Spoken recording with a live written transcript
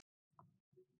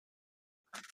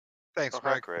Thanks, Oh,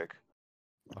 hi, Greg. Craig.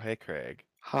 Oh, hey, Craig.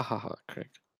 Ha ha ha, Craig.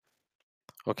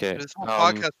 Okay. This whole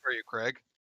podcast for you, Craig.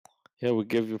 Yeah, we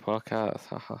give you podcast.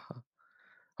 Ha ha ha.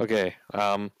 Okay.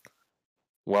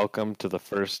 Welcome to the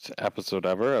first episode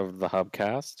ever of the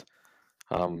Hubcast.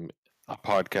 A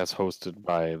podcast hosted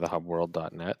by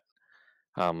thehubworld.net.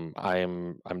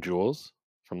 I'm Jules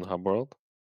from the Hub World.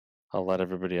 I'll let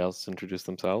everybody else introduce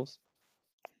themselves.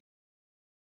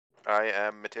 I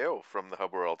am Matteo from the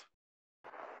Hub World.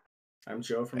 I'm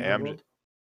Joe from Hey, Hub I'm World.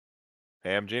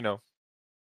 Hey, I'm Gino.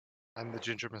 I'm the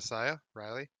Ginger Messiah,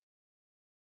 Riley.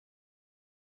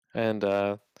 And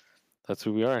that's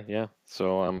who we are, yeah.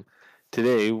 So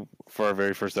today, for our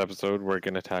very first episode, we're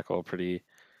going to tackle a pretty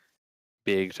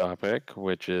big topic,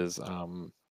 which is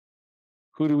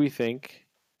who do we think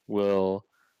will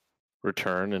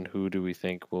return and who do we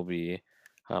think will be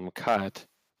cut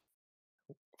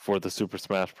for the Super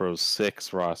Smash Bros.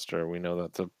 6 roster? We know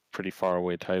that's a pretty far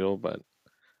away title, but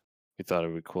we thought it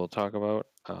would be cool to talk about.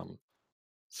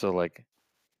 So, like,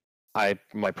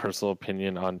 my personal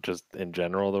opinion on just in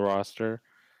general the roster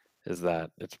is that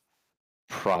it's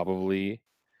probably,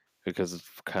 because it's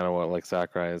kind of what like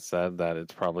Sakurai has said, that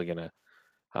it's probably gonna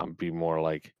be more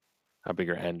like a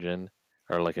bigger engine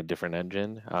or like a different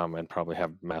engine, and probably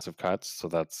have massive cuts. So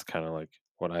that's kind of like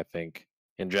what I think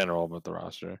in general about the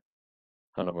roster.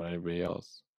 I don't know about anybody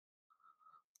else.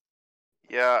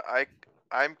 Yeah,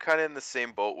 I'm kind of in the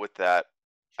same boat with that.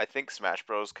 I think Smash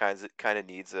Bros. kind of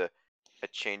needs a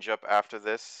change up after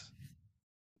this.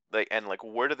 Like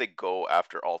where do they go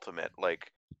after Ultimate?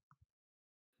 Like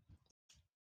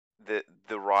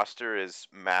the roster is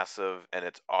massive and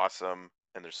it's awesome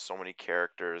and there's so many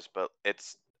characters, but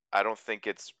I don't think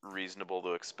it's reasonable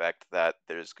to expect that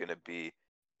there's going to be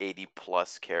 80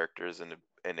 plus characters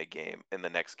in a game in the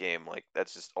next game. Like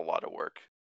that's just a lot of work.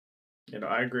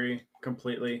 I agree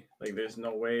completely. Like, there's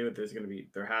no way that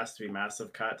there has to be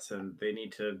massive cuts, and they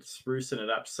need to sprucing it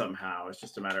up somehow. It's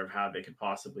just a matter of how they could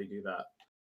possibly do that.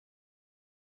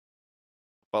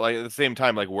 But like at the same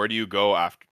time, like where do you go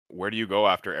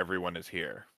after everyone is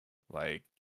here? Like,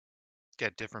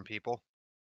 Get different people.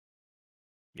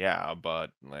 yeah,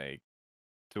 but like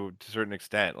to a certain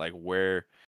extent, like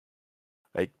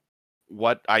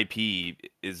what IP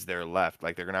is there left?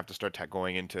 Like they're gonna have to start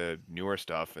going into newer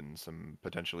stuff, and some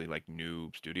potentially like new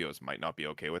studios might not be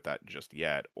okay with that just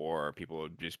yet, or people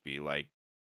would just be like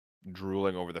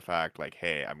drooling over the fact like,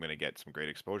 hey, I'm gonna get some great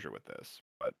exposure with this.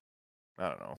 But I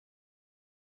don't know.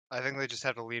 I think they just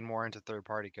have to lean more into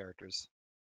third-party characters.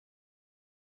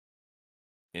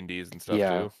 Indies and stuff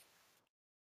Yeah, too.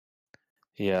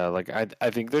 yeah. Like I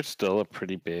think there's still a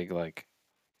pretty big like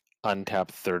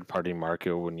untapped third party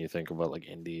market when you think about like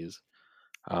indies,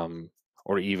 um,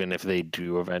 or even if they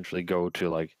do eventually go to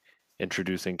like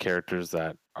introducing characters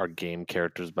that are game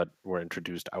characters but were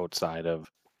introduced outside of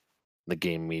the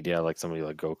game media, like somebody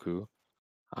like Goku.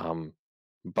 Um,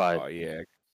 but Oh yeah,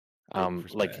 Goku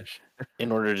for like Smash.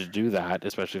 in order to do that,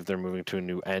 especially if they're moving to a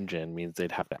new engine, means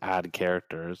they'd have to add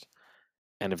characters.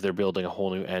 And if they're building a whole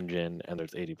new engine and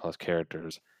there's 80 plus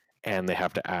characters, and they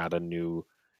have to add a new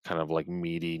kind of like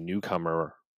meaty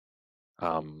newcomer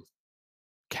um,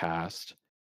 cast,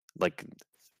 like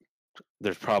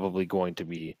there's probably going to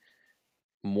be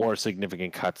more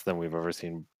significant cuts than we've ever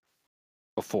seen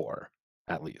before,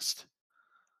 at least.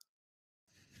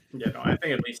 Yeah, no, I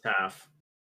think at least half.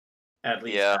 At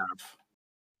least Yeah, half.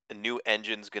 a new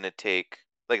engine's gonna take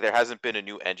like there hasn't been a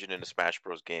new engine in a Smash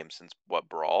Bros. Game since what,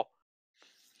 Brawl?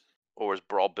 Or was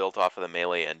Brawl built off of the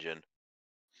Melee engine?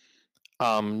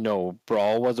 No,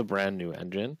 Brawl was a brand new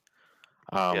engine.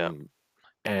 Yeah.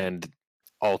 And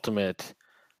Ultimate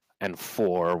and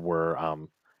 4 were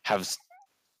have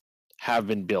have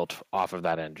been built off of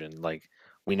that engine. Like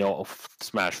we know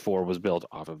Smash 4 was built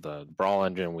off of the Brawl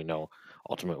engine. We know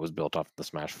Ultimate was built off the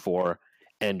Smash 4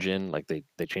 engine. Like they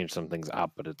changed some things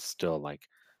up, but it's still like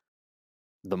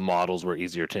the models were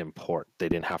easier to import. They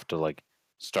didn't have to like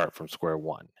start from square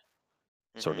one,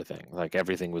 sort Hmm. of thing. Like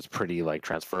everything was pretty like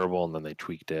transferable, and then they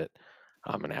tweaked it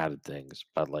and added things.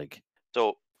 But like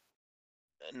So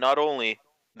not only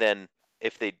then,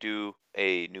 if they do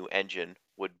a new engine,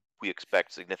 would we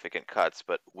expect significant cuts,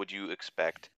 but would you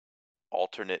expect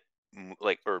alternate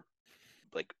or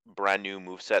like brand new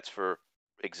move sets for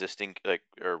existing like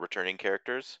or returning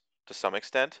characters to some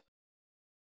extent?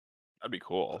 That'd be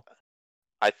cool.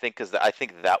 I think I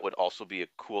think that would also be a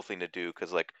cool thing to do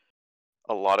because like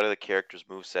a lot of the characters'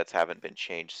 move sets haven't been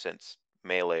changed since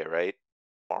Melee, right?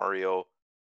 Mario,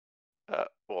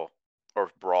 well, or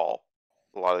Brawl.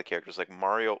 A lot of the characters like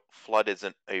Mario Flood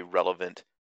isn't a relevant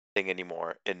thing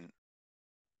anymore in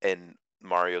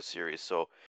Mario series, so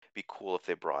it'd be cool if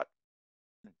they brought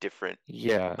different.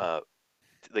 Yeah.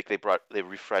 Like they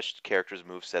refreshed characters'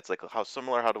 movesets, like how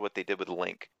similar to what they did with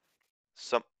Link,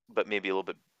 but maybe a little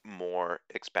bit more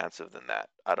expansive than that.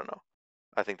 I don't know.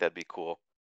 I think that'd be cool.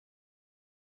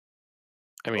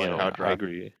 I mean, Like how I Drac-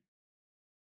 agree.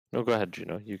 No, go ahead,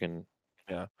 Gino. You can.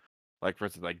 Yeah, like for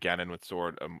instance, like Ganon with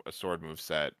sword, a sword move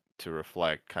set to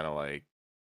reflect kind of like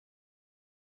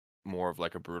more of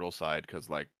like a brutal side, because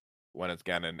like when has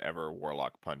Ganon ever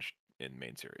Warlock punched in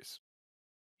main series?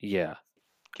 Yeah.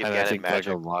 Give And I Ganon think like a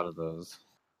magic. lot of those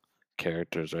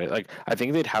characters, right? Like I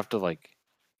think they'd have to like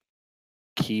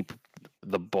keep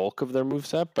the bulk of their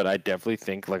moveset, but I definitely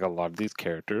think like a lot of these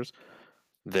characters,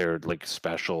 their like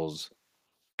specials,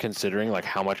 considering like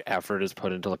how much effort is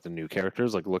put into like the new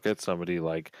characters. Like look at somebody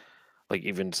like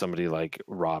even somebody like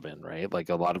Robin, right? Like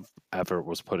a lot of effort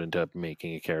was put into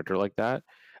making a character like that.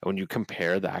 And when you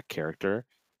compare that character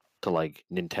to like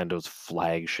Nintendo's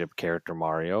flagship character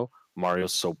Mario,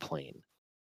 Mario's so plain.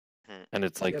 Mhm. And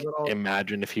it's Yeah, like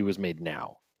imagine if he was made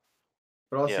now.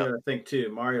 But also, Yeah. you gotta think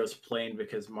too. Mario's plain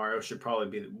because Mario should probably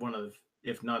be one of,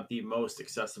 if not the most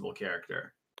accessible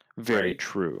character. Very Right.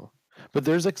 true. But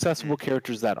there's accessible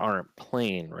characters that aren't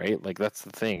plain, right? Like that's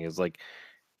the thing is like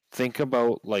think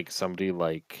about like somebody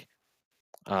like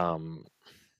um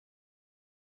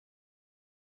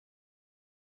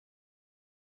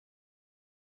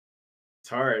It's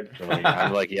hard.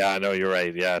 I'm like, yeah, I know you're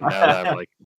right. Yeah, now that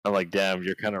I'm like, damn,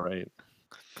 you're kind of right.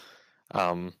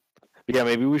 But yeah,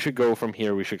 maybe we should go from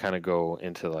here. We should kind of go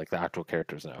into like the actual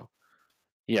characters now.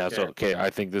 Yeah, so Okay. okay, I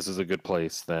think this is a good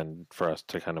place then for us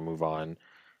to kind of move on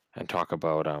and talk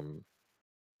about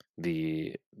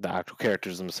the actual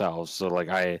characters themselves. So like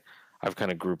I've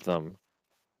kind of grouped them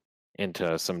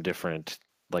into some different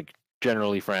like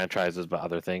generally franchises but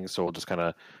other things. So we'll just kind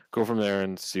of go from there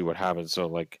and see what happens. So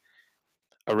like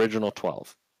original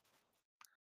 12.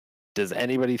 Does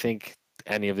anybody think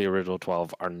any of the original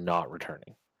 12 are not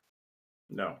returning?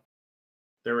 No,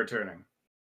 they're returning.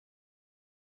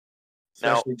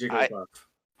 Now, Especially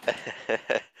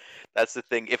Jigglypuff. that's the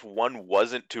thing. If one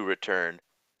wasn't to return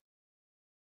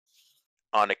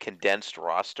on a condensed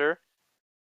roster,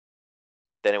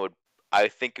 then I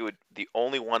think it would. The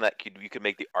only one that you could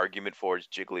make the argument for is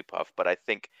Jigglypuff. But I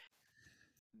think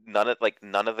none of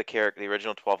the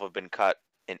original 12 have been cut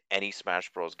in any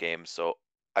Smash Bros. Game. So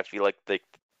I feel like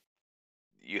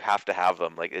you have to have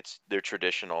them. Like they're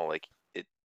traditional. Like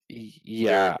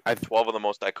Yeah, they're 12 of the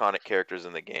most iconic characters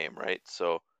in the game, right?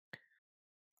 So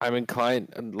I'm inclined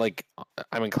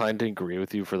to agree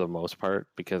with you for the most part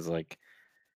because like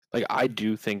I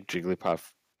do think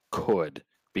Jigglypuff could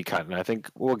be cut, and I think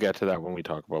we'll get to that when we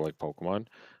talk about like Pokemon.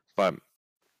 But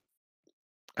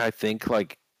I think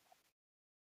like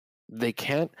they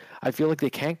can't. I feel like they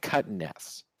can't cut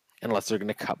Ness unless they're going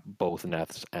to cut both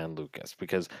Ness and Lucas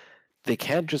because they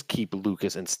can't just keep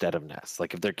Lucas instead of Ness.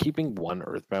 Like if they're keeping one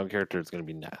Earthbound character, it's going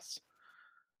to be Ness,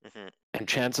 and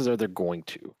chances are they're going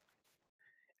to.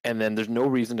 And then there's no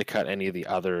reason to cut any of the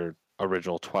other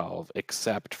original 12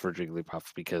 except for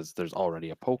Jigglypuff because there's already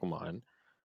a Pokemon.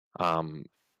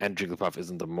 And Jigglypuff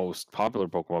isn't the most popular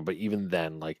Pokemon, but even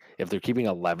then, like if they're keeping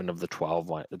 11 of the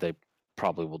 12, they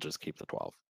probably will just keep the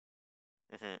 12.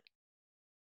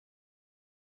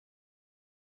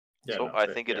 Yeah, so no, I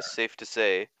think it is safe to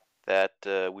say that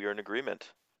we are in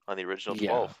agreement on the original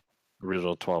 12.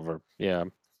 Original 12 are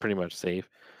pretty much safe.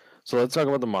 So let's talk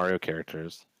about the Mario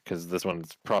characters because this one's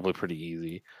probably pretty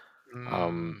easy.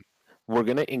 We're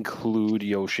gonna include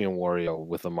Yoshi and Wario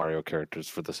with the Mario characters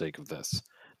for the sake of this.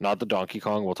 Not the Donkey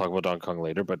Kong. We'll talk about Donkey Kong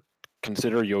later, but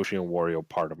consider Yoshi and Wario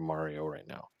part of Mario right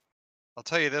now. I'll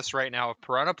tell you this right now: if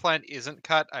Piranha Plant isn't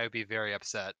cut, I would be very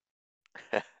upset.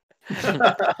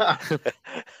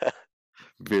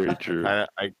 Very true.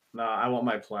 No, I want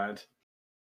my plant.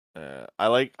 I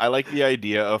like the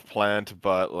idea of plant,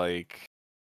 but like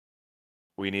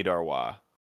we need our Wah.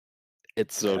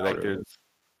 It's so true.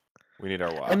 We need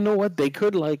our Wah. And you know what? They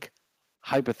could like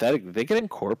hypothetically, they could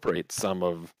incorporate some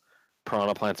of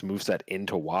Piranha Plant's moveset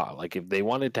into Wah. Like if they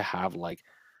wanted to have like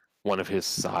one of his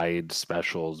side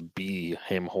specials be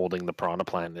him holding the Piranha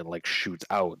Plant and like shoots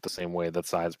out the same way that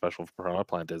side special for Piranha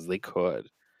Plant is, they could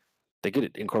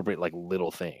incorporate like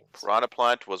little things. Piranha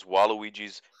Plant was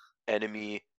Waluigi's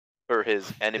enemy or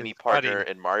his enemy partner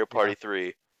in Mario Party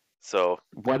 3. So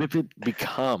what if it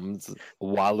becomes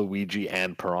Waluigi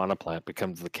and Piranha Plant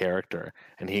becomes the character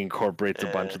and he incorporates a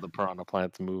bunch of the Piranha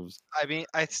Plant's moves? I mean,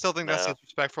 I still think that's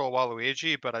disrespectful of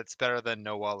Waluigi, but it's better than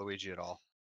no Waluigi at all.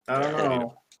 I don't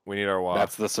know. We need our Wah.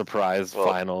 That's the surprise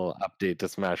final update to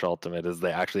Smash Ultimate is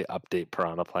they actually update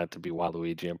Piranha Plant to be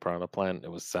Waluigi and Piranha Plant. It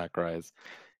was Sakurai's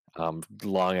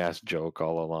long ass joke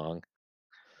all along.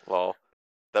 Lol.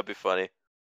 That'd be funny.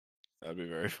 That'd be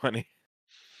very funny.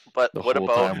 But The what whole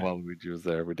about time while Luigi was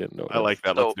there, we didn't notice. I like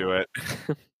that. So- Let's do it.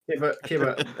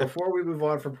 But before we move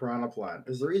on from Piranha Plant,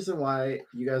 is the reason why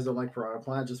you guys don't like Piranha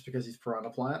Plant just because he's Piranha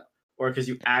Plant, or because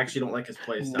you actually don't like his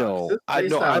playstyle? No, I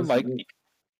is like. unique.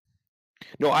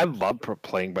 No, I love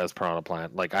playing best Piranha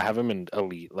Plant. Like I have him in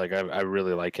Elite. Like I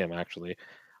really like him actually.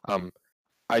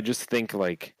 I just think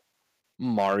like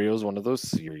Mario's one of those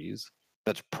series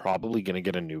that's probably gonna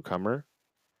get a newcomer,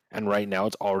 and right now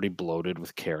it's already bloated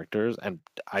with characters, and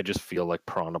I just feel like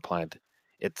Piranha Plant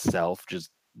itself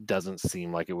just doesn't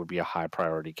seem like it would be a high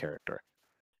priority character.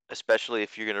 especially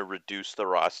if you're gonna reduce the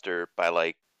roster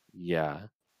by Yeah,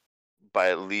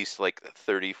 at least like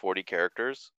 30, 40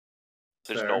 characters.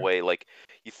 There's no Fair. way. Like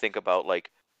you think about like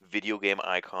video game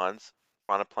icons,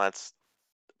 Piranha Plant's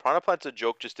a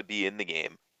joke just to be in the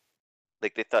game.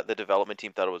 Like the development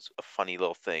team thought it was a funny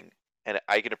little thing, and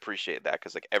I can appreciate that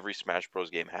because like every Smash Bros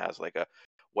game has like a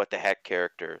what the heck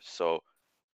character. So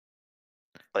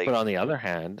like but on the other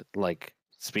hand, like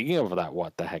speaking of that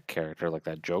what the heck character, like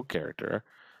that joke character,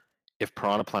 if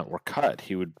Piranha Plant were cut,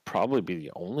 he would probably be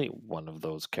the only one of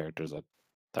those characters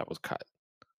that was cut.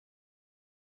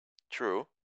 true.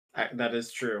 That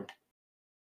is true.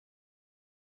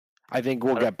 I think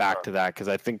we'll I don't- get back to that because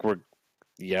I think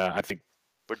I think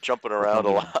We're jumping around a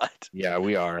coming- lot. yeah,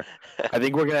 we are. I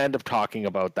think we're gonna end up talking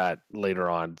about that later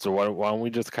on. So why don't we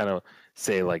just kind of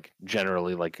say like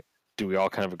generally like do we all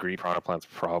kind of agree Piranha Plant's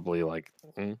probably like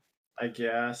I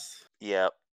guess. Yeah.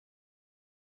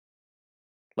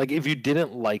 like if you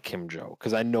didn't like him, Joe,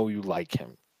 because I know you like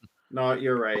him. No,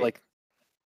 you're but, right. Like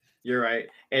You're right.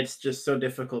 It's just so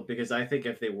difficult because I think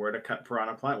if they were to cut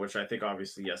Piranha Plant, which I think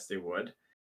obviously yes they would,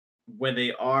 when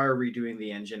they are redoing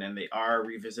the engine and they are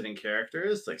revisiting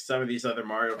characters, like some of these other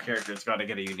Mario characters got to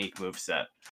get a unique move set.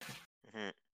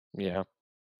 Mhm. yeah.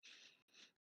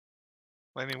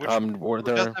 I mean, which Were who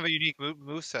there doesn't have a unique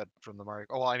moveset from the Mario?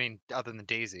 Oh, well, I mean, other than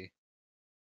Daisy.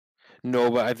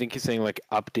 no? But I think he's saying like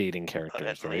updating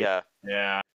characters, right? Yeah.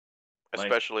 Yeah. Like,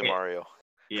 Especially it- Mario.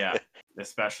 Yeah.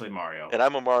 Especially Mario. And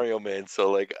I'm a Mario man,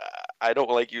 so like I don't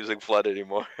like using Flood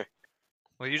anymore.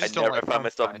 Well, you I just don't never like I find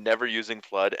myself Sunshine. never using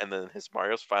Flood, and then his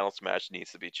Mario's Final Smash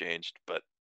needs to be changed, but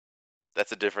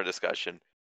that's a different discussion.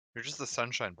 You're just the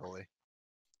Sunshine bully.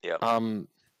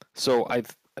 So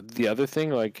the other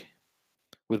thing like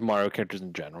with Mario characters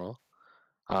in general,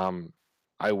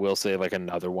 I will say like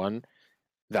another one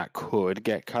that could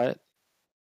get cut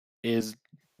is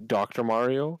Dr.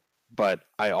 Mario, but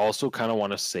I also kind of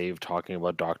want to save talking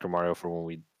about Dr. Mario for when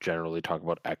we generally talk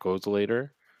about Echoes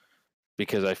later,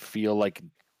 because I feel like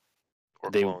Or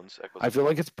They- clones. Echoes I of feel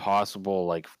like clones. it's possible.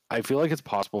 Like I feel like it's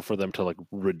possible for them to like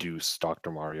reduce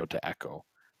Dr. Mario to Echo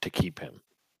to keep him.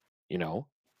 You know?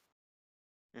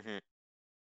 Mhm.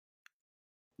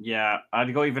 Yeah,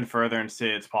 I'd go even further and say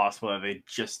it's possible that they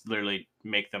just literally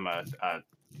make them a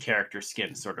character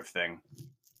skin sort of thing.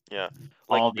 Yeah.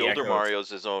 All Like the Builder Echoes. Mario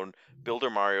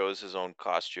is his own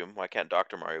costume. Why can't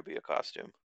Dr. Mario be a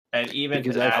costume? And even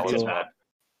Because to I add to feel- that,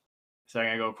 so I'm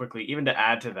gonna go quickly. Even to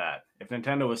add to that, if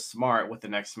Nintendo was smart with the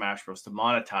next Smash Bros. To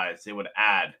monetize, they would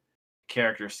add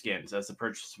character skins as a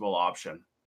purchasable option,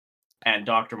 and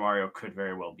Dr. Mario could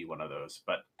very well be one of those.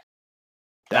 But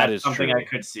That that's is something true. I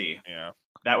could see. Yeah.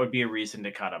 That would be a reason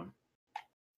to cut him.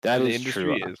 That And the is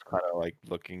true. industry is kind of like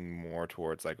looking more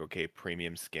towards like okay,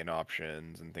 premium skin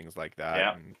options and things like that.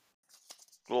 Yeah. And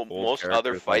Well, Old most other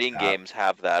characters like fighting that. games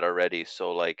have that already,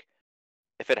 so like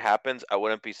if it happens, I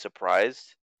wouldn't be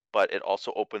surprised, but it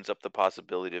also opens up the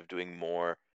possibility of doing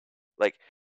more, like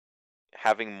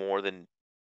having more than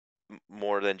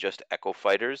just Echo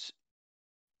Fighters.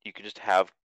 You can just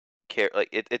have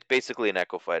it's basically an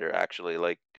Echo Fighter actually.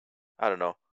 Like I don't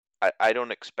know. I don't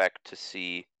expect to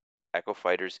see Echo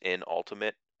Fighters in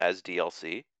Ultimate as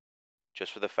DLC,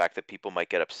 just for the fact that people might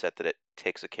get upset that it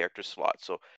takes a character slot.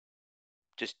 So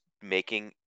just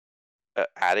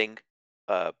adding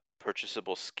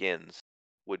purchasable skins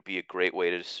would be a great way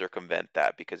to circumvent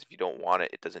that, because if you don't want it,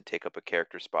 it doesn't take up a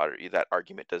character spot, or that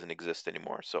argument doesn't exist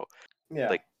anymore. So Yeah.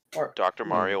 Like, Dr.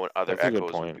 Mario and other that's a good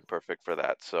Echoes would point. be perfect for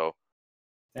that. So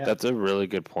Yeah. That's a really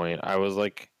good point. I was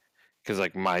like, because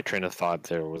like my train of thought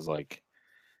there was like,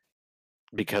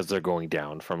 because they're going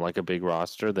down from like a big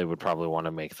roster, they would probably want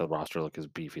to make the roster look as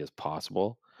beefy as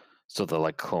possible. So the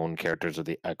like clone characters or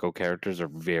the Echo characters are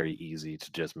very easy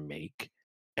to just make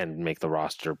and make the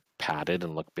roster padded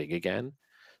and look big again.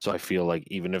 So I feel like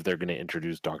even if they're going to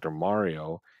introduce Dr.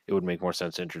 Mario, it would make more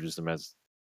sense to introduce them as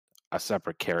a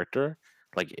separate character,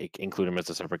 like include him as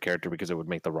a separate character, because it would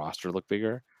make the roster look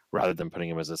bigger rather than putting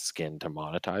him as a skin to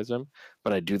monetize him.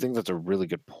 But I do think that's a really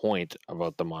good point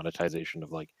about the monetization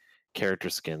of like character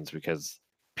skins, because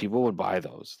people would buy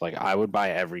those. Like I would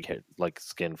buy every like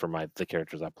skin for the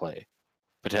characters I play.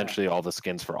 Potentially all the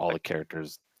skins for all the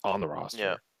characters on the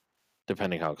roster,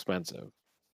 depending how expensive.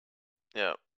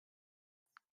 Yeah.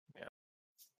 Yeah.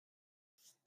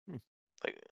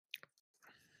 Like,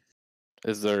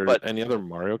 Is there but any other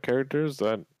Mario characters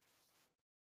that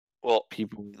well,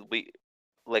 people?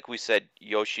 like we said,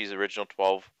 Yoshi's original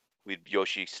 12.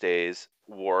 Yoshi stays.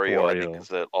 Wario, I think, Wario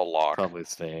is a lock. probably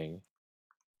staying.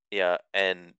 Yeah,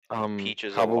 and Peach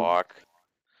is a How about lock.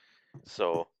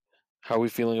 So how are we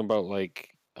feeling about like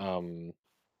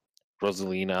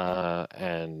Rosalina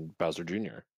and Bowser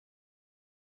Jr.?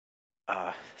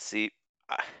 see,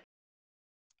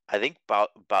 I think about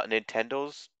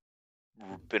Nintendo's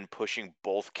been pushing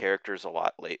both characters a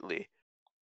lot lately.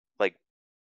 Like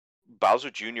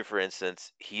Bowser Jr., for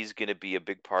instance, he's gonna be a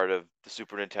big part of the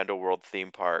Super Nintendo World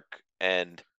theme park,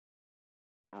 and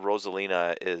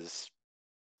Rosalina is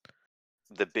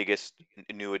the biggest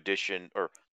new addition,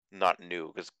 or not new,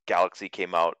 because Galaxy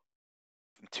came out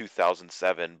in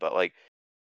 2007, but like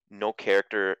no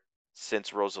character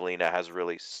since Rosalina has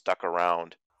really stuck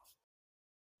around.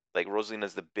 Like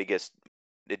Rosalina's the biggest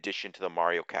addition to the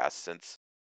Mario cast since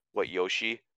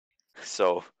Yoshi.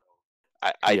 So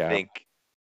I Yeah, think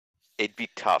it'd be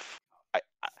tough.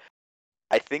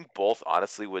 I think both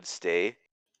honestly would stay,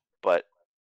 but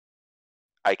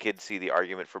I could see the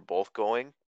argument for both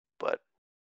going. But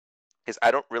because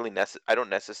I don't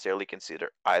necessarily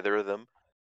consider either of them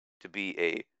to be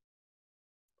a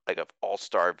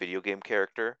all-star video game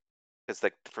character. Because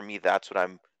like for me, that's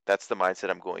the mindset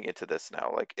I'm going into this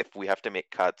now. Like if we have to make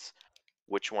cuts,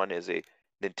 which one is a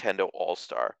Nintendo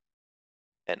all-star?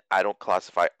 And I don't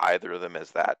classify either of them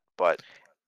as that, but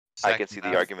I can Second see the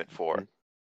that. argument for.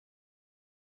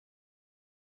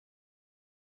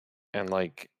 and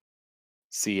like,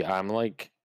 see, I'm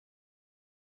like,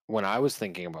 when I was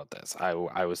thinking about this, I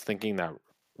was thinking that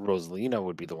Rosalina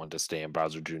would be the one to stay and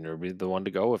Bowser Jr. would be the one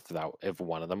to go if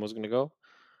one of them was going to go.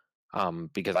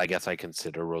 Because I guess I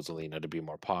consider Rosalina to be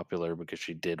more popular because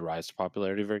she did rise to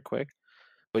popularity very quick.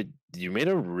 But you made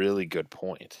a really good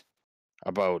point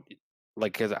about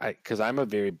like because I'm a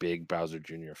very big Bowser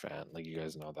Jr. fan. Like you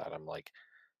guys know that I'm like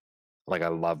I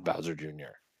love Bowser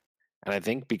Jr. And I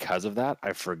think because of that,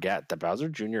 I forget that Bowser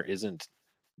Jr. isn't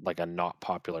like a not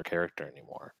popular character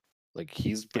anymore. Like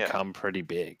he's Yeah. become pretty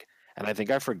big. And I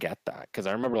think I forget that because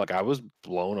I remember like I was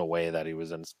blown away that he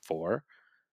was in 4,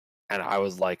 and I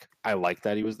was like I like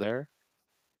that he was there.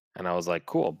 And I was like,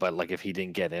 cool, but like if he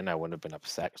didn't get in, I wouldn't have been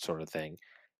upset, sort of thing.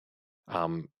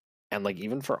 Um, and like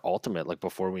even for Ultimate, like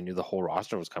before we knew the whole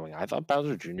roster was coming, I thought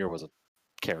Bowser Jr. was a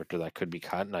character that could be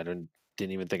cut, and I didn't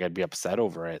even think I'd be upset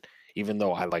over it, even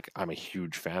though I'm a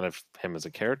huge fan of him as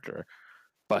a character.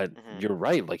 But you're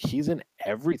right, like he's in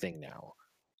everything now.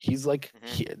 He's like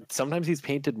sometimes he's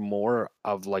painted more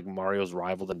of like Mario's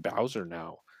rival than Bowser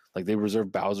now. Like they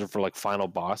reserve Bowser for like final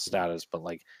boss status, but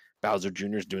like Bowser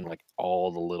Jr. is doing like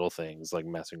all the little things, like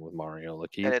messing with Mario. Like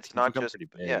And it's he's not become just pretty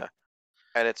big.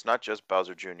 and it's not just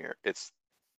Bowser Jr. It's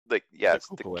like The it's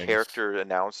the Koopalings. character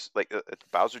announced, like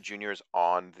Bowser Jr. is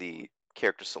on the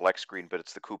character select screen, but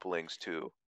it's the Koopalings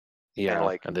too. Yeah, And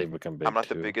like and they've become big I'm not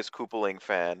too. the biggest Koopaling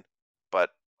fan,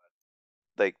 but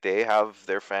like they have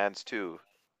their fans too,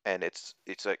 and it's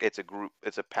a group,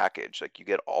 it's a package. Like you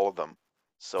get all of them.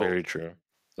 So, Very true.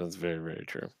 That's very, very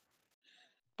true.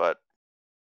 but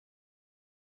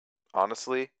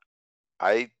honestly,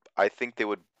 I think they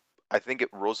would. I think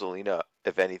Rosalina,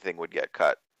 if anything, would get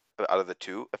cut out of the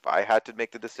two. If I had to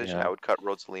make the decision, Yeah. I would cut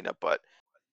Rosalina, but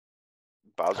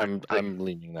Bowser, I'm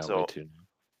leaning that way so. too.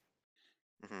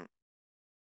 Mhm.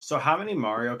 So how many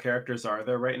Mario characters are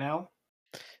there right now?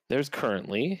 There's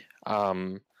currently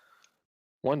 1,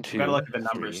 2, We gotta look at the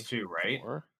numbers 3, too, right?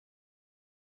 4.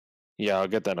 Yeah, I'll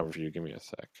get that number for you. Give me a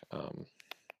sec.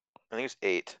 I think it's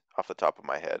 8 off the top of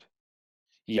my head.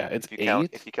 Yeah, it's If you 8 count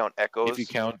if you Echoes,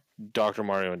 count Dr.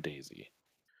 Mario and Daisy.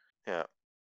 yeah.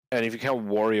 And if you count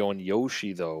Wario and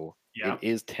Yoshi, though, Yeah. it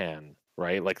is 10,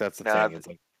 right? Like that's the Nah, thing. It's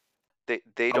like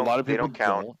they a lot of they people don't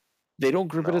count. they don't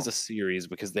group it No. as a series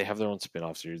because they have their own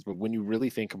spin-off series. But when you really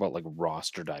think about like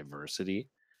roster diversity,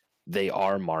 they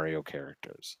are Mario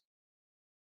characters.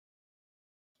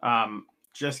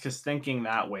 Just because thinking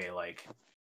that way, like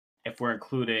if we're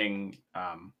including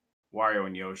Wario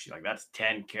and Yoshi, like that's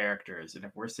 10 characters, and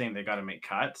if we're saying they got to make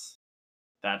cuts,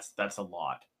 that's a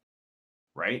lot,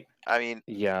 right? I mean,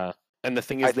 Yeah, and the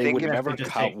thing I is, they think would Even if never they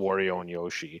just cut take Wario and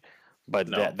Yoshi, but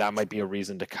no, that might be a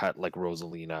reason to cut like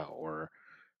Rosalina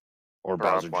or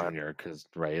Piranha Bowser Plant. Jr. Because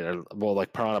well,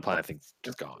 like Piranha Plant, I think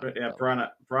is gone. But yeah,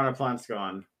 but, Piranha Plant's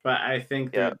gone. But I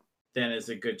think Yeah. there then is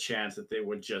a good chance that they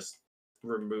would just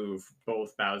remove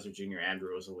both Bowser Jr. and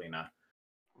Rosalina.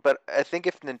 But I think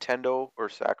if Nintendo or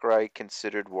Sakurai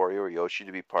considered Wario or Yoshi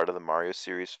to be part of the Mario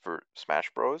series for Smash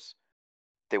Bros,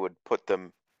 they would put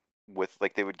them with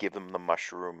they would give them the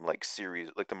mushroom series,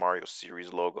 like the Mario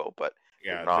series logo, but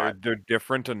they're Yeah, not. they're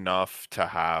different enough to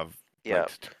have Yeah.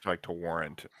 to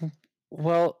warrant.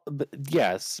 Well,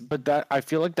 yes, but that I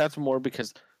feel like that's more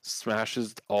because Smash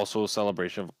is also a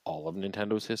celebration of all of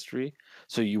Nintendo's history.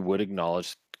 So you would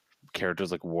acknowledge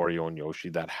characters like Wario and Yoshi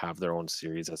that have their own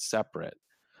series as separate.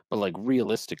 But like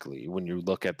realistically, when you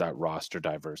look at that roster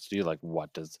diversity, like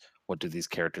what do these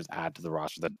characters add to the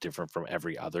roster that's different from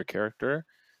every other character?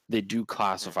 They do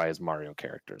classify as Mario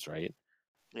characters, right?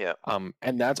 Yeah.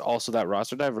 And that's also that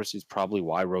roster diversity is probably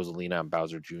why Rosalina and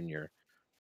Bowser Jr.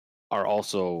 are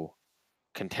also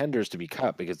contenders to be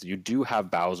cut because you do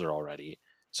have Bowser already.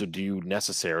 So do you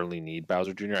necessarily need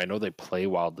Bowser Jr.? I know they play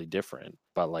wildly different,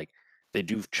 but like they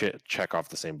do check off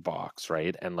the same box,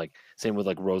 right? And like same with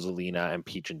like Rosalina and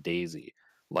Peach and Daisy.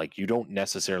 Like you don't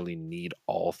necessarily need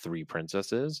all three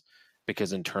princesses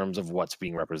because in terms of what's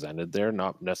being represented there,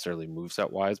 not necessarily moveset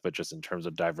wise, but just in terms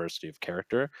of diversity of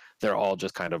character, they're all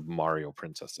just kind of Mario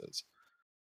princesses,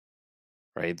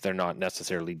 right? They're not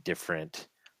necessarily different.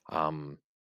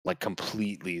 Like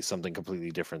something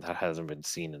completely different that hasn't been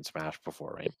seen in Smash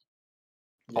before, right?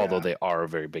 Although they are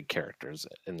very big characters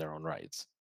in their own rights.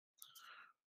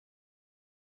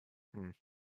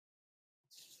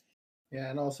 Yeah,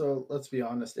 and also let's be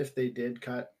honest, if they did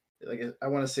cut, I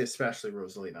want to say especially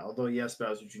Rosalina, although yes,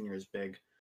 Bowser Jr. is big,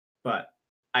 but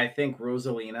I think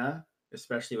Rosalina,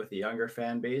 especially with the younger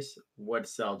fan base, would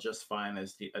sell just fine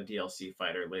as a DLC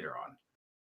fighter later on.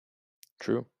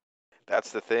 True.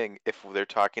 That's the thing. If they're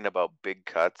talking about big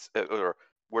cuts, or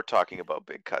we're talking about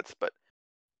big cuts, but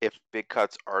if big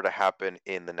cuts are to happen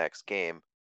in the next game,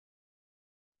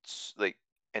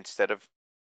 instead of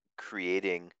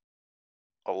creating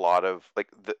a lot of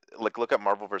look at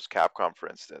Marvel vs. Capcom, for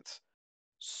instance.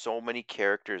 So many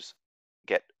characters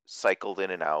get cycled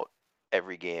in and out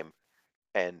every game,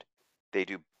 and they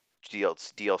do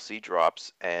DLC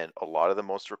drops, and a lot of the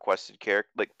most requested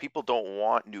people don't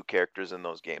want new characters in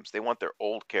those games. They want their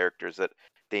old characters that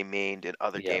they mained in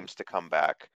other games to come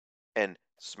back. And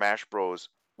Smash Bros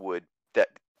would that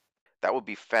would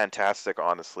be fantastic,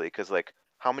 honestly, because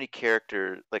how many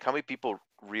people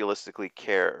realistically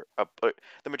care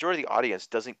the majority of the audience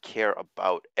doesn't care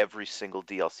about every single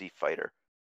DLC fighter.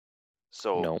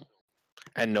 So no.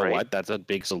 And know what? That's a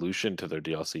big solution to their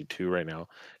DLC too right now.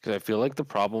 Because I feel like the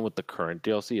problem with the current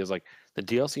DLC is like the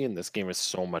DLC in this game is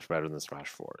so much better than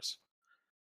Smash 4's.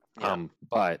 Yeah.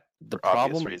 But the For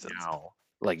obvious problem reasons. now,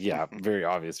 very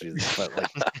obvious reasons,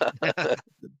 but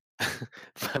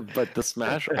but the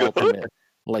Smash Ultimate,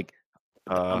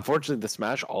 unfortunately, the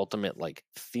Smash Ultimate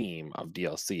theme of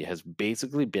DLC has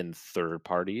basically been third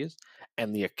parties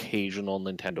and the occasional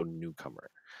Nintendo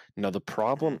newcomer. Now the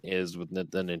problem is with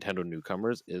the Nintendo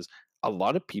newcomers is a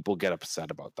lot of people get upset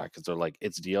about that because they're like,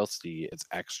 it's DLC, it's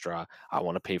extra. I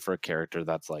want to pay for a character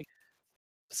that's like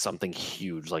something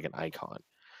huge, like an icon.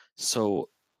 So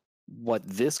what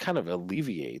this kind of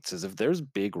alleviates is if there's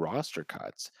big roster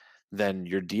cuts, then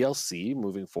your DLC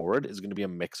moving forward is going to be a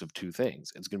mix of two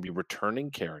things. It's going to be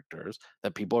returning characters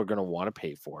that people are going to want to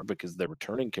pay for because they're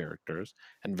returning characters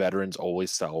and veterans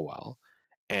always sell well,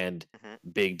 and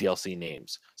big DLC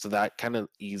names. So that kind of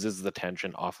eases the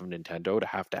tension off of Nintendo to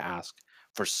have to ask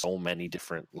for so many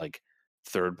different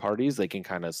third parties. They can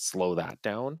kind of slow that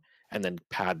down and then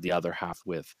pad the other half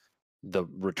with the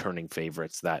returning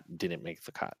favorites that didn't make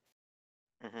the cut.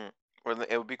 Or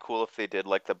it would be cool if they did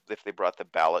if they brought the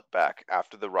ballot back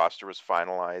after the roster was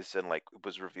finalized and it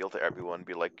was revealed to everyone.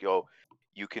 Be like, yo,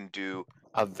 you can do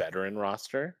a veteran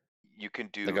roster. You can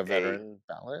do a veteran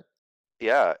ballot.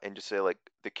 Yeah, and just say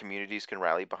the communities can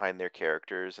rally behind their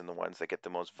characters, and the ones that get the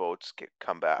most votes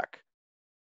come back.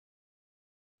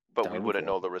 But we wouldn't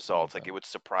know the results. It would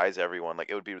surprise everyone.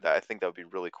 It would be that. I think that would be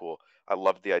really cool. I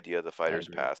love the idea of the Fighters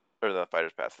Pass, or the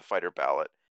Fighter Ballot,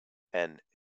 and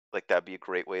that'd be a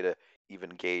great way to even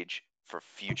gauge for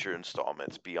future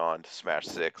installments beyond Smash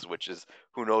 6, which is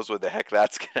who knows when the heck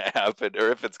that's gonna happen or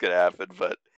if it's gonna happen.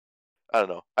 But I don't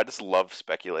know. I just love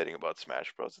speculating about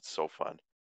Smash Bros. It's so fun.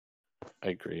 I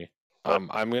agree. But,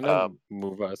 I'm gonna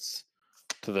move us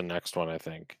to the next one, I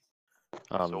think.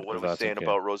 So what are we saying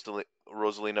about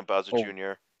Rosalina Bowser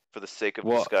Jr. for the sake of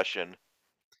discussion?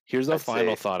 Here's a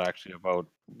final thought actually about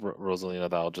Rosalina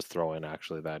that I'll just throw in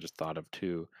actually that I just thought of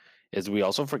too, is we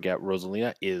also forget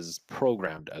Rosalina is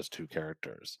programmed as 2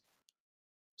 characters.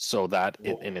 So that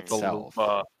in itself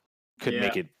could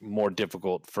make it more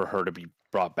difficult for her to be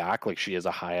brought back. Like, she is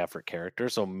a high effort character,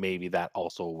 so maybe that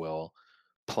also will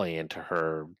play into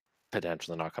her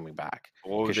potentially not coming back,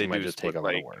 What would because she they might do? just Split, take a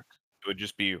lot of like, work. it would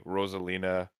just be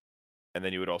Rosalina, and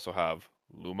then you would also have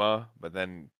Luma, but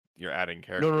then you're adding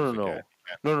characters again.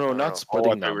 No, not no. I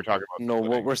splitting thought we them. were talking about No, what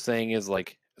splitting. we're saying is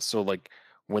like, so like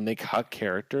when they cut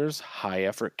characters, high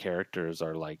effort characters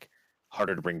are like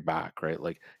harder to bring back, right?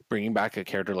 Like bringing back a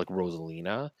character like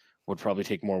Rosalina would probably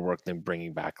take more work than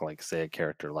bringing back, like, say, a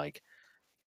character like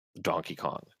Donkey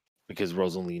Kong, because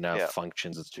Rosalina Yeah.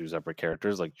 functions as 2 separate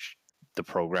characters. Like, the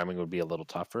programming would be a little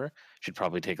tougher. She'd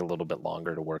probably take a little bit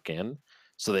longer to work in,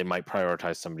 so they might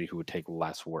prioritize somebody who would take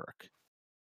less work.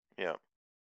 Yeah.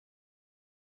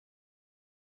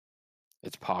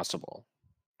 It's possible.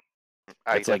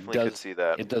 I It's like, definitely could see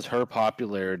that. does her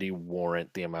popularity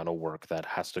warrant the amount of work that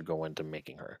has to go into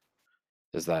making her?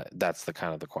 That's the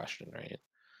kind of the question, right?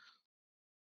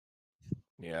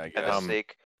 Yeah, I And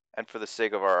guess. for the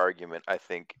sake of our argument, I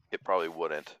think it probably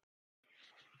wouldn't.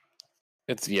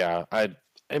 It's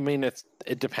I mean,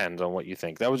 it depends on what you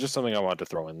think. That was just something I wanted to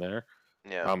throw in there.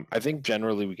 Yeah. I think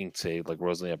generally we can say, like,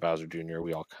 Rosalina Bowser Jr.,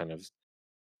 we all kind of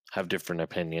have different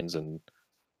opinions, and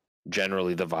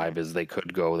generally the vibe is they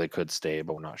could stay,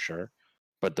 but we're not sure.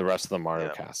 But the rest of the Mario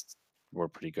cast we're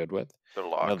pretty good with. They're Now,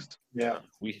 locked. Yeah.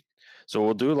 So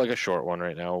we'll do like a short one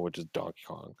right now, which is Donkey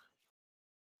Kong.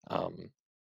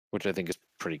 Which I think is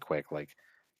pretty quick. Like,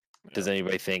 does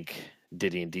anybody think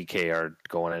Diddy and DK are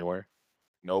going anywhere?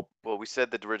 Nope. Well, we said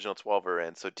the original 12 are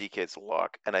in, so DK's a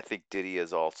lock, and I think Diddy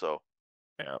is also.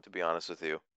 Yeah. To be honest with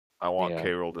you. I want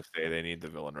K-Rool to stay. They need the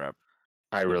villain rep.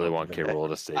 I really want K-Rool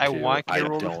to stay too. I want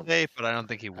K-Rool to stay, but I don't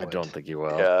think he would. I don't think he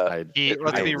will. Yeah.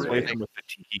 Let's be real. Him with the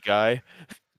tiki guy.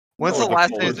 When's Or the the last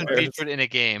time polar he's been bears. featured in a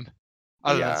game?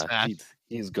 Other than Smash.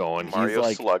 He's going. Mario He's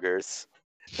like Sluggers.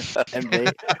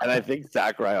 and I think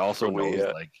Sakurai also For we,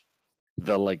 knows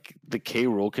the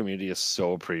K-Rool community is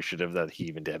so appreciative that he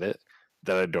even did it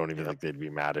that I don't even think they'd be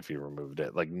mad if he removed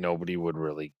it. Like, nobody would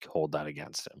really hold that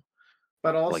against him.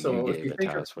 But also, like, you if gave you it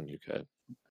think to of, us when you could.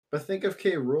 but think of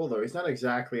K. Rool though. He's not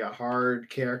exactly a hard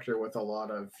character with a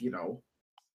lot of,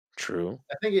 True.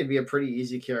 I think he'd be a pretty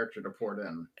easy character to port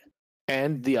in.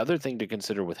 And the other thing to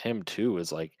consider with him too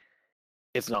is, like,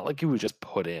 it's not like he was just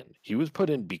put in. He was put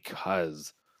in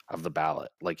because of the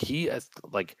ballot. Like, he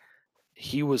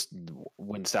was,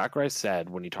 when Sakurai said,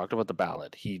 when he talked about the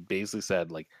ballot, he basically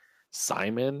said, like,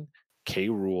 Simon, K.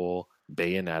 Rool,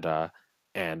 Bayonetta,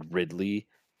 and Ridley,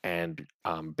 and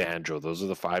Banjo. Those are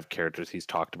the 5 characters he's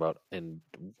talked about in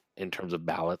terms of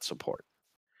ballot support.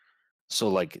 So,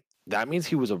 like, that means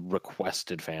he was a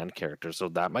requested fan character. So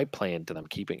that might play into them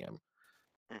keeping him,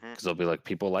 because they'll be like,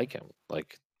 people like him.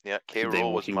 Like, yeah, K.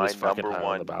 Rool was my fucking number high on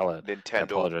one the ballot. I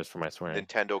apologize for my swearing.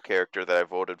 Nintendo character that I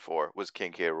voted for was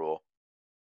King K. Rool.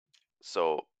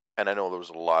 So, and I know there was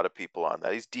a lot of people on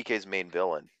that. He's DK's main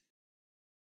villain,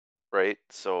 right?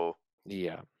 So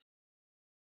yeah,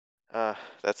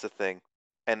 that's the thing.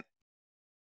 And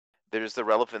there's the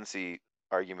relevancy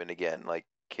argument again. Like,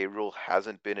 K. Rool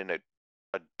hasn't been in a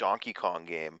Donkey Kong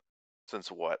game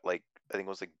since what? Like, I think it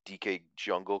was like DK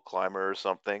Jungle Climber or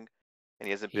something. And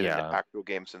he hasn't been in an actual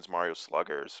game since Mario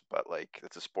Sluggers, but like,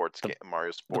 it's a sports game, Mario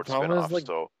sports spin-off. Like,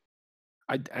 so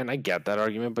I get that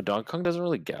argument, but Donkey Kong doesn't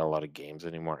really get a lot of games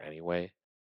anymore anyway.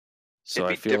 So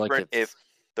it'd I be feel different like if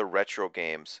the retro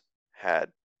games had,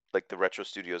 like, the retro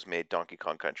studios made Donkey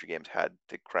Kong Country games had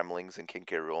the Kremlings and King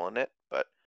K. Rool in it, but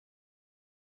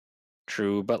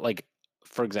true. But, like,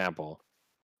 for example,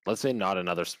 let's say not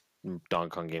another Donkey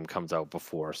Kong game comes out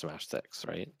before Smash 6,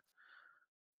 right?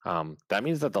 That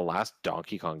means that the last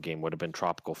Donkey Kong game would have been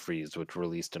Tropical Freeze, which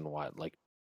released in what, like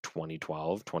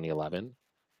 2012, 2011?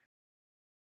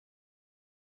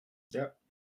 Yep.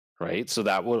 Right? So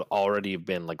that would already have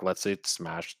been, like, let's say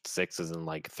Smash 6 is in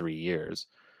like 3 years.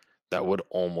 That would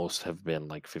almost have been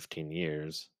like 15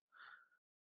 years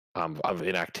of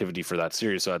inactivity for that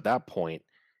series. So at that point,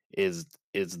 is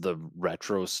the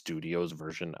retro studios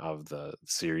version of the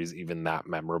series even that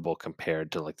memorable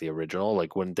compared to, like, the original?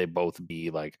 Like, wouldn't they both be,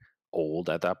 like, old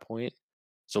at that point?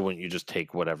 So wouldn't you just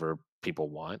take whatever people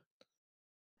want?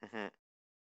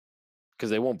 Because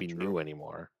they won't be new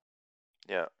anymore.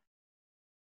 Yeah.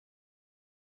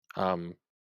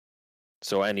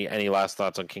 So any last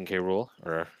thoughts on King K. Rool,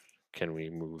 or can we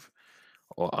move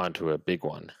on to a big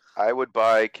one? I would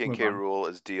buy King K. Rool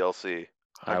as DLC.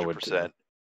 100%. I would too.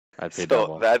 I'd pay so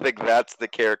double. I think that's the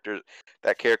character.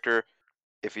 That character,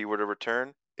 if he were to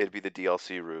return, it'd be the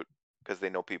DLC route, because they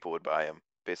know people would buy him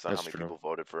based on how many people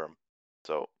voted for him.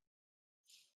 So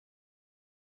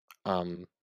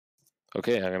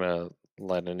Okay, I'm gonna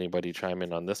let anybody chime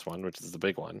in on this one, which is the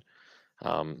big one.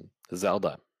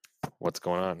 Zelda, what's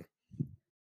going on?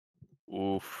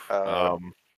 Oof. Uh,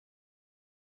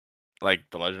 Like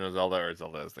The Legend of Zelda or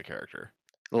Zelda as the character?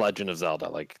 The Legend of Zelda,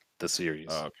 like the series.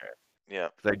 Oh, okay. yeah,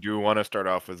 'Cause I do want to start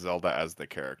off with Zelda as the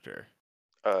character.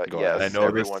 Go yes, And ahead.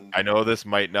 everyone. I know this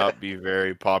might not be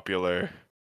very popular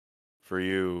for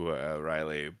you,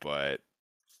 Riley, but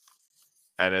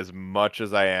and as much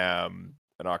as I am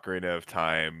an Ocarina of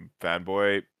Time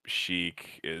fanboy,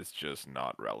 Sheik is just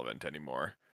not relevant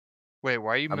anymore. Wait,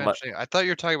 why are you Unless mentioning? I thought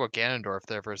you were talking about Ganondorf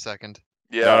there for a second.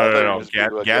 Yeah, I thought you were no. just speaking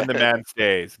about Gan the man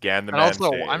stays. Gan the And man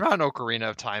also, I'm stays. not an Ocarina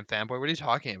of Time fanboy. What are you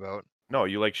talking about? No,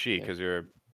 you like Sheik Yeah. because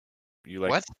you like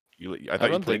What? I I thought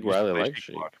you don't think used to Riley play likes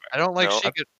Sheik a lot. Sheik. I don't like No,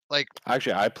 Sheik. Like,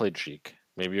 Actually, I played Sheik.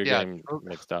 Maybe you're yeah, getting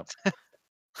mixed up.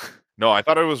 No, I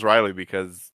thought it was Riley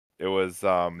because it was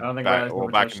I don't think back Riley's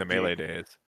never back touched in the Sheik. Melee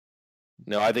days.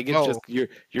 No, I think it's No. just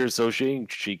you're associating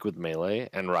Sheik with Melee,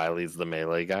 and Riley's the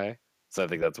Melee guy. So I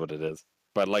think that's what it is.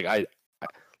 But like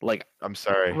like I'm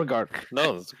sorry. no,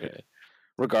 that's okay.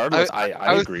 Regardless,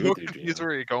 I was agree so with you, confused Gino.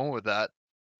 where you're going with that.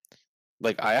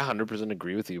 Like I 100%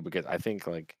 agree with you because I think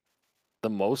like the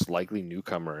most likely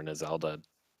newcomer in Zelda,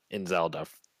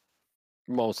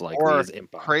 most likely Or is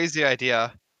Impa. crazy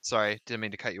idea. Sorry, didn't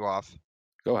mean to cut you off.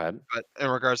 Go ahead. But in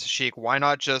regards to Sheik, why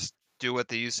not just do what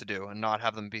they used to do and not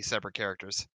have them be separate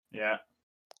characters? Yeah.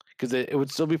 Because it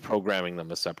would still be programming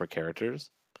them as separate characters.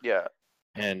 yeah,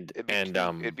 And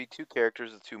it'd be two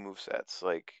characters with two movesets,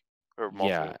 like or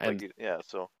multiple,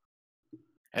 So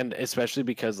and especially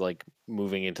because like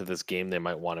moving into this game, they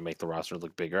might want to make the roster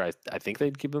look bigger. I think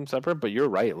they'd keep them separate, but you're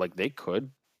right. Like they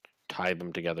could tie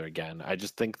them together again. I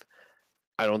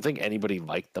don't think anybody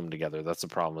liked them together. That's the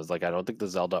problem. Is like I don't think the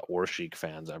Zelda or Sheik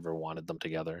fans ever wanted them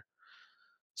together.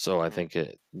 So I Mhm. think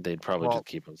they'd probably Well, just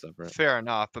keep them separate. fair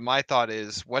enough. But my thought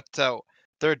is,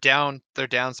 they're down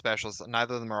specials.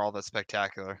 Neither of them are all that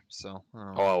spectacular. So I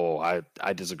don't know. Oh,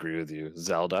 I disagree with you.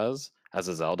 Zelda's as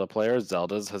a Zelda player,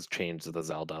 Zelda's has changed the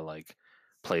Zelda like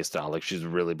play style. Like she's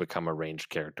really become a ranged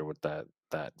character with that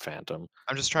Phantom.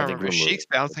 I'm just I trying to think remember. Is removing Sheik's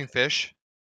bouncing fish?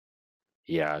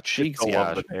 yeah, I still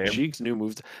love the name. Sheik's new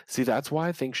moves. See, that's why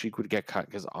I think Sheik would get cut.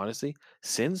 Because honestly,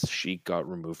 since Sheik got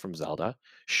removed from Zelda,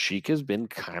 Sheik has been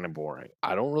kind of boring.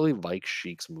 I don't really like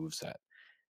Sheik's moveset.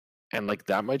 And like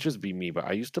that might just be me, but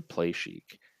I used to play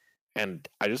Sheik. And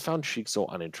I just found Sheik so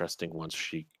uninteresting once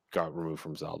Sheik got removed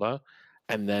from Zelda.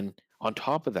 And then on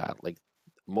top of that, like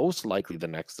most likely the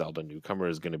next Zelda newcomer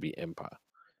is going to be Impa.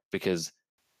 Because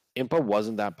Impa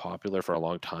wasn't that popular for a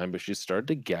long time, but she's started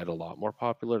to get a lot more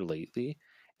popular lately,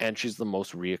 and she's the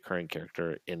most reoccurring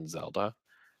character in Zelda.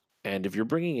 And if you're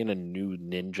bringing in a new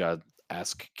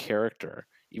ninja-esque character,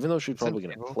 even though she's Isn't probably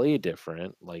going to Tingle? play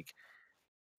different, like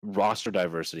roster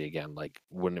diversity again, like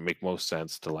wouldn't it make most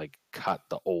sense to like cut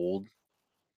the old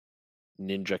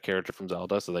ninja character from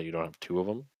Zelda so that you don't have two of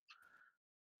them?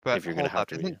 But If you're going hold to have up,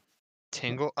 to be isn't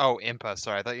Tingle? Oh, Impa.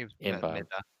 Sorry, I thought you meant Impa.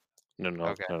 Minda. No,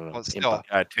 Okay. no, no, no. Well, still,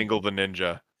 Impa. Tingle the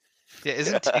Ninja. yeah.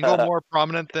 Isn't Tingle more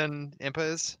prominent than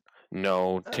Impa is?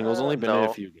 No, Tingle's only been in a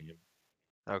no, few games.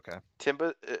 Okay.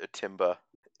 Impa. Timba.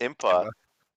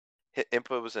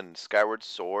 Impa was in Skyward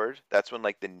Sword. That's when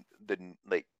like the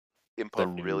like The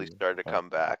Impa really new started to come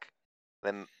back.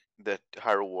 Then the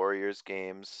Hyrule Warriors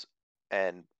games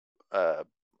and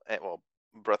well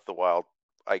Breath of the Wild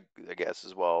I guess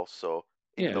as well. So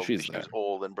even Yeah, though she's she there. was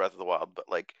old in Breath of the Wild, but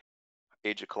like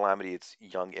Age of Calamity, it's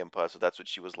young Impa, so that's what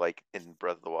she was like in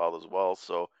Breath of the Wild as well.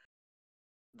 So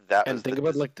that And was think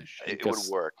about like the it would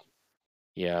Sheikah. work.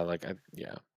 Yeah,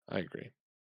 I agree.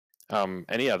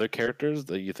 Any other characters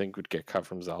that you think would get cut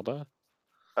from Zelda?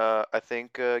 I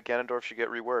think Ganondorf should get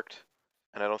reworked,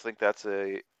 and I don't think that's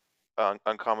a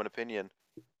uncommon opinion.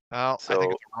 Well, I think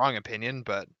So it's a wrong opinion,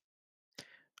 but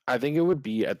I think it would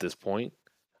be at this point.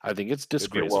 I think it's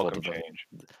It'd be a disgraceful welcome to them. change.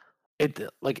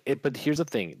 But here's the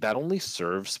thing: that only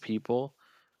serves people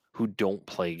who don't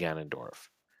play Ganondorf.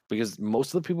 Because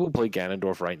most of the people who play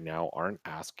Ganondorf right now aren't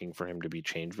asking for him to be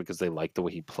changed because they like the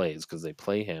way he plays, because they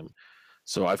play him.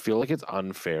 So I feel like it's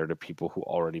unfair to people who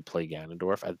already play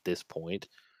Ganondorf at this point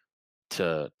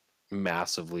to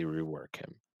massively rework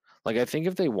him. Like I think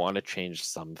if they want to change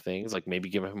some things, like maybe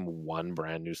give him one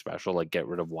brand new special, like get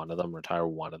rid of one of them, retire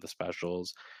one of the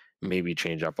specials, maybe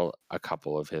change up a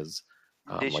couple of his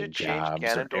they like should change jabs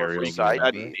or Ganondorf's aerials or side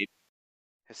whatever. B.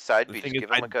 His side The B, thing just is,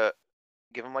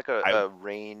 give him like a I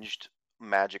ranged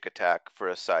magic attack for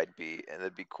a side B, and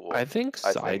that'd be cool. I think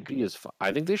I side think. B is fine.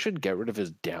 I think they should get rid of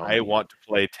his down I B. want to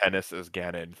play tennis as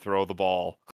Ganon. Throw the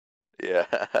ball. Yeah.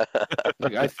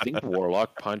 Like I think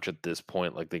Warlock Punch at this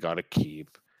point, like they got to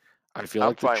keep. I feel I'm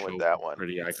like the fine with choke that is one.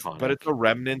 pretty iconic. But it's a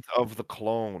remnant of the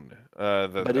clone.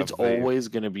 But it's of the always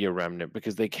going to be a remnant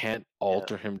because they can't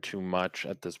alter him too much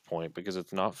at this point because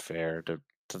it's not fair to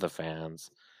the fans.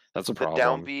 That's a The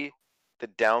problem.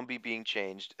 down B being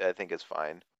changed, I think is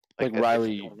fine. Like If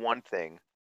Riley, one thing.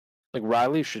 like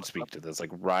Riley should speak to this.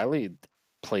 Like Riley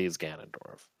plays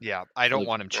Ganondorf. Yeah, I So, don't like,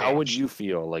 want him changed. how would you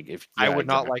feel like if I yeah, would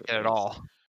not like exactly, it at all.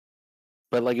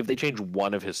 But like if they change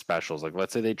one of his specials, like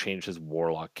let's say they change his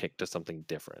Warlock kick to something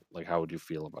different, like how would you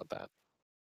feel about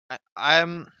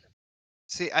that?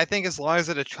 See, I think as long as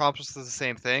it accomplishes the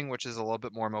same thing, which is a little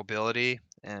bit more mobility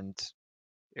and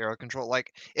arrow control.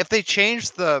 Like if they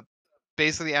changed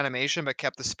basically the animation but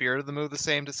kept the spirit of the move the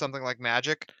same to something like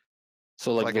magic,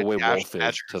 So like like the a way dash Wolf is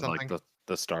magic or to like something.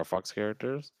 the Star Fox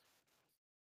characters,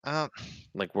 Uh,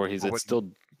 like where he's I it's wouldn't-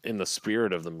 still in the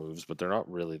spirit of the moves, but they're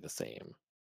not really the same.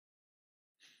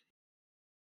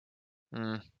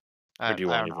 Or I do you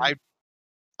don't want know.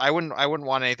 even? I wouldn't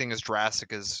want anything as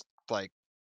drastic as like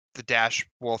the dash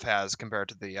Wolf has compared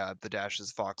to the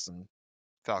dashes Fox and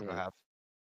Falco Mm. have.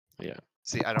 Yeah.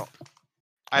 See, I And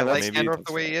like that's- Gandalf that's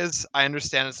the way he fair. is. I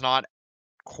understand it's not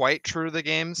quite true to the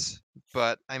games,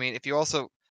 but I mean, if you also,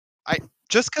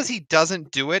 just because he doesn't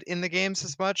do it in the games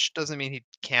as much doesn't mean he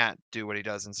can't do what he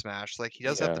does in Smash. Like he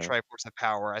does have the Yeah. Triforce of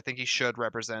Power. I think he should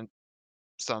represent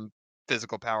some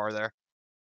physical power there.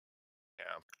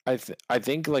 I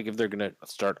think like if they're gonna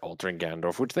start altering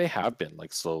Ganondorf, which they have been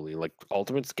like slowly, like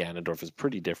Ultimate's Ganondorf is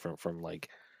pretty different from like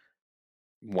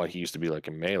what he used to be like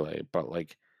in Melee, but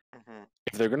like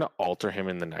if they're gonna alter him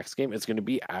in the next game, it's gonna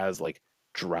be as like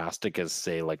drastic as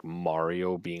say like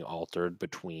Mario being altered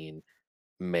between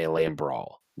Melee and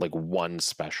Brawl, like one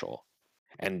special.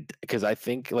 And because I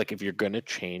think like if you're gonna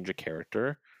change a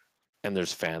character and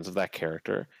there's fans of that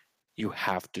character, you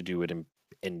have to do it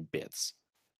in bits.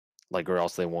 Like or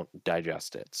else they won't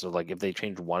digest it. So like if they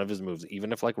change one of his moves,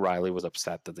 even if like Riley was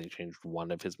upset that they changed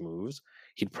one of his moves,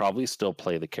 he'd probably still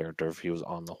play the character if he was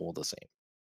on the whole the same.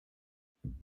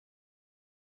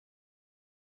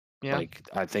 Yeah, Like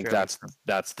I think fairly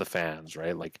that's the fans,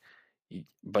 right? Like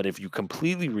but if you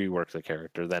completely rework the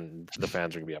character, then the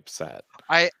fans are gonna be upset.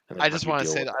 I And then how just do you want to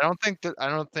deal say with that I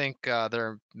don't think there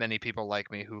are many people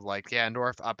like me who like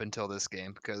Gandorf up until this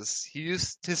game because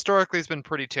historically has been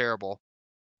pretty terrible.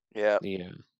 Yeah. it? Yeah.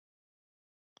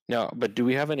 No, but do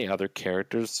we have any other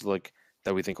characters like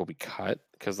that we think will be cut?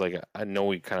 Because like I know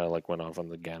we kind of like went off on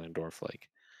the Ganondorf like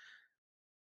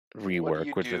What do rework,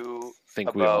 you which I do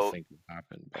think we all about think will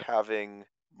happen, but having to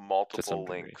some multiple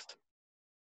degree. links?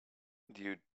 Do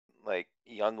you like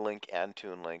Young Link and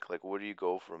Toon Link? Like, where do you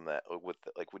go from that? With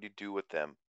like, what do you do with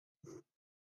them?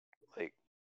 Like,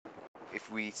 if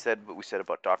we said what we said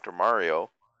about Dr. Mario,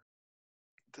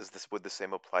 would the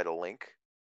same apply to Link?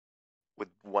 Would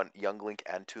one Young Link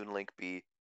and Toon Link be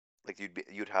like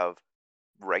you'd have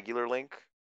regular Link,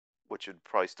 which would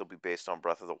probably still be based on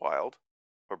Breath of the Wild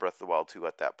or Breath of the Wild 2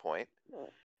 at that point,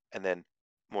 and then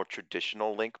more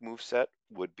traditional Link moveset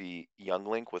would be Young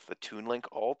Link with the Toon Link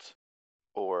alt,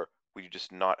 or would you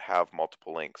just not have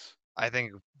multiple links? I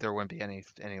think there wouldn't be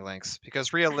any links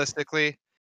because realistically,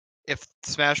 if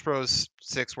Smash Bros.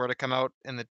 6 were to come out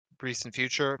in the recent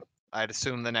future, I'd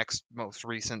assume the next most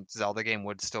recent Zelda game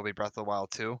would still be Breath of the Wild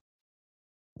 2.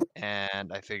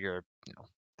 And I figure,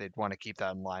 they'd want to keep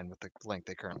that in line with the link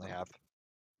they currently have.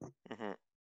 And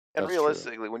That's true.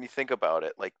 realistically, when you think about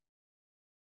it, like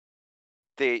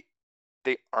they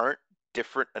aren't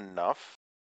different enough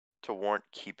to warrant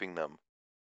keeping them.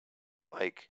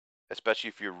 Like, especially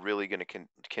if you're really going to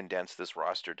condense this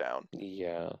roster down.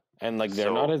 Yeah, and like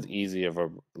they're not as easy of a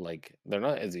they're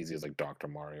not as easy as like Dr.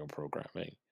 Mario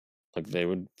programming. Like they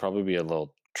would probably be a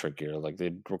little trickier. Like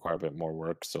they'd require a bit more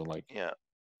work. So like Yeah.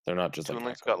 they're not just Toon like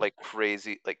Link's Echo. got like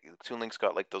crazy, like Toon Link's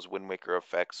got like those Wind Waker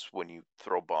effects when you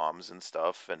throw bombs and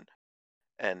stuff,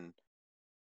 and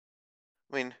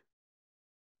I mean,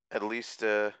 at least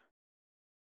I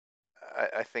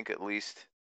think at least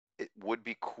it would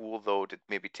be cool though to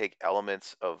maybe take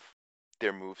elements of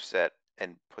their move set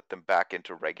and put them back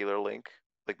into regular Link.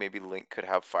 Like maybe Link could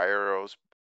have fire arrows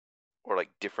or like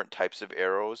different types of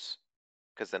arrows,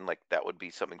 because then like that would be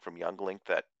something from Young Link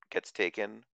that gets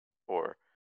taken, or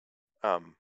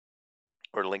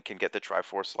Link can get the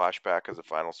Triforce Slash back as a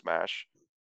final smash.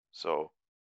 So,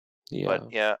 Yeah.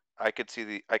 but yeah, I could see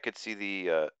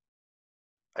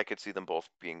them both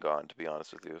being gone, to be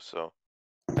honest with you. So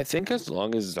I think as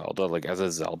long as Zelda, like as a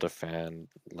Zelda fan,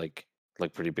 like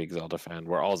pretty big Zelda fan,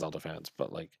 we're all Zelda fans,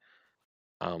 but like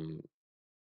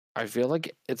I feel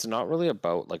like it's not really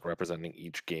about like representing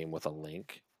each game with a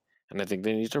link And I think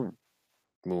they need to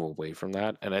move away from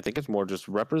that. And I think it's more just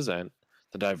represent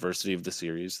the diversity of the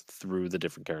series through the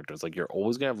different characters. Like, you're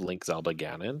always gonna have Link, Zelda,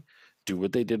 Ganon. Do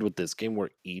what they did with this game, where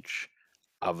each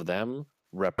of them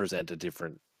represent a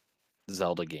different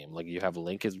Zelda game. Like, you have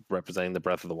Link is representing the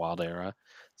Breath of the Wild era.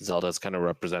 Zelda's kind of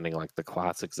representing like the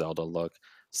classic Zelda look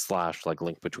 / like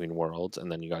Link Between Worlds,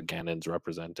 and then you got Ganon's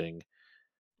representing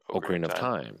Ocarina of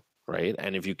Time, right?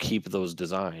 And if you keep those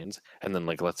designs, and then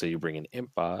like let's say you bring in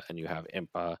Impa, and you have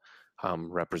Impa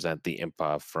represent the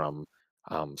Impa from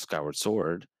Skyward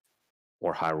Sword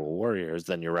or Hyrule Warriors,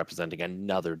 then you're representing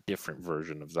another different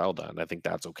version of Zelda, and I think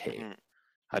that's okay. Mhm.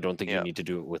 I don't think you Yeah. need to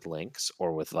do it with Links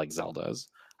or with like Zeldas.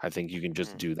 I think you can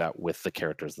just Mhm. do that with the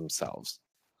characters themselves.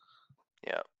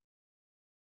 Yeah.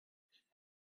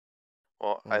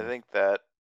 Well, I think That's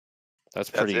that's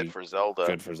pretty it for Zelda.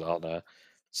 good for Zelda.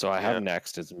 So I Yeah. have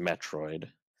next is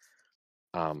Metroid.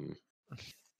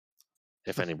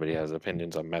 If anybody has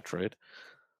opinions on Metroid.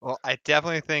 Well, I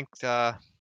definitely think I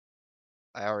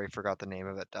already forgot the name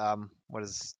of it. What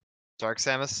is Dark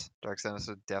Samus? Dark Samus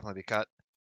would definitely be cut.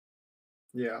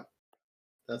 Yeah.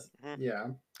 That's Mhm. yeah.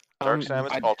 Dark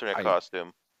Samus alternate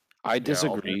costume. I Yeah,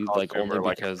 disagree, alternate like costume only or,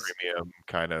 like, because a premium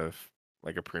kind of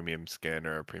like a premium skin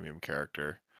or a premium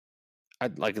character.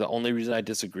 like the only reason I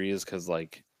disagree is because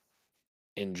like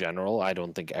in general, I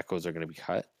don't think echoes are going to be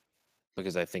cut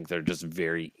because I think they're just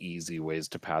very easy ways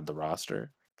to pad the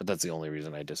roster. But that's the only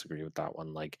reason I disagree with that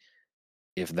one. Like,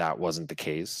 if that wasn't the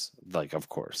case, like of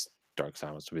course, Dark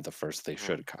Samus would be the first they Mhm.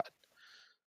 should cut.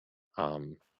 I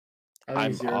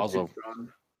I'm think Zero also Suit's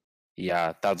gone.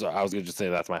 yeah, that's what I was going to say.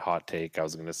 That's my hot take. I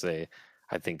was going to say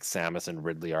I think Samus and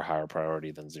Ridley are higher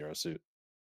priority than Zero Suit.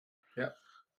 Yep.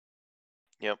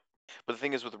 Yep. But the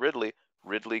thing is with Ridley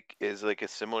is like a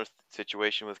similar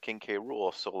situation with King K.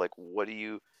 Rool. So like, what do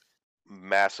you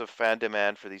massive fan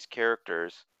demand for these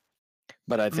characters?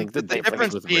 But I think the The difference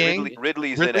difference with being Ridley,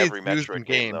 Ridley's in Ridley's every used in Metroid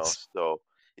game though. games. So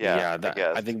yeah, I I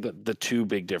guess. think the two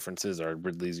big differences are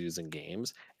Ridley's using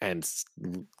games, and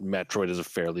Metroid is a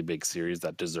fairly big series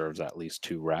that deserves at least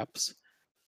 2 reps,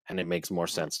 and it makes more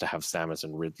sense to have Samus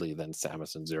and Ridley than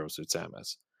Samus and Zero Suit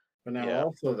Samus. But now Yeah.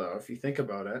 also though, if you think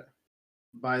about it,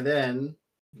 by then,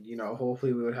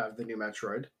 hopefully we would have the new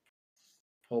Metroid.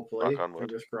 Hopefully, Knock on wood.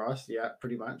 fingers crossed. Yeah,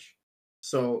 pretty much.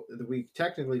 So we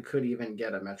technically could even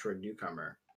get a Metroid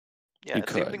newcomer. Yeah, You and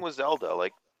same could. thing with Zelda.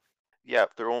 Like, yeah,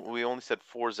 we only said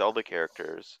 4 Zelda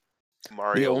characters. The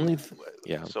Mario. only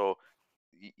yeah, So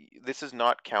this is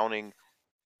not counting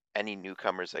any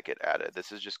newcomers that get added.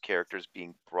 This is just characters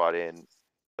being brought in.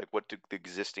 Like, what do the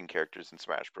existing characters in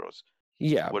Smash Bros?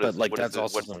 yeah, What but is like that's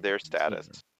also what's something their to consider. status?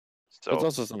 But it's So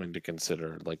also something to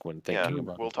consider, like when yeah, thinking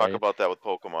about we'll it, talk right? about that with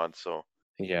Pokemon. So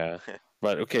Yeah,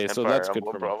 but okay, and so Fire that's good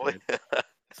Emblem for probably.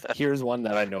 Metroid. Here's one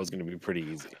that I know is going to be pretty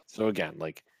easy. So again,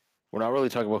 like we're not really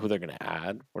talking about who they're going to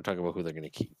add. We're talking about who they're going to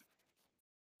keep.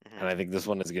 And I think this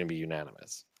one is going to be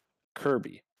unanimous.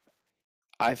 Kirby.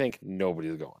 I think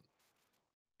nobody's going.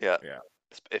 Yeah. Yeah.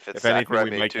 If it's If anything, Sakurai we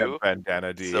made might too. get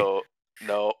Bandana D. So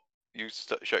no, you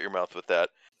shut your mouth with that.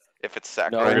 If it's We're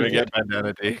Sakurai gonna made, get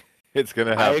Bandana D. It's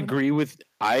gonna I happen. agree with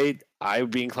I'd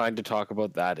be inclined to talk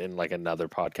about that in like another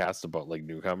podcast about like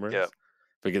newcomers. Yeah.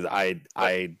 Because I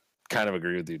kind of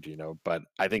agree with you, Gino, but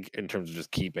I think in terms of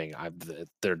just keeping,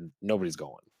 nobody's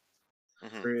going.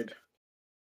 Mhm. Agreed.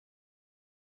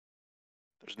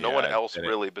 There's no one Yeah, else and it-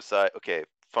 really beside. Okay,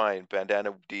 fine.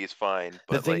 Bandana D is fine,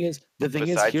 but The thing is,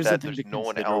 besides here's that, the thing there's to no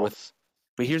one consider with. else.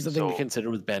 But here's the thing to So- consider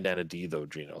with Bandana D though,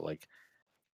 Gino. Like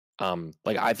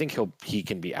I think he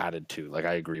can be added too. Like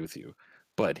I agree with you,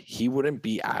 but he wouldn't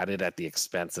be added at the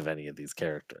expense of any of these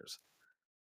characters.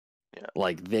 Yeah.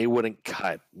 Like they wouldn't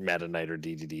cut Meta Knight or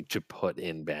DDD to put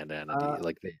in Bandana D.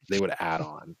 Like they would add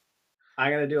on.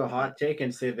 I'm gonna do a hot take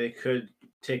and say they could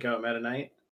take out Meta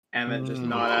Knight and then just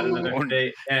not add another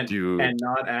Mm. Dude, and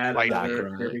not add another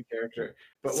Sakurai. Kirby character.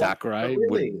 But Sakurai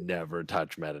really, would never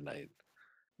touch Meta Knight.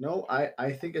 no,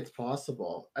 I think it's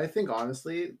possible. I think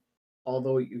honestly,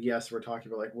 although yes, we're talking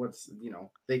about like what's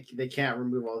they can't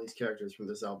remove all these characters from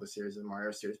the Zelda series and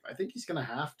Mario series, but I think he's gonna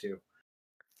have to,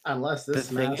 unless this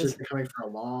The thing Smash has is- been coming for a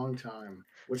long time.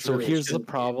 Which So really it here's the shouldn't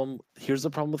be. problem. Here's the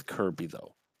problem with Kirby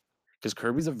though, because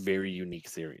Kirby's a very unique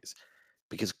series.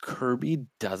 Because Kirby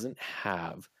doesn't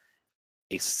have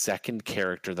a second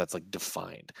character that's like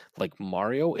defined. Like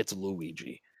Mario, it's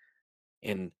Luigi.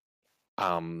 In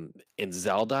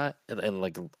Zelda and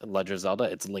like Legend of Zelda,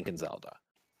 it's Link and Zelda.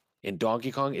 In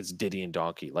Donkey Kong, it's Diddy and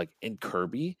Donkey. Like in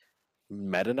Kirby,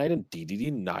 Meta Knight and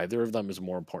DDD, neither of them is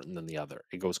more important than the other.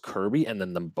 It goes Kirby and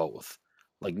then them both.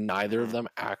 Like neither of them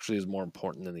actually is more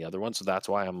important than the other one. So that's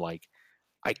why I'm like,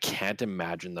 I can't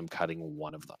imagine them cutting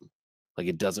one of them. Like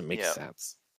it doesn't make Yeah.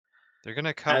 sense. They're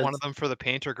gonna cut one As- of them for the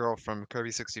painter girl from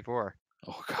Kirby 64.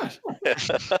 Oh god. As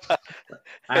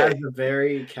a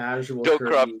very casual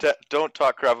Kirby, don't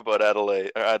talk crap about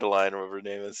Adelaide or Adeline or whatever her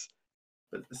name is.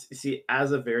 but see,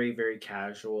 as a very very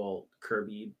casual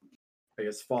Kirby, I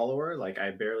guess follower, like I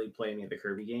barely play any of the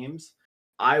Kirby games.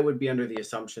 I would be under the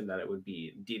assumption that it would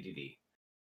be DDD.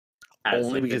 As,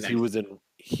 Only like, the because next-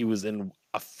 he was in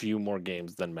a few more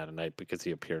games than Meta Knight because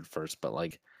he appeared first, but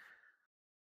like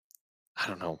I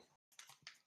don't know.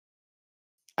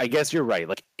 I guess you're right.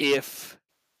 Like if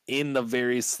in the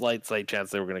very slight chance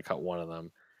they were going to cut one of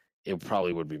them, it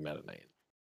probably would be Meta Knight.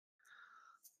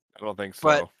 I don't think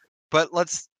But- so. But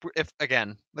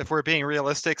if we're being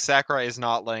realistic, Sakurai is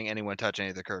not letting anyone touch any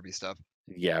of the Kirby stuff.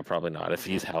 Yeah, probably not. If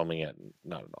he's helming it,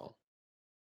 not at all.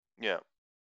 Yeah,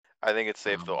 I think it's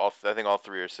safe though. I think all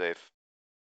three are safe.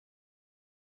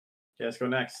 Okay, let's go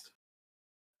next.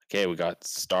 Okay, we got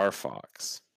Star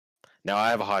Fox. Now I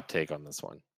have a hot take on this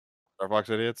one. Star Fox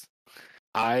idiots.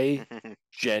 I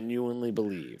genuinely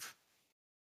believe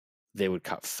they would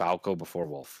cut Falco before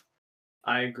Wolf.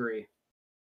 I agree.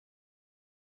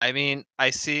 I mean,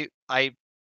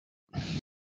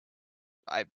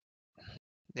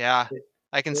 yeah,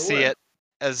 I can They see would. it.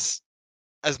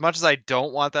 As much as I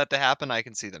don't want that to happen, I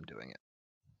can see them doing it.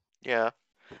 Yeah,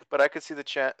 but I could see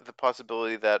the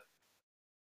possibility that,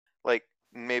 like,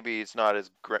 maybe it's not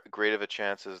as great of a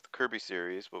chance as the Kirby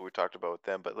series, what we talked about with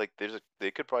them. But like,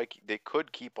 they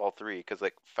could keep all three because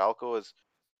like Falco has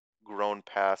grown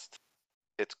past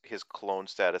his clone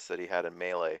status that he had in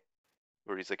Melee,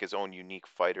 where he's like his own unique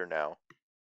fighter now.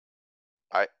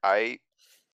 I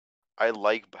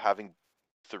like having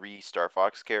 3 Star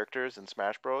Fox characters in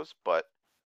Smash Bros, but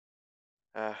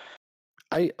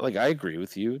I agree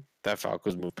with you that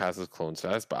Falco's moved past his clone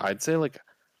status, but I'd say like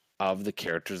of the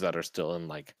characters that are still in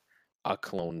like a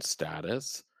clone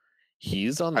status,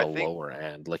 he's on the lower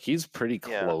end. Like he's pretty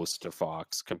close to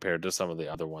Fox compared to some of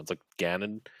the other ones. Like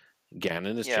Ganon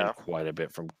has changed quite a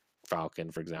bit from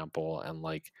Falcon, for example, and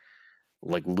like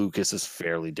Lucas is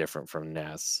fairly different from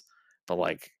Ness. But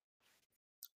like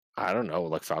I don't know,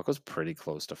 like Falco's pretty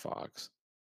close to Fox.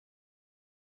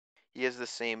 he has the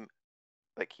same,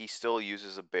 like he still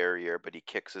uses a barrier, but he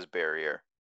kicks his barrier.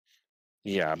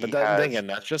 Yeah, He but then has- again,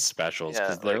 that's just specials yeah,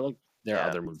 because their yeah.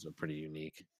 other moves are pretty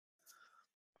unique.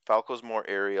 Falco's more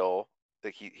aerial.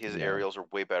 Like his Yeah. aerials are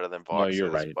way better than Vox's. No, you're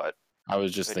right. But I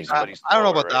was just but thinking. I he's don't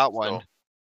know slower, about right? that one. So,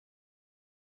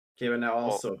 Okay, but now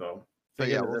Well, also though, But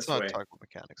think yeah, of it let's this not way. talk about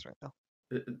mechanics right now.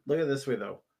 Look at it this way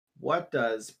though. What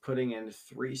does putting in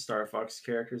 3 Star Fox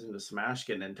characters into Smash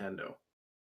get Nintendo?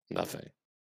 Nothing.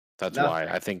 That's Nothing. why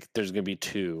I think there's gonna be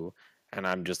 2, and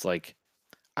I'm just like,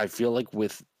 I feel like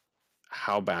with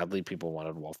how badly people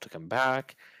wanted Wolf to come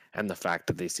back, and the fact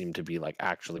that they seem to be like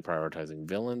actually prioritizing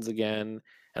villains again,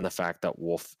 and the fact that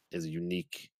Wolf is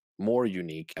more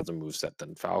unique as a moveset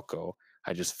than Falco,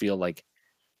 I just feel like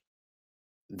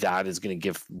that is gonna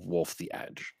give Wolf the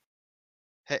edge.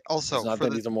 Hey, It's also not for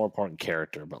that he's a more important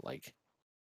character, but like,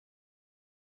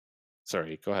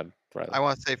 sorry, go ahead, Riley. I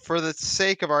want to say, for the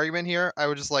sake of argument here, I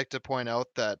would just like to point out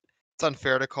that it's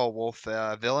unfair to call Wolf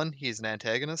a villain. He's an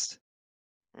antagonist.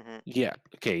 Yeah.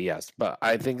 Okay. Yes, but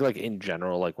I think like in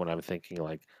general, like when I'm thinking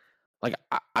like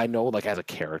I know like as a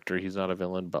character he's not a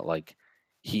villain, but like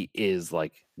he is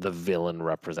like the villain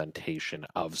representation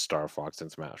of Star Fox and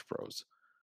Smash Bros.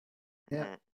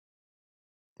 Yeah.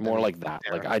 More mean, like that.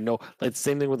 fair. Like I know, like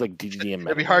same thing with like DDD and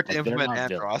Meta It'd be Knight. hard to Like, they're implement not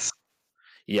villains. Andross.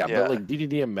 Yeah, Yeah. but like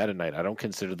DDD and Meta Knight, I don't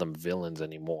consider them villains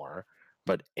anymore.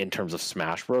 But in terms of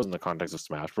Smash Bros, in the context of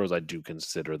Smash Bros, I do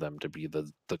consider them to be the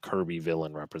Kirby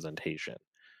villain representation.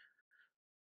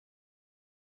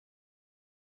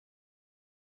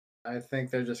 I think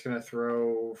they're just gonna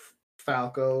throw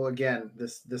Falco again.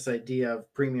 This idea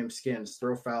of premium skins.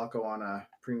 Throw Falco on a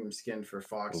premium skin for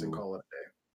Fox and Ooh. call it a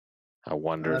day. I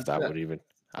wonder if that's that it. would even.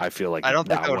 I feel like I don't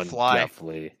think that that would one fly.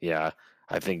 definitely. Yeah,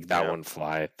 I think that Yeah. wouldn't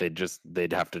fly. They'd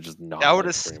have to just not. That would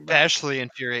like, bring him back. especially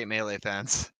infuriate Melee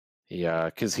fans. Yeah,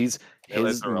 because his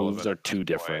Melee's irrelevant moves are at this too point.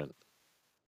 different.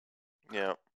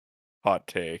 Yeah. Hot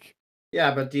take.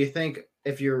 Yeah, but do you think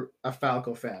if you're a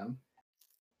Falco fan,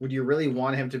 would you really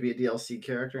want him to be a DLC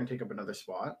character and take up another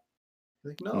spot?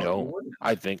 Like, no, you No, wouldn't.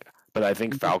 I think You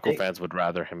just Falco take- fans would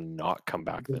rather him not come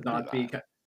back than Would not do be. that.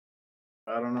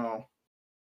 I don't know.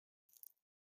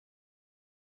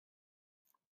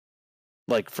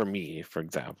 Like for me, for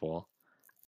example,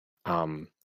 I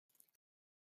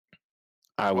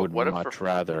would what if much for-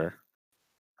 rather,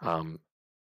 I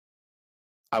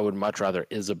would much rather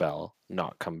Isabel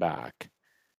not come back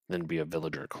than be a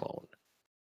villager clone,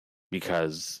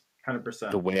 because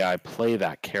 100%. the way I play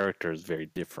that character is very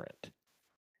different.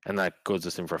 And that goes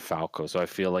the same for Falco. So I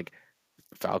feel like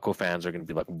Falco fans are going to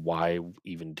be like, why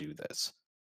even do this?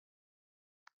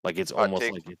 Like, it's Hot almost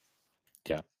take. like,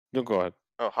 yeah. No, go ahead.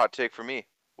 Oh, hot take for me.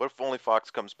 What if only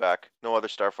Fox comes back? No other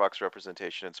Star Fox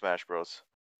representation in Smash Bros.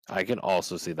 I can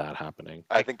also see that happening.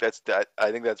 I think that's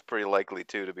pretty likely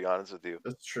too, to be honest with you.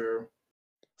 That's true.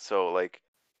 So like,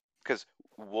 because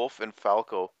Wolf and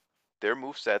Falco, their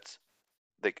movesets,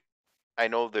 like, I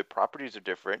know their properties are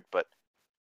different, but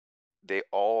they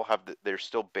all have they're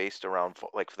still based around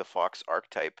like the Fox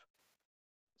archetype.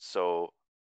 So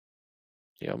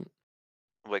Yep,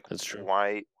 like, that's true.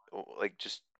 why, like,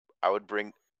 just I would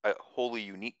bring a wholly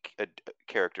unique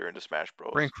character into Smash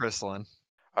Bros. Bring Crystalline.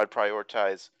 I'd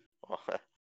prioritize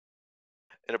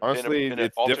Honestly, in an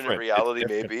it's alternate different. It's reality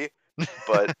different. maybe,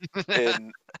 but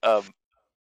in I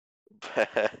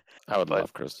would but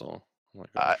love Crystal. Oh my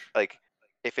gosh. like,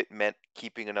 if it meant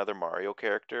keeping another Mario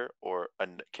character or a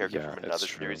character Yeah, from it's another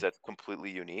true. series that's completely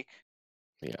unique,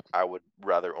 Yeah. I would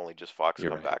rather only just Fox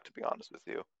You're come right. back, to be honest with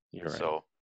you. You're right. So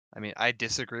I mean, I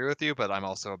disagree with you, but I'm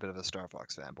also a bit of a Star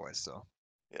Fox fanboy. So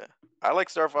yeah, I like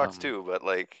Star Fox Um, too, but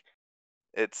like,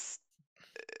 it's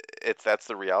that's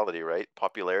the reality, right?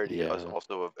 Popularity is Yeah.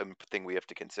 also a thing we have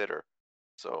to consider.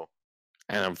 So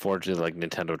And unfortunately, like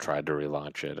Nintendo tried to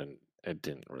relaunch it and it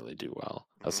didn't really do well,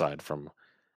 Mhm. aside from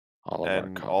all of our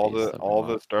And copies that we all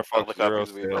the bought. Star all the Fox Zero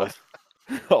copies we bought.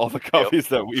 sales, all the copies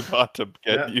that we bought to get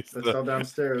Yeah, used they're to. still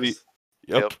downstairs.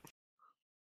 Yep.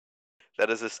 That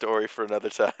is a story for another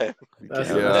time. That's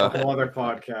Yeah. a Yeah. whole other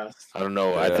podcast. I don't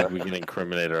know. I Yeah. think we can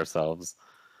incriminate ourselves.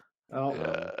 Oh,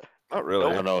 Not I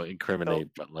really. don't know,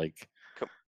 incriminate, but like Com-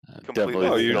 definitely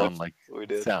completely legal. sound like we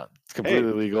did. it's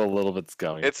completely legal, a little bit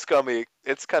scummy. It's scummy.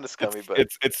 It's kind of scummy, but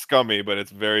It's scummy, but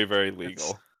it's very, very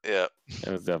legal. yeah. It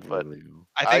was definitely legal.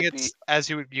 I think I'd it's as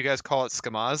you guys call it,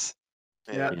 skamaz.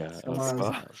 yeah. Yeah, it come was on.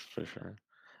 smash for sure.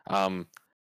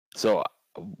 So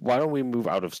why don't we move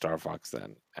out of Star Fox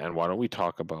then, and why don't we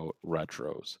talk about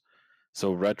retros?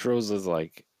 So retros is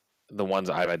like the ones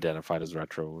I've identified as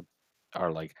retro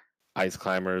are like Ice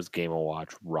Climbers, Game &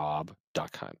 Watch, Rob,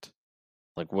 Duck Hunt.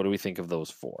 Like, what do we think of those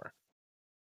four?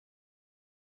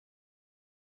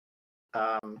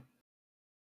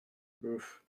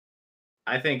 Oof.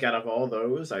 I think out of all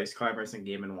those, Ice Climbers and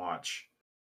Game & Watch.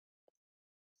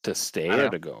 To stay I or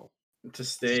don't- to go? To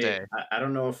stay, Stay. I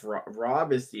don't know if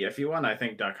Rob is the iffy one. I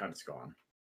think Duck Hunt's gone.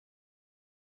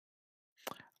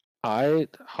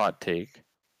 Hot take.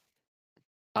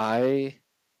 I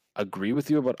agree with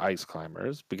you about Ice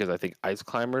Climbers because I think Ice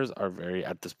Climbers are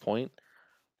at this point,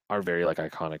 are very like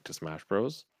iconic to Smash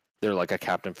Bros. They're like a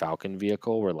Captain Falcon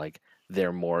vehicle where like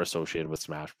they're more associated with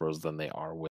Smash Bros than they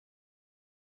are with.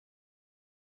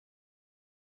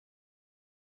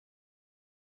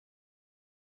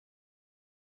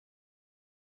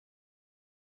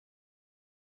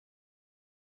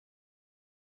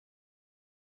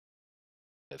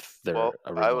 Their Well,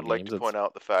 original I would like games. to point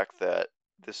out the fact that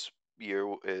this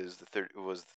year is the third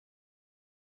was the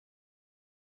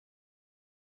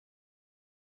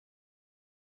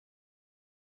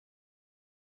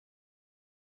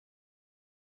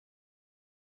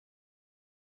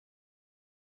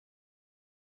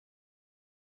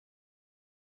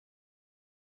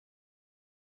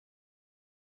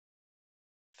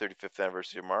 35th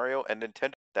anniversary of Mario, and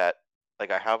Nintendo that,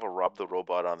 like, I have a Rob the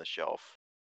Robot on the shelf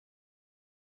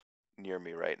near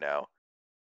me right now.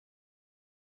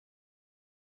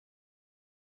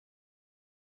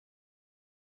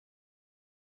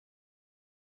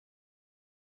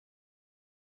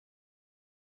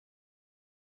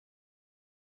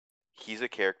 He's a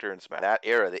character in Smash. That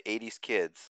era, the 80s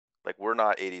kids, like, we're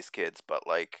not 80s kids, but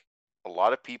like, a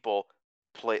lot of people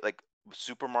play, like,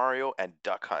 Super Mario and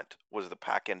Duck Hunt was the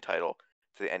pack-in title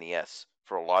to the NES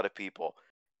for a lot of people.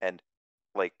 And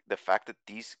like, the fact that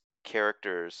these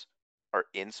characters are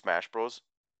in Smash Bros,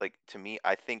 like, to me,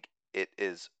 I think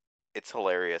it's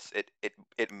hilarious.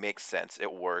 It makes sense.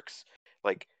 It works.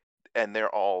 Like, and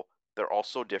they're all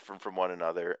so different from one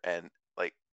another, and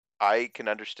like, I can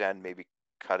understand maybe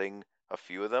cutting a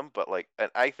few of them, but like,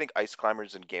 and I think Ice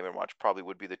Climbers and Game & Watch probably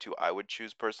would be the two I would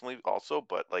choose personally also,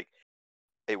 but like,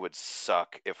 it would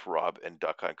suck if Rob and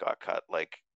Duck Hunt got cut.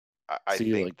 Like, I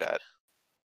See, think like, that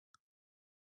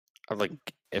like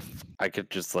if I could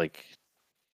just like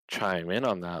chime in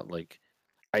on that, like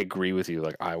I agree with you.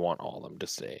 Like I want all of them to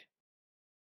stay,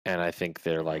 and I think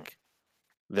they're Mhm. like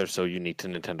they're so unique to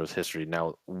Nintendo's history.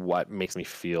 Now, what makes me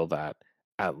feel that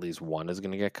at least one is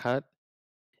going to get cut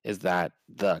is that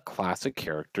the classic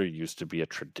character used to be a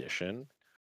tradition,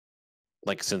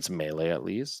 like since Melee at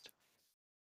least.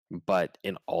 But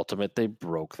in Ultimate, they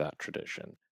broke that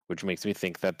tradition, which makes me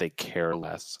think that they care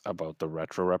less about the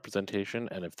retro representation.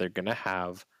 And if they're gonna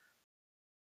have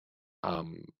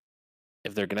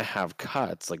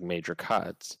cuts, like major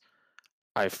cuts,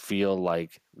 I feel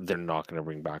like they're not gonna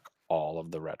bring back all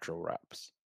of the retro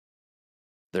reps.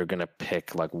 They're gonna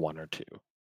pick like one or two.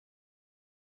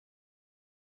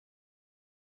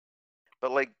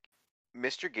 But like,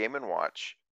 Mr. Game &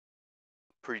 Watch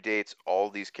predates all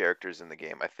these characters in the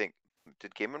game. I think,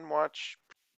 does Game & Watch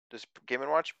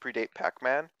predate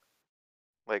Pac-Man?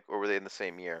 Like, or were they in the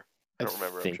same year? I don't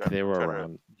remember. think they were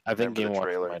around. I think remember the Game Watch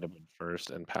trailer. might have been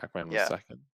first, and Pac-Man was Yeah.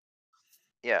 second.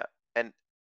 Yeah, and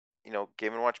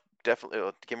Game & Watch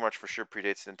definitely, Game & Watch for sure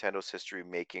predates Nintendo's history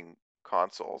making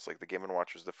consoles. Like the Game &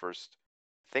 Watch was the first,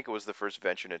 I think it was the first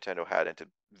venture Nintendo had into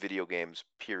video games,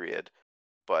 period.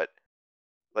 But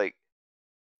like,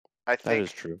 I That think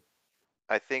is true.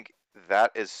 I think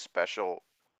that is special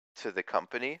to the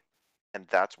company, and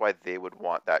that's why they would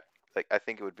want that. Like, I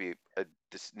think it would be a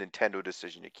Nintendo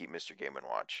decision to keep Mr. Game &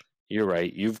 Watch. You're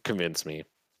right. You've convinced me.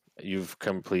 You've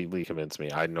completely convinced me.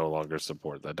 I no longer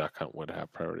support that Duck Hunt would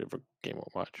have priority over Game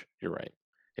 & Watch. You're right.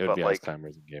 It would But be Ice like,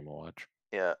 Climbers and Game & Watch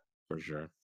yeah, for sure.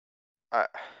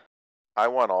 I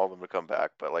want all of them to come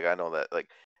back, but like I know that like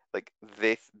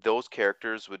those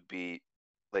characters would be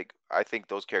like, I think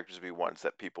those characters would be ones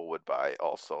that people would buy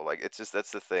also. Like, it's just,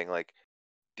 that's the thing. Like,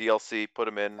 DLC, put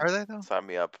them in, Are they though? sign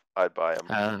me up, I'd buy them.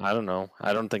 I don't know.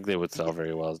 I don't think they would sell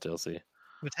very well as DLC.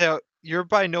 Matteo, you're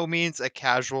by no means a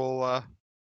casual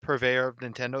purveyor of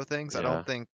Nintendo things. I Yeah. don't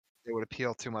think it would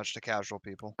appeal too much to casual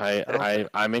people.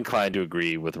 I'm inclined to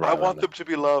agree with I Riley. want them to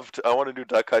be loved. I want a new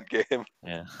Duck Hunt game.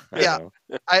 Yeah. Yeah.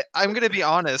 know. I'm gonna be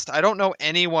honest. I don't know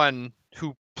anyone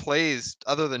who plays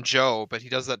other than Joe, but he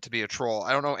does that to be a troll.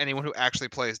 I don't know anyone who actually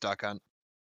plays Duck Hunt.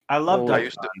 I love Oh, Duck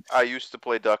I used to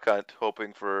play Duck Hunt,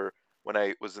 hoping for, when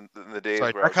I was in the days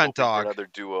Sorry, where I was Duck Hunt hoping for Dog. another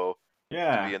duo to be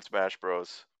Yeah. in Smash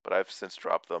Bros. But I've since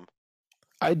dropped them.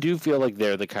 I do feel like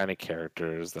they're the kind of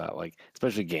characters that, like,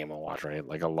 especially Game & Watch, right?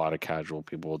 Like a lot of casual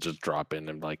people will just drop in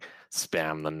and like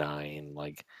spam the 9,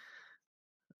 like,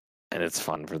 and it's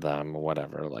fun for them,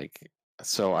 whatever. Like,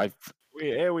 so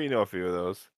we know a few of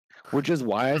those. which is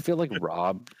why I feel like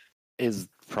Rob is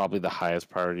probably the highest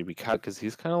priority because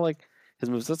he's kind of like, his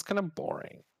moveset's kind of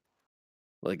boring.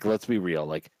 Like, let's be real.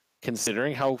 Like,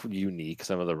 considering how unique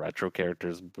some of the retro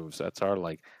characters' movesets are,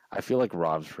 like, I feel like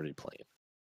Rob's pretty plain.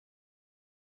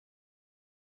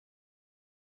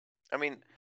 I mean,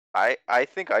 I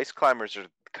think Ice Climbers are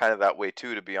kind of that way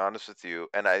too, to be honest with you.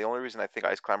 And the only reason I think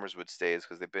Ice Climbers would stay is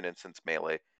because they've been in since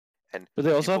Melee. And But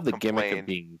they also have the people gimmick of complained-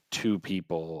 being two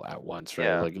people at once, right?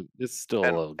 Yeah. Like, it's still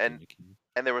a little gimmicky.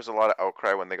 And there was a lot of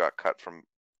outcry when they got cut from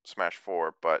Smash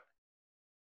 4, but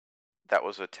that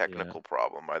was a technical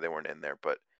problem why they weren't in there.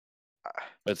 But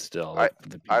Still, like,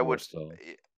 the people I were would still.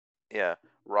 Yeah,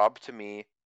 Rob, to me,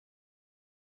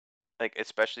 like,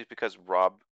 especially because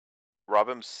Rob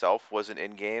himself wasn't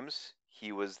in games.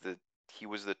 He was the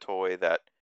toy that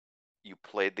you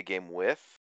played the game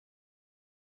with,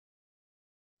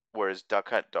 whereas Duck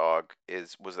Hunt Dog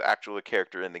was the actual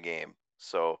character in the game.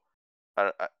 So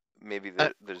maybe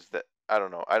there's that. I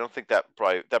don't know. I don't think that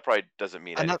probably doesn't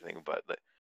mean anything, but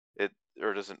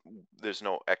there's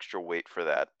no extra weight for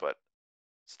that, but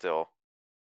still.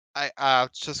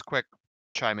 Just quick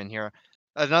chime in here.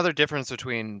 Another difference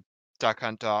between Duck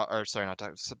Hunt Dog, or sorry, not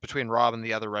Duck, between Rob and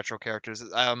the other retro characters.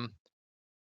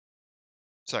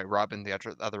 Sorry, Rob and the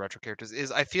other retro characters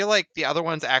is I feel like the other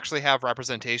ones actually have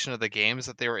representation of the games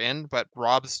that they were in, but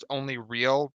Rob's only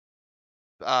real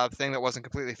thing that wasn't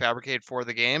completely fabricated for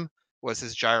the game was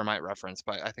his Gyromite reference,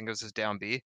 but I think it was his down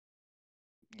B.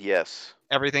 Yes.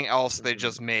 Everything else they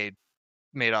just made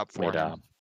up for him.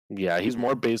 Yeah, he's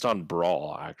more based on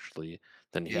Brawl actually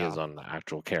than he Yeah. is on the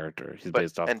actual character. He's But-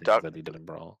 based off and things Duck- that he did in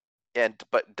Brawl.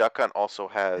 But Duck Hunt also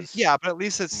has Yeah, but at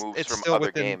least it's moves from still other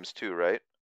within. games too, right?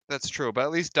 That's true, but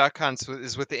at least Duck Hunt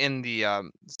is within the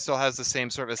still has the same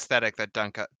sort of aesthetic that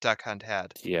Duck Hunt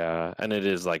had. Yeah, and it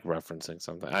is like referencing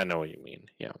something. I know what you mean.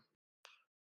 Yeah.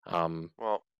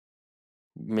 Well,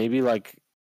 Maybe like,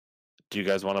 do you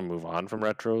guys want to move on from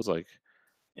retros? Like,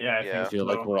 Yeah, I Yeah. I feel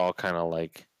like we're all kind of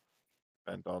like,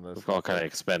 Spent on this. we've all kind of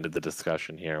expended the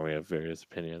discussion here. We have various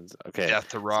opinions. Okay. Death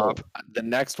to Rob. So the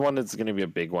next one is going to be a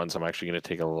big one, so I'm actually going to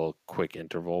take a little quick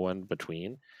interval in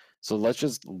between. So let's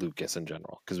just Lucas in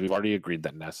general, because we've already agreed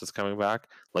that Ness is coming back.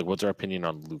 Like, what's our opinion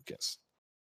on Lucas?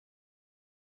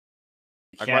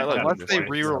 I quite like Unless Lucas. they He's a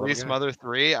re-release guy. Mother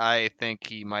 3, I think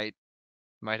he might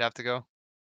have to go.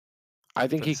 I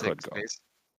think for he the sake could of go space.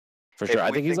 for If sure. I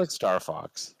we think he's think- like Star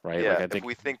Fox, right? yeah. Like, I think if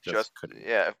we he think couldn't.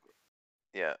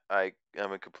 Yeah, I'm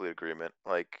in complete agreement.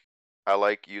 Like, I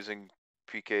like using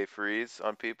PK freeze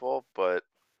on people, but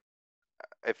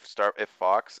if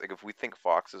Fox, like if we think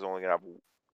Fox is only gonna have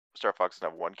Star Fox is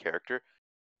gonna have one character,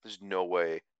 there's no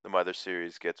way the Mother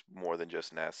series gets more than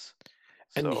just Ness.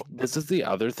 And So this is the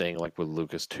other thing, like with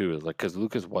Lucas too, is like because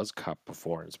Lucas was cut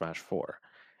before in Smash 4,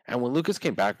 and when Lucas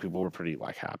came back, people were pretty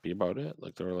like happy about it.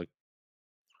 Like they were like,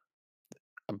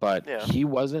 but yeah, he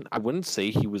wasn't. I wouldn't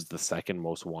say he was the second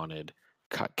most wanted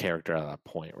cut character at that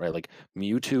point, right? Like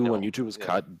Mewtwo, when no, Mewtwo was yeah,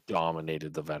 cut,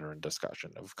 dominated the veteran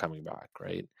discussion of coming back,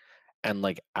 right? And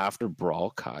like after Brawl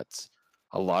cuts,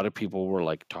 a lot of people were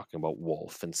like talking about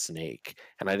Wolf and Snake.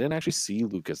 And I didn't actually see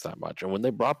Lucas that much. And when they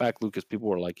brought back Lucas, people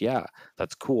were like, yeah,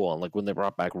 that's cool. And like when they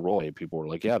brought back Roy, people were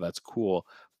like, yeah, that's cool.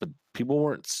 But people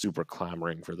weren't super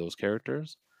clamoring for those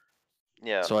characters.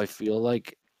 yeah, So I feel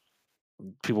like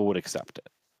people would accept it.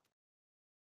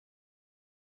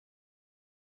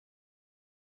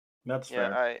 That's yeah.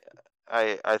 fair.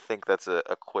 I think that's a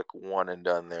quick one and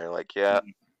done there. Like, yeah,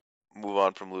 move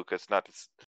on from Lucas. Not to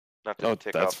Oh,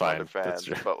 tick that's off some other fine. That's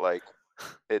fans, true. but like,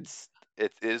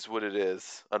 it is what it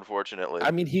is. Unfortunately.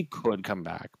 I mean, he could come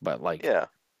back, but like, Yeah.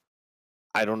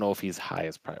 I don't know if he's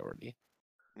highest priority.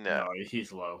 No. No,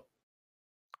 he's low.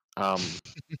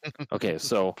 Okay,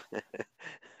 so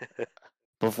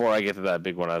before I get to that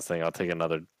big one I was saying, I'll take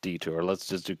another detour. Let's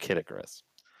just do Kid Icarus.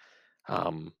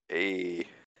 Hey.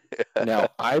 Now,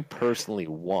 I personally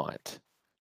want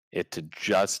it to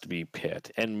just be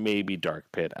Pit and maybe Dark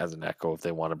Pit as an Echo if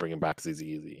they want to bring him back as he's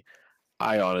easy.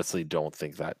 I honestly don't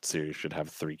think that series should have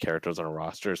 3 characters on a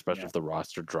roster, especially Yeah. if the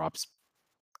roster drops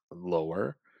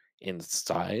lower in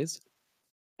size.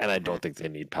 And I don't think they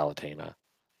need Palutena.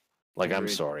 Like, I'm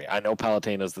Agreed. sorry. I know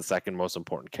Palutena is the second most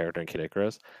important character in Kid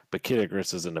Icarus, but Kid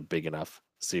Icarus isn't a big enough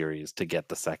series to get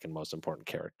the second most important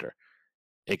character.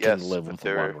 It can Yes, live but with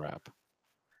there. one rep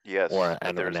Yes, but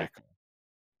an there's a. Echo.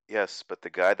 Yes, but the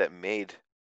guy that made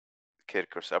Kid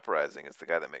Icarus Uprising is the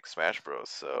guy that makes Smash Bros.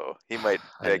 So he might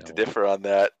I beg to know. differ on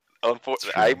that. It's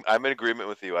true. I'm in agreement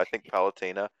with you. I think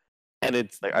Palutena. And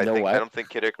it's, Like, you know I what? don't think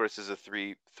Kid Icarus is a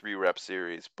three rep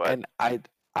series, but And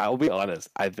I'll be honest.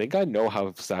 I think I know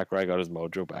how Sakurai got his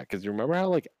mojo back. Because you remember how,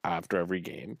 like, after every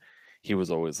game, he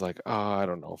was always like, "Oh, I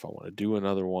don't know if I want to do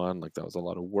another one. Like, that was a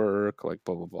lot of work. Like,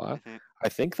 blah blah blah." Mhm. I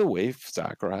think the way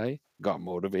Sakurai got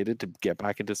motivated to get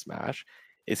back into Smash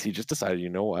is he just decided, you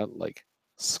know what? Like,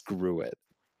 screw it.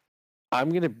 I'm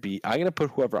gonna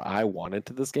put whoever I want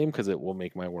into this game because it will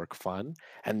make my work fun,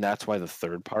 and that's why the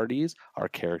third parties are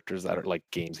characters that are like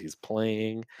games he's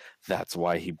playing. That's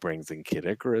why he brings in Kid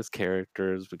Icarus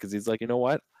characters because he's like, you know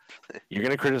what? You're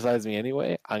gonna criticize me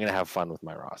anyway. I'm gonna have fun with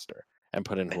my roster and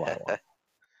put in who I want.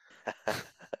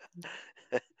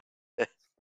 it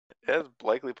has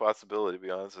likely possibility, to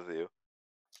be honest with you.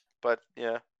 But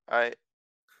yeah, I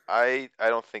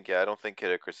don't think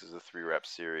Kid Icarus is a 3 rep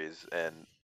series, and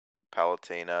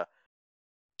Palutena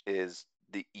is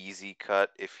the easy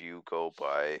cut if you go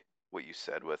by what you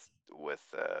said with what's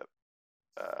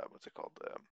it called,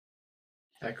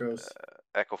 Echoes.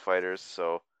 Echo Fighters.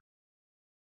 So,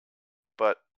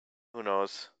 but who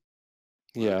knows?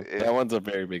 Yeah, If, that one's a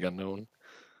very big unknown.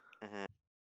 mhm.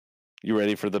 You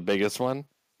ready for the biggest one?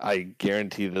 I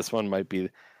guarantee this one might be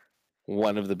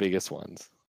one of the biggest ones.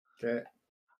 Okay.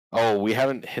 Oh, we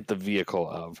haven't hit the vehicle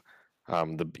of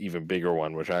the even bigger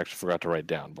one, which I actually forgot to write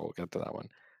down, but we'll get to that one.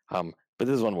 But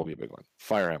this one will be a big one.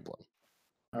 Fire Emblem.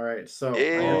 All right. So I'm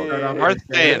Hey. gonna start off by Marth's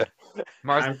saying saying.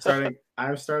 Marth,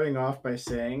 I'm starting off by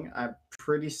saying I'm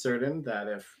pretty certain that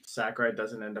if Sakurai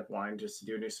doesn't end up wanting just to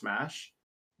do a new Smash,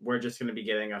 we're just gonna be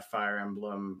getting a Fire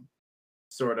Emblem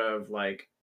sort of like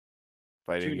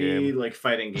Fighting 2D game. like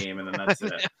fighting game, and then that's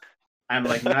it. I'm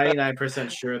like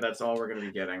 99% sure that's all we're gonna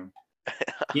be getting.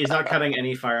 He's not cutting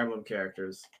any Fire Emblem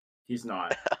characters. He's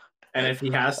not. And if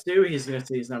he has to, he's gonna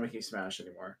say he's not making Smash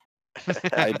anymore.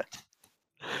 I,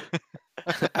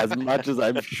 as much as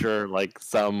I'm sure, like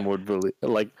some would believe,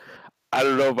 like I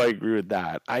don't know if I agree with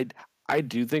that. I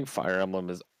do think Fire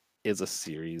Emblem is a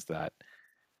series that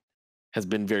has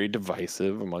been very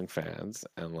divisive among fans,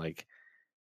 and like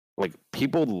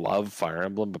people love Fire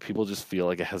Emblem, but people just feel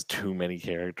like it has too many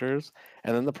characters.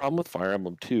 And then the problem with Fire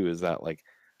Emblem too is that like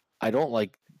I don't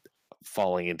like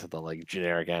falling into the like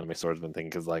generic anime swordsman thing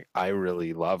because like I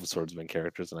really love swordsman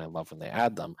characters and I love when they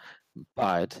add them.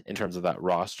 But in terms of that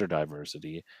roster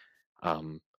diversity,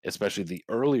 especially the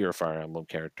earlier Fire Emblem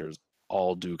characters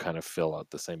all do kind of fill out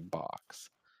the same box.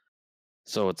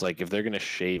 So it's like if they're gonna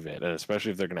shave it, and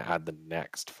especially if they're gonna add the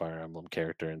next Fire Emblem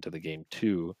character into the game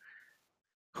too,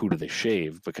 who do they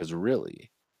shave? Because really,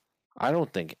 I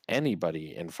don't think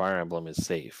anybody in Fire Emblem is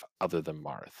safe other than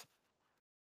Marth.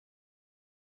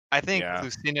 I think Yeah.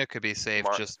 Lucina could be safe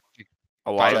Mar- just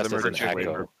A lot of Just them as are an just virtue-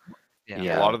 echo. flavor. yeah.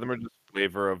 Yeah. A lot of them are just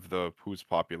flavor of the who's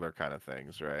popular kind of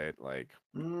things, right? Like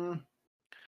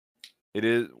it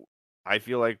is. I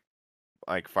feel like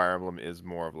Fire Emblem is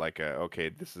more of like a okay,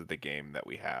 this is the game that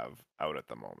we have out at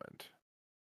the moment,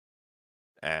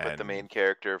 and Put the main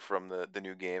character from the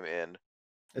new game in.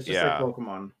 It's just like Yeah.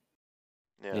 Pokemon.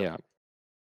 Yeah.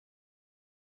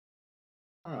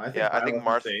 I don't know, I think Yeah, I think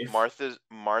Byleth is safe.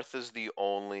 Martha's the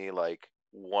only like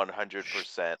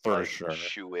 100% For like sure.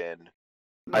 shoe in.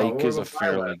 No, Ike what is a about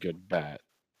fairly Byleth? good bet.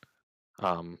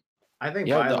 I think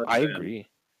Yeah, no, Byleth's I in. agree.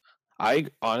 I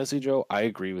honestly, Joe, I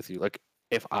agree with you. Like,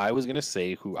 if I was gonna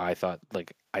say who I thought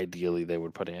like ideally they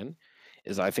would put in,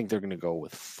 is I think they're gonna go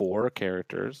with 4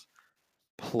 characters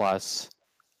plus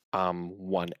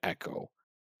 1 echo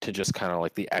to just kind of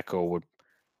like the echo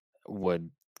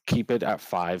would keep it at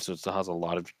 5, so it still has a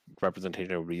lot of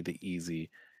representation. It would be the easy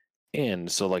in.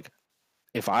 So like,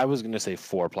 if I was gonna say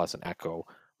 4 plus an echo,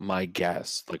 my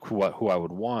guess, like who I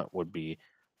would want would be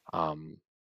um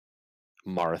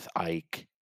Marth, Ike,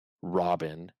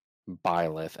 Robin,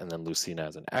 Byleth, and then Lucina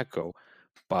as an echo.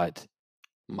 But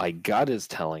my gut is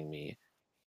telling me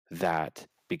that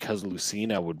because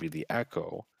Lucina would be the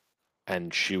echo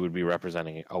and she would be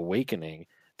representing awakening,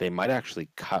 they might actually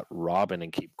cut Robin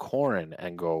and keep Corin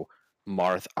and go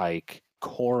Marth, Ike,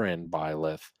 Corin,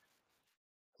 Byleth,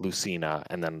 Lucina,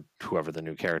 and then whoever the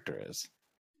new character is.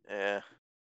 Yeah.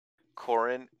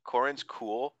 Corin's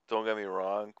cool, don't get me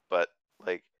wrong, but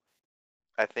like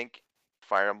I think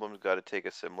Fire Emblem's got to take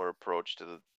a similar approach to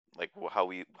the like how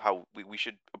we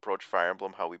should approach Fire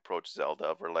Emblem, how we approach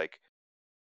Zelda, or like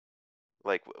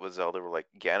with Zelda, we're like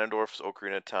Ganondorf's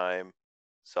Ocarina of Time,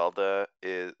 Zelda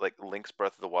is like Link's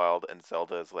Breath of the Wild, and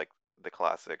Zelda is like the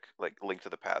classic, like Link to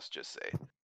the Past, just say.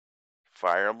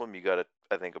 Fire Emblem, you gotta,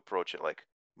 I think, approach it like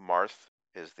Marth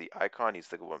is the icon. He's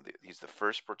the one. He's the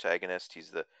first protagonist. He's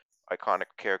the iconic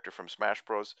character from Smash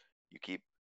Bros. You keep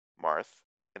Marth,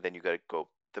 and then you gotta go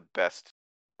the best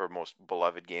or most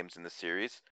beloved games in the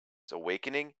series. It's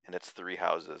Awakening, and it's Three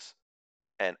Houses.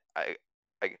 And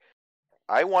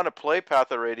I want to play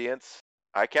Path of Radiance.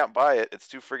 I can't buy it. It's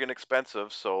too friggin'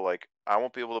 expensive. So like, I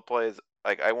won't be able to play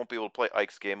I won't be able to play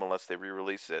Ike's game unless they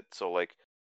re-release it. So like,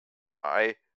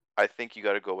 I I think you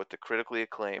got to go with the critically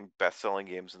acclaimed, best-selling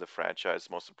games in the franchise.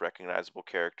 Most recognizable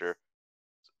character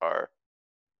are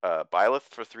Byleth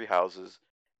for Three Houses,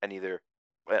 and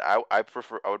I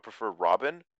would prefer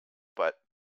Robin, but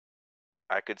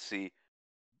I could see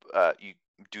you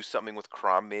do something with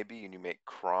Chrom maybe, and you make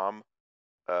Chrom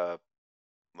uh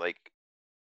like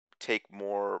take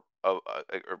more of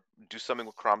or do something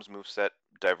with Chrom's moveset,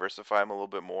 diversify him a little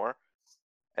bit more,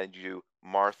 and you do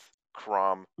Marth,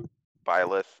 Chrom,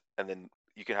 Byleth, and then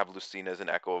you can have Lucina as an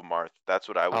echo of Marth. That's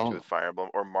what I would do with Fire Emblem,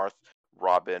 or Marth,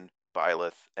 Robin,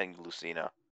 Byleth, and Lucina.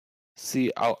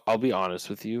 See, I'll be honest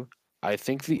with you. I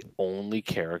think the only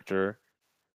characters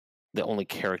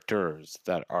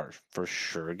that are for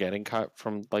sure getting cut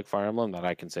from like Fire Emblem that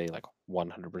I can say like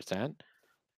 100%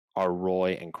 are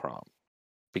Roy and Chrom,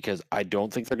 because I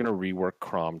don't think they're gonna rework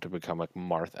Chrom to become like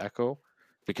Marth Echo,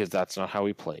 because that's not how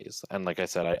he plays. And like I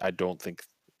said, I don't think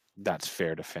that's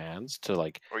fair to fans to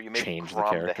like Or you make change the Chrom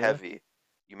the character. heavy.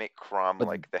 You make Chrom But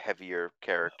like the heavier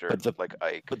character, but like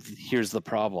Ike. here's the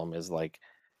problem: is like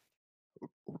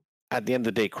at the end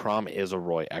of the day, Chrom is a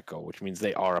Roy Echo, which means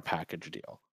they are a package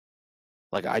deal.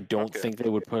 Like I don't Okay. think they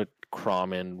would put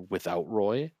Chrom in without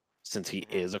Roy, since he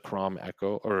Mhm. is a Chrom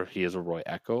Echo or he is a Roy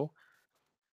Echo.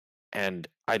 And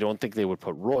I don't think they would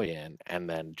put Roy in and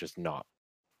then just not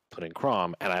put in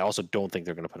Chrom. And I also don't think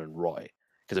they're going to put in Roy,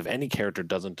 because if any character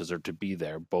doesn't deserve to be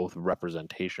there, both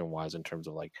representation wise in terms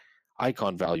of like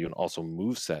icon value and also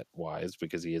moveset wise,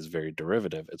 because he is very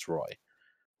derivative, it's Roy.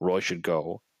 Roy should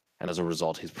go, and as a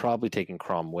result, he's probably taking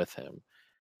Chrom with him.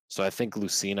 So I think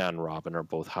Lucina and Robin are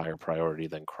both higher priority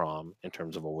than Chrom in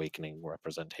terms of awakening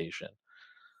representation.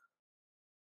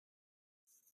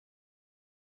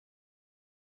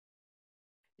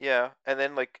 Yeah, and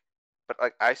then like, but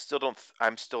like I still don't.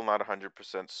 I'm still not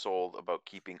 100% sold about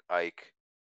keeping Ike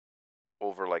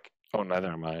over like. Oh, neither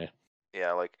am I.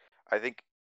 Yeah, like I think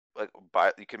like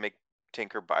you can make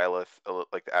Tinker Byleth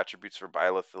like the attributes for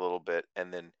Byleth a little bit,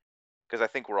 and then because I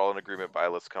think we're all in agreement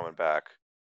Byleth's coming back,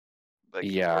 like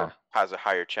Yeah, or has a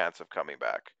higher chance of coming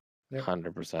back.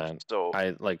 100%. So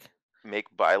I like. make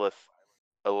Byleth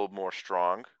a little more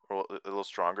strong, or a little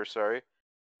stronger, sorry,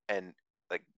 and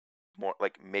like more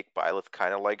like make Byleth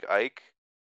kind of like Ike.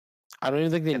 I don't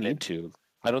even think they And then need to.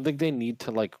 I don't think they need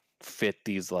to like fit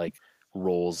these like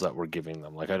roles that we're giving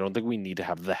them. Like I don't think we need to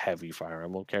have the heavy Fire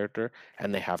Emblem character,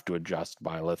 and they have to adjust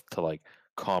Byleth to like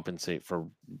compensate for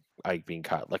Ike being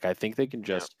cut. Like I think they can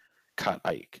just cut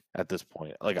Ike at this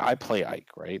point. Like I play Ike,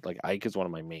 right? Like Ike is one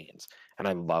of my mains, and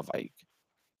I love Ike,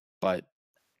 but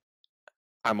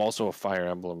I'm also a Fire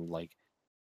Emblem like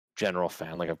general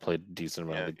fan. Like I've played a decent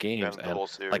amount of the Fan games, of the and whole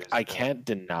series. like I can't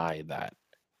deny that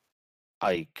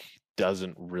Ike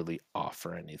doesn't really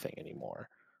offer anything anymore.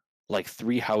 Like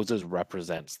Three Houses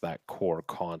represents that core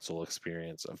console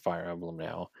experience of Fire Emblem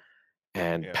now,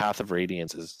 and Yeah. Path of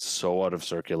Radiance is so out of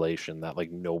circulation that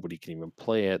like nobody can even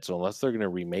play it. So unless they're gonna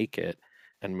remake it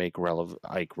and make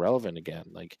Ike relevant again,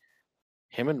 like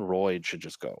him and Royd should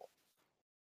just go.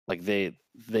 Like they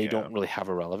Yeah. don't really have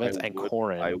a relevance, and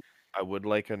Corrin. I would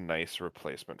like a nice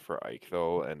replacement for Ike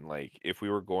though, and like if we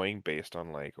were going based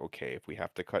on like, okay, if we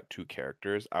have to cut 2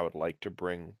 characters, I would like to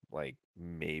bring like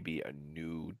maybe a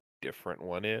new different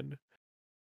one in.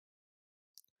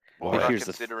 Well, But we're not here's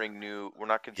the considering We're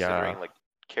not considering Yeah, like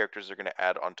characters they're gonna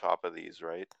add on top of these,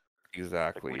 right? Like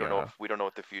exactly. we don't know Yeah. if we don't know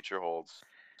what the future holds.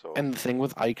 So And the thing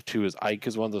with Ike too is Ike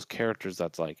is one of those characters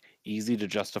that's like easy to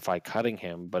justify cutting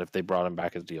him, but if they brought him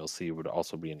back as DLC, it would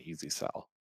also be an easy sell.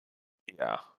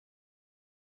 Yeah.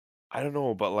 I don't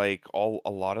know, but like a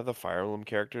lot of the Fire Emblem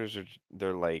characters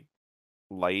they're like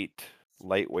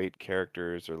lightweight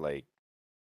characters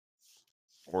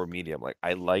or medium. Like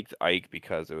I liked Ike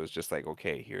because it was just like,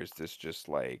 okay, here's this just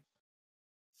like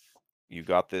you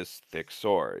got this thick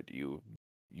sword. You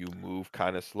move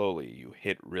kind of slowly. You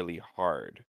hit really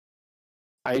hard.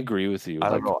 I agree with you. I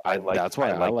don't Like know. that's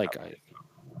why I like Ike.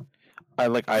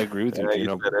 I agree with you, Yeah, you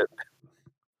Gino. said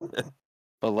it.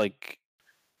 But like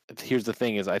here's the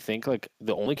thing is I think like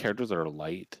the only characters that are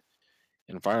light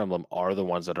in Fire Emblem are the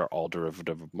ones that are all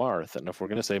derivative of Marth. And if we're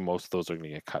gonna say most of those are gonna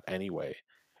get cut anyway,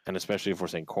 and especially if we're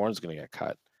saying Corrin's gonna get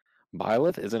cut,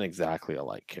 Byleth isn't exactly a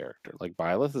light character. Like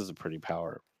Byleth is a pretty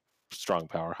strong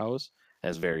powerhouse and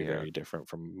is very, Yeah. very different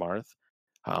from Marth.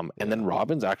 And then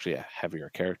Robin's actually a heavier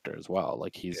character as well.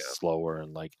 Like he's Yeah. slower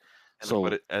and like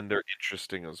And they're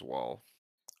interesting as well.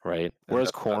 right. And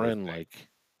Whereas that's another Corrin, thing. like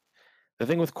the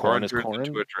thing with Corrin is turns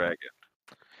into a dragon.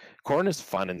 Corrin is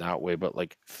fun in that way, but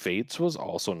like Fates was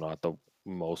also not the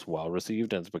most well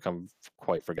received, and it's become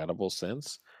quite forgettable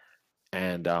since.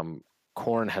 And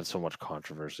Corrin had so much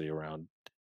controversy around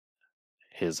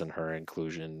his and her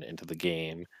inclusion into the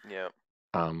game. yeah,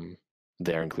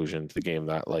 Their inclusion into the game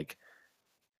that like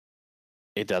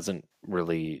it doesn't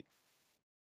really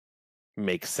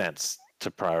make sense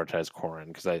to prioritize Corrin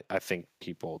because I think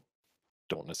people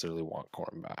don't necessarily want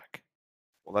Corrin back.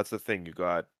 Well, that's the thing. You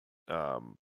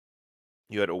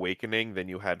had Awakening, then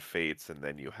you had Fates, and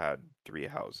then you had Three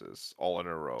Houses all in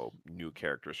a row. New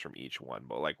characters from each one.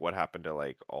 But like, what happened to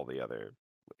like all the other?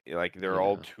 Like they're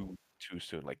all too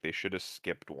soon. Like they should have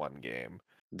skipped one game.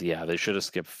 Yeah, they should have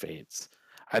skipped Fates.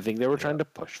 I think they were trying to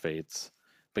push Fates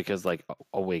because like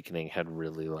Awakening had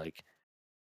really like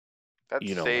that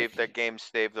game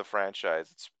saved the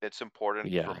franchise. It's important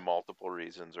Yeah. for multiple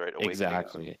reasons, right? Awakening is-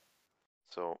 exactly.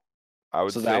 So I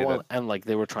would So say that one that and like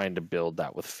they were trying to build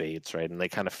that with Fates, right? And they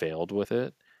kind of failed with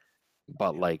it.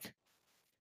 But like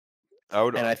I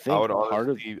would and I think part of I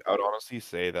would honestly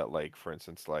say that like for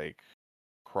instance like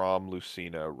Chrom,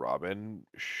 Lucina, Robin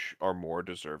are more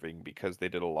deserving because they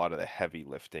did a lot of the heavy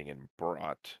lifting and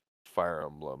brought Fire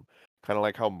Emblem, kind of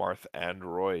like how Marth and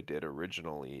Roy did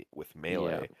originally with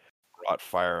Melee, brought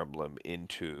Fire Emblem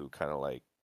into kind of like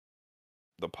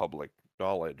the public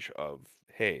knowledge of,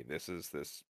 hey, this is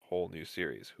this whole new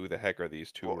series. Who the heck are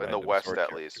these two well, in the random West sword at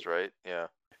characters? least, right? Yeah.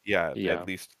 Yeah, Yeah. at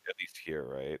least here,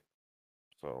 right?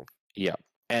 So yeah.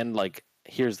 And like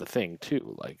here's the thing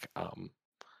too, like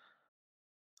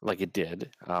it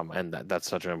did. And that's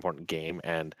such an important game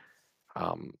and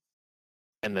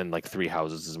then like Three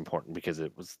Houses is important because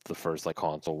it was the first like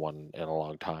console one in a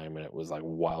long time and it was like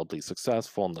wildly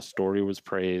successful and the story was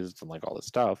praised and like all this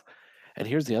stuff. And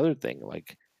here's the other thing,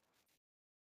 like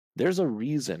there's a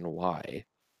reason why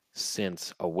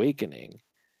since Awakening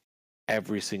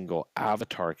every single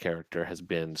Avatar character has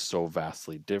been so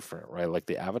vastly different, right? Like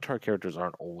the Avatar characters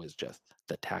aren't always just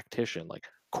the tactician. Like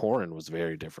Corrin was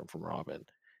very different from Robin,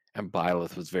 and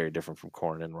Byleth was very different from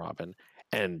Corrin and Robin.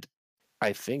 And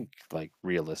I think, like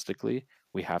realistically,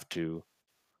 we have to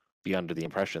be under the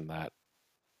impression that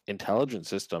intelligent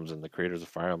systems and the creators of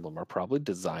Fire Emblem are probably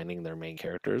designing their main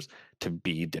characters to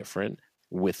be different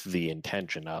with the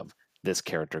intention of this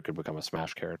character could become a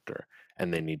Smash character,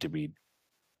 and they need to be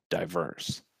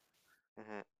diverse,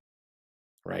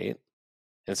 right?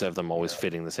 Instead of them always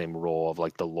fitting the same role of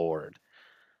like the Lord.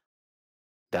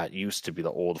 That used to be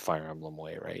the old Fire Emblem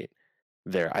way, right?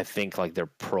 I think like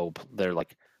they're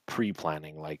like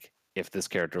pre-planning, like if this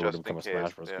character were to Just in become a case,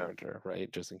 Smash Bros. yeah. Character,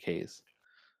 right? Just in case.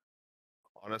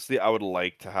 Honestly, I would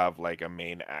like to have like a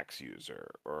main axe user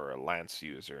or a lance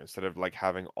user instead of like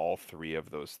having all three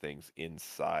of those things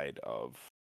inside of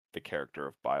the character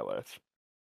of Byleth.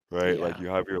 Right? Like Yeah. you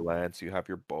have your lance, you have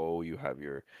your bow, you have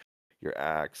your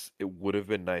axe. It would have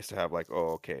been nice to have like,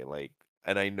 oh, okay, like,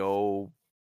 and I know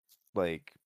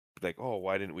like oh,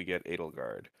 why didn't we get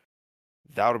Edelgard?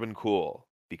 That would have been cool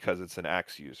because it's an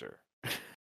axe user.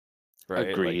 Right? Like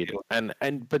Agreed.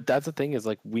 And but that's the thing is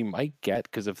like we might get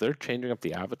because if they're changing up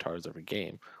the avatars every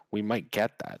game, we might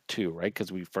get that too, right?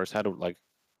 Because we first had like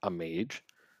a mage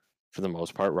for the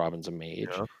most part. Robin's a mage.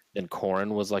 Yeah. Then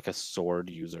Corrin was like a sword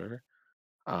user.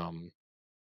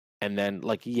 And then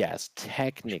like yes,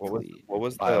 technically what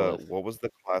was Byleth. what was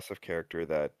the class of character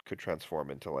that could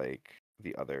transform into like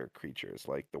the other creatures,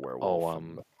 like the werewolf Oh,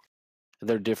 and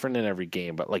they're different in every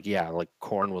game, but like yeah, like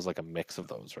Corrin was like a mix of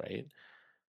those, right?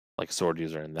 Like sword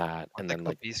user and that, Aren't and they then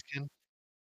called like Beastkin?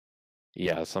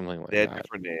 yeah, something like they had that.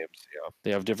 different names, yeah.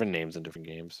 They have different names in different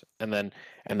games, and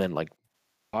then like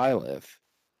Byleth,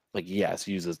 like yes,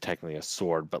 uses technically a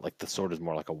sword, but like the sword is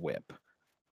more like a whip,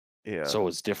 Yeah. so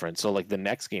it's different. So like the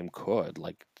next game could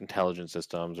like intelligent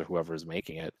systems or whoever is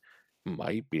making it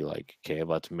might be like, okay,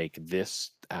 let's make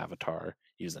this avatar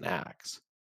use an axe,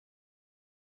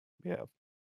 Yeah.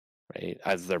 right,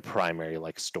 as their primary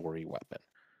like story weapon.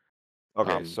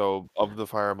 Okay, so of the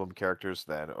Fire Emblem characters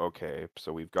then, okay,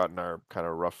 so we've gotten our kind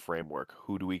of rough framework.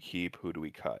 Who do we keep? Who do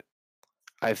we cut?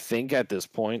 I think at this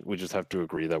point we just have to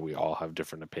agree that we all have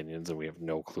different opinions and we have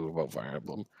no clue about Fire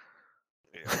Emblem.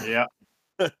 Yeah.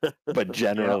 But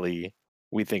generally,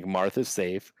 we think Martha's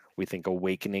safe. We think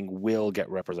Awakening will get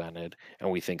represented, and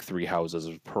we think Three Houses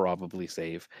is probably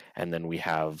safe. And then we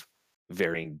have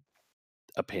varying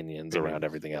opinions around Opinions,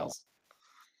 everything yeah. else.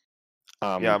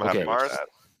 Yeah, I'm happy Okay. with Mars, that.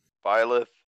 Byleth,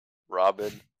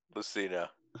 Robin, Lucina.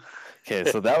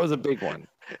 Okay, so that was a big one.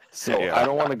 So Yeah. I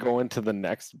don't want to go into the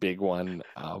next big one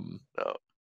No.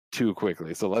 too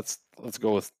quickly. So let's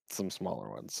go with some smaller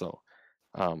ones. So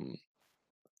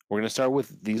we're gonna start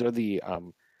with these are the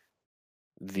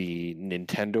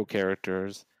Nintendo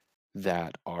characters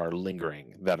that are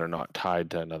lingering, that are not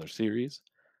tied to another series,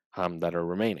 that are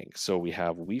remaining. So we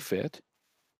have Wii Fit,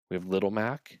 we have Little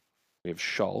Mac, we have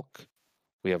Shulk,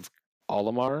 we have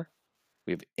Olimar,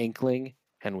 we have Inkling,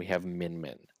 and we have Min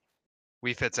Min.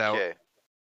 Wii Fit's out. Okay.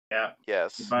 Yeah.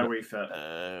 Yes. Goodbye, Wii Fit.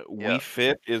 Yeah. Wii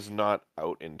Fit is not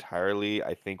out entirely.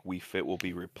 I think Wii Fit will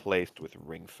be replaced with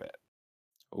Ring Fit.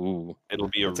 Ooh, It'll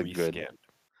be a that's a good- reskin.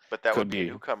 But that Could would be a be.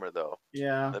 newcomer, though.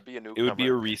 Yeah. That'd be a newcomer. It would be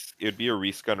a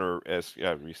reskin or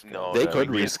reskin. No, they that could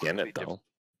would be reskin it different. though.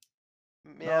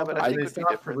 Yeah, but I think they it would still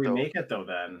be have to different, though. remake it though.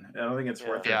 Then I don't think it's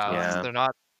worth their Yeah, time. Yeah. they're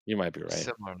not You might be right.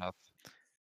 similar enough.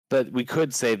 But we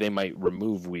could say they might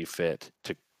remove Wii Fit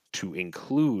to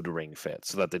include Ring Fit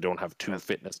so that they don't have two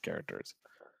fitness characters.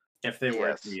 If they were,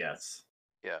 Yes. yes.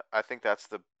 Yeah, I think that's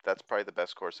probably the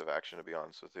best course of action, to be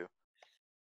honest with you.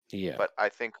 Yeah. But I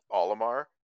think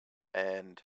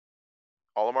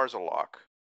Olimar's a lock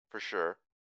for sure.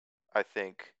 I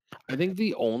think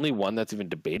the only one that's even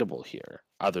debatable here,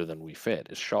 other than Wii Fit,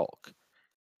 is Shulk.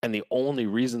 And the only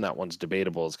reason that one's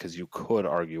debatable is because you could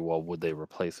argue, well, would they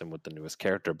replace him with the newest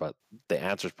character? But the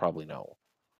answer is probably no.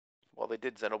 well, they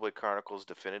did Xenoblade Chronicles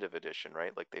Definitive Edition,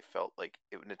 right? Like they felt like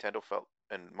Nintendo felt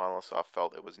and Monolith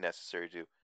felt it was necessary to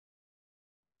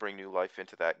bring new life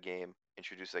into that game,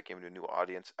 introduce that game to a new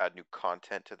audience, add new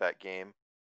content to that game.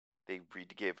 They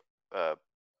gave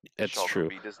It's Shulk true. a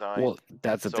redesign. Well,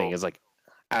 that's the thing So is like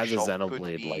as a Shulk could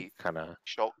Xenoblade, be- like kind of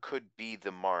Shulk could be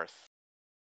the Marth.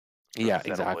 for yeah, the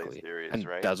Xenoblade exactly. series, And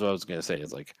right? that's what I was gonna say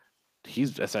is like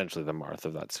he's essentially the Marth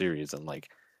of that series, and like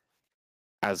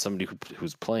as somebody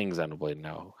who's playing Xenoblade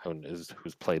now,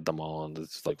 who's played them all and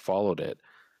has like followed it,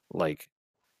 like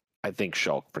I think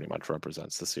Shulk pretty much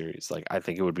represents the series. Like I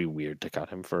think it would be weird to cut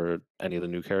him for any of the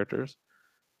new characters.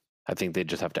 I think they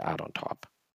just have to add on top.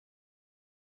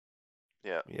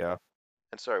 Yeah. Yeah.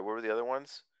 And sorry, what were the other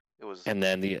ones? It was And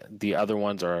then the other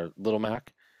ones are Little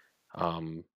Mac,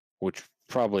 which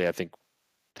probably I think.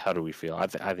 How do we feel? I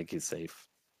think he's safe.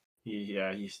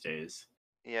 He stays.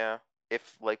 yeah.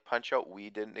 If like Punch Out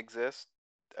Wii didn't exist,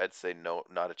 I'd say no,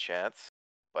 not a chance.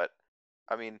 But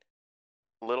I mean,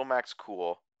 Little Mac's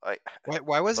cool.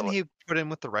 Why wasn't like- he put in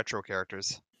with the retro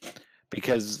characters?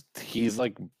 Because he's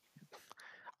like,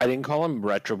 I didn't call him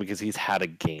retro because he's had a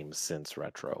game since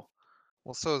retro.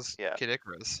 Well, so is Yeah. Kid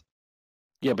Icarus.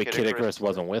 Yeah, No, but Kid Kid Icarus Icarus is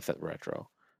wasn't with it retro.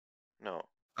 No.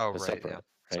 Oh, It's right. separate, Yeah. right?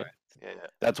 Sorry. Yeah.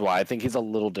 That's why I think he's a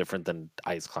little different than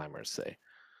Ice Climbers say.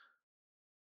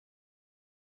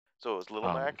 So it was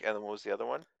Little Mac, and then what was the other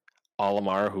one?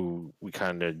 Olimar, who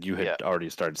you had Yeah. already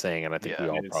started saying, and I think Yeah. we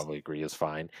all Yes. probably agree is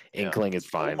fine. Yeah. Inkling is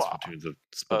fine. Oma.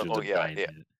 Splatoon's a yeah, giant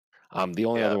yeah. hit. The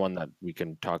only Yeah. other one that we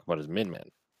can talk about is Min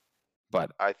Min.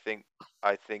 But I think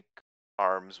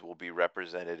ARMS will be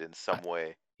represented in some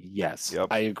way. yes, Yep.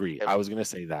 I agree. Ev- I was gonna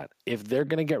say that if they're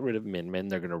gonna get rid of Min Min,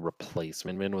 they're gonna replace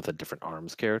Min Min with a different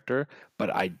ARMS character.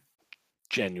 But I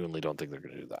genuinely don't think they're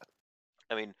gonna do that.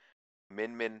 I mean,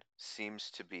 Min Min seems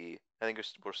to be. I think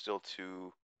we're still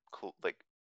too like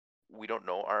we don't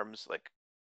know ARMS. Like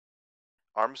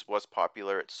ARMS was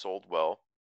popular, it sold well,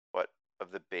 but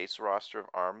of the base roster of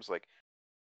ARMS, like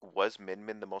was Min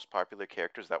Min the most popular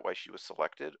character? Is that why she was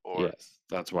selected? Or Yes,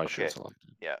 that's why she was okay,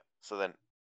 selected. yeah. So then,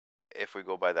 if we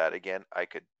go by that again,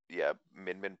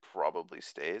 Min Min probably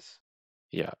stays.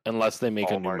 Yeah, unless they make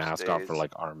a new Olimar mascot for stays.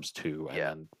 like ARMS 2, and Yeah.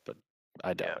 then, but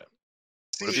I doubt Yeah. it.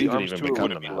 Would it See, be She could ARMS even 2 or become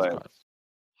would the it be Lev? mascot.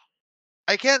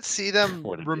 I can't see them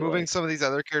What did you removing like? some of these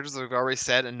other characters that we've already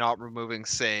said and not removing,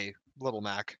 say, Little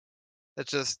Mac.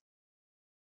 It's just,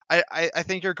 I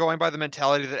think you're going by the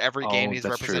mentality that every game Oh, needs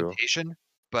that's true. representation,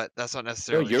 but that's not No,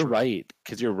 necessarily you're true. right,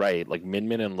 because you're right. Like Min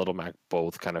Min and Little Mac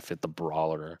both kind of fit the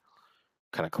brawler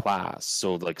kind of class.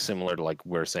 So like similar to like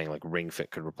we're saying like Ring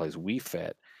Fit could replace Wii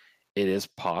Fit. It is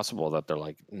possible that they're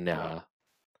like nah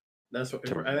That's what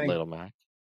to I think. Little Mac.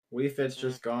 Wii Fit's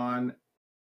just gone.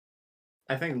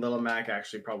 I think Little Mac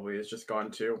actually probably is just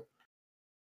gone too.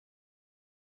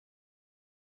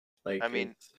 Like I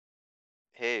mean,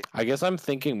 hey, I guess I'm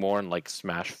thinking more in like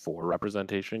Smash 4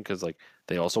 representation because like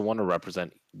they also want to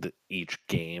represent each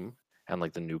game and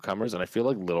like the newcomers, and I feel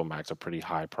like Little Mac's a pretty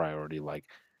high priority like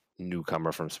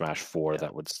newcomer from Smash 4 Yeah.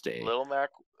 that would stay. Little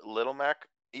Mac,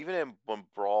 even when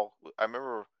Brawl, I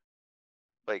remember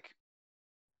like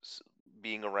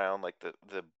being around like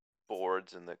the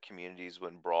boards and the communities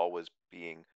when Brawl was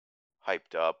being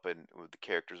hyped up and the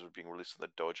characters were being released in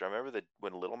the dojo. I remember that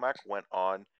when Little Mac went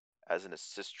on as an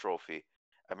assist trophy,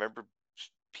 I remember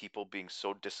people being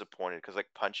so disappointed because like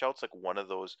Punch Out's like one of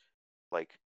those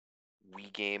like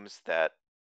Wii games that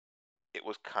it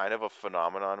was kind of a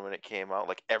phenomenon when it came out.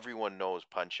 Like everyone knows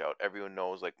Punch Out, everyone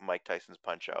knows like Mike Tyson's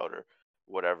Punch Out or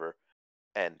whatever,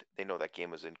 and they know that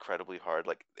game was incredibly hard.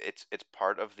 Like it's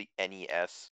part of the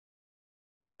NES.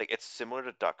 Like it's similar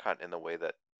to Duck Hunt in the way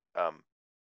that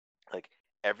like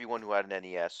everyone who had an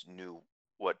NES knew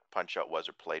what Punch Out was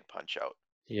or played Punch Out.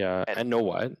 Yeah, And and know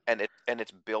what? and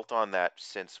it's built on that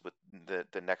since with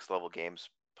the next level games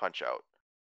Punch Out.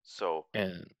 So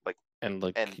And like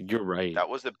and you're right. that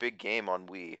was a big game on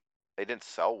Wii. They didn't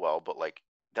sell well, but like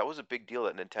that was a big deal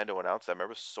that Nintendo announced. I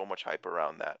remember so much hype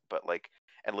around that. But like,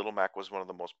 and Little Mac was one of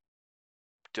the most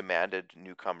demanded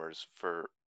newcomers for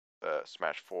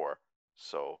Smash 4.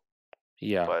 So,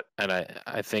 Yeah, but and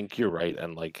I think you're right,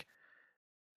 and like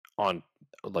on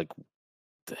like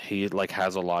he like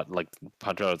has a lot like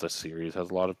Punch Out as a series has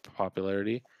a lot of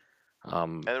popularity.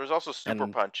 and there was also Super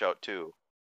And Punch Out too.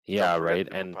 yeah, Don't forget right,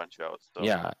 Super and Punch Out. So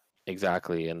yeah,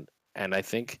 exactly, and I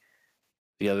think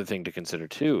the other thing to consider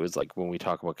too is like when we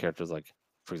talk about characters like,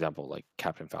 for example, like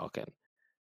Captain Falcon,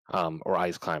 or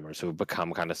Ice Climbers who have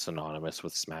become kind of synonymous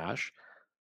with Smash.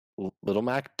 Little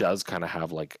Mac does kind of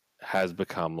have like has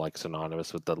become like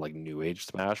synonymous with the like new age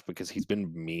Smash because he's been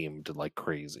memed like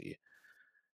crazy,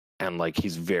 and like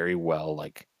he's very well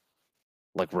like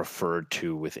referred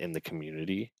to within the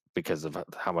community because of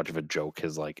how much of a joke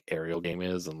his like aerial game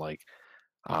is, and like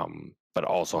but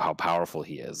also how powerful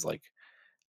he is, like,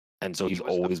 and so he he's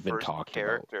was the always been first talked about.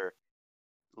 character.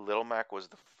 Little Mac was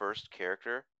the first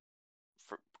character.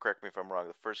 Correct me if I'm wrong.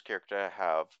 The first character to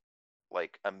have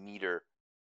like a meter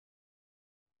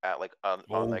at like on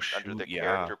Oh like under the shoot, yeah.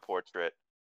 character portrait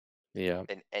Yeah,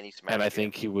 in any Smash and I game.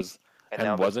 think he was, And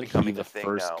now and that's wasn't he becoming the a thing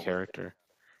first now with character?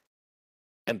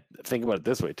 And think about it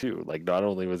this way too, like not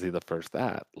only was he the first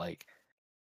that, like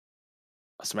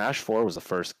Smash 4 was the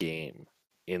first game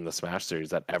in the Smash series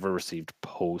that ever received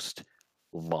post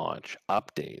launch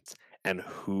updates. And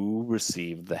who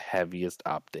received the heaviest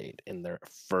update in their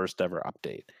first ever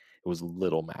update? It was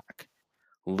Little Mac.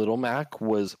 Little Mac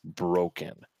was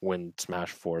broken when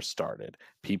Smash 4 started.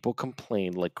 People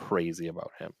complained like crazy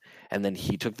about him. And then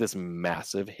he took this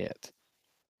massive hit.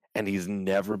 And he's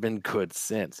never been good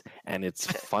since. And it's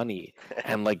funny.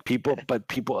 And like people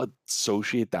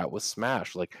associate that with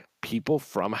Smash. Like people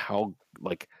from how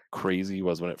like crazy he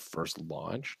was when it first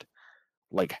launched,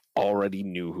 like already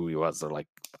knew who he was. They're like,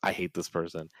 I hate this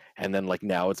person. And then like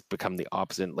now it's become the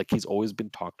opposite. Like he's always been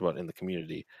talked about in the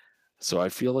community. So I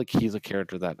feel like he's a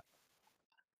character that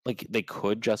like they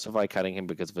could justify cutting him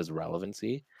because of his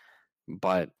relevancy,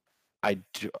 but I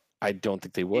do I don't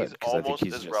think they would he's because I think almost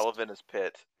he's as just relevant as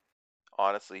Pitt.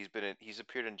 honestly, he's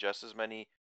appeared in just as many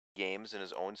games in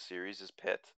his own series as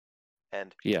Pitt,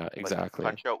 and Yeah, like exactly.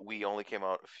 Punch-Out Wii only came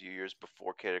out a few years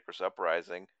before Kid Icarus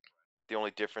Uprising. The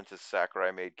only difference is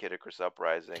Sakurai made Kid Icarus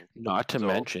Uprising. Not to So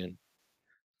mention,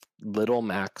 Little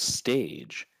Mac's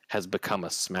stage has become a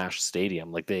Smash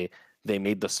Stadium. Like they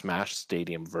made the Smash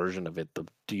Stadium version of it the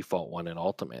default one in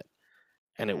Ultimate,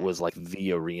 and it Mhm. was like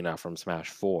the arena from Smash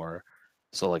 4.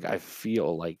 So like I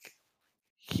feel like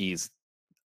he's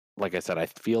like I said, I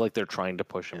feel like they're trying to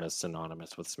push him Yeah. as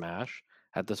synonymous with Smash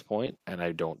at this point, and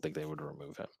I don't think they would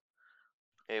remove him.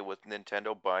 hey, with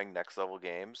Nintendo buying Next Level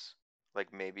Games,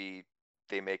 like maybe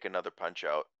they make another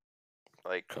Punch-Out.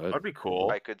 Like Could. That'd be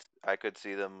cool. I could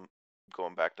see them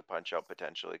going back to Punch-Out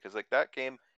potentially, because like that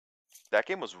game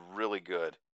was really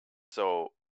good.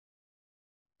 So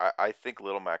I think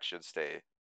Little Mac should stay.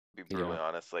 To be brutally Yeah.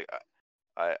 honest, like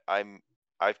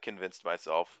I've convinced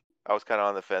myself. I was kind of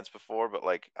on the fence before, but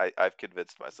like I've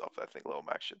convinced myself that I think Little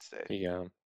Mac should stay. Yeah.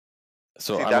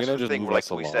 So See, I'm that's gonna the just thing. move Like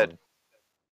us we along. said,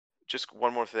 just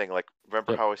one more thing. Like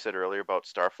remember Yep. how I said earlier about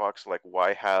Star Fox? Like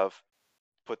why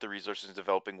put the resources in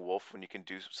developing Wolf when you can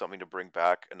do something to bring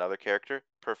back another character?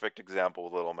 Perfect example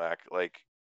with Little Mac. Like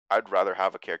I'd rather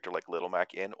have a character like Little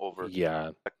Mac in over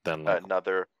Yeah. Then like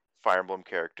another Fire Emblem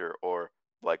character or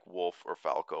like Wolf or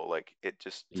Falco. Like it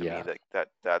just to me yeah.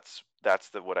 that's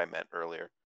the what I meant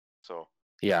earlier. So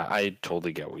Yeah, I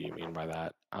totally get what you mean by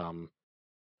that.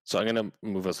 So I'm gonna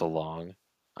move us along.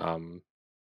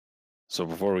 So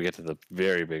before we get to the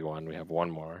very big one, we have one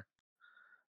more,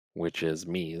 which is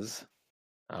Mii's,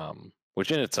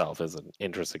 which in itself is an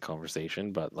interesting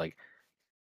conversation, but like,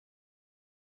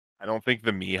 I don't think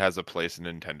the Mii has a place in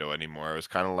Nintendo anymore. It was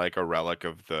kind of like a relic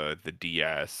of the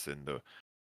DS and you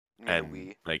mean the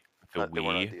Wii? like the They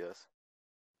weren't on Wii. DS.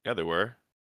 Yeah, they were.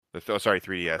 Sorry,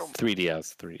 3DS.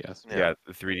 3DS. Yeah,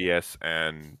 the 3DS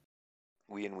and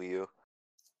Wii and Wii U.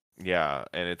 yeah,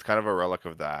 and it's kind of a relic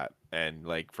of that. And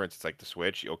like for instance, like the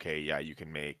Switch, okay, yeah, you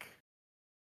can make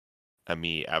a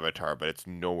Mii avatar, but it's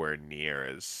nowhere near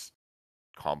as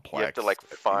complex. You have to like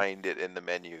as find it in the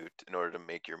menu in order to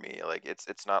make your Mii. Like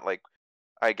it's not like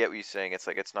I get what you're saying. It's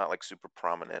like it's not like super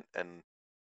prominent and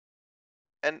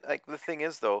like the thing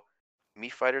is though,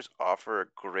 Mii fighters offer a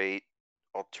great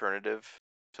alternative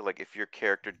to like if your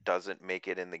character doesn't make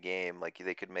it in the game, like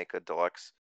they could make a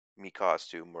deluxe Mii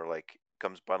costume or like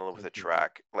comes bundled with a Mhm.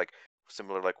 track, like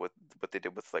similar like what they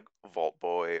did with like Vault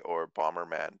Boy or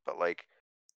Bomberman, but like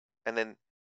and then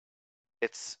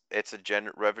it's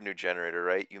a revenue generator,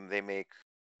 right? They make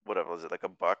whatever is it like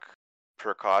 $1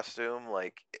 per costume,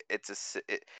 like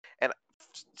and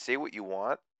say what you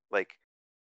want, like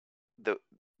the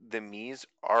Mii's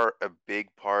are a big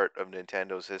part of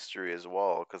Nintendo's history as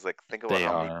well. Because like think about They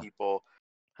how many are. people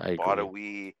I bought a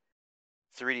agree. Wii.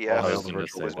 I 3DS was was gonna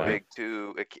virtual say was that. big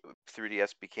too.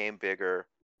 3DS became bigger,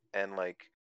 and like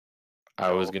you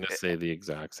I was know, gonna say the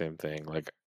exact same thing. Like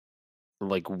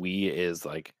Wii is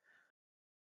like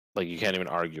you can't even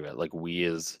argue it. Like Wii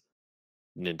is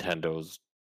Nintendo's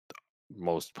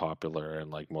most popular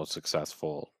and like most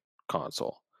successful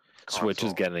console. Switch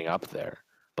is console. getting up there,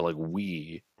 but like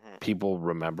Wii, Mhm. people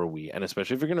remember Wii, and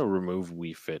especially if you're gonna remove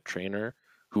Wii Fit Trainer,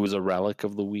 who is a relic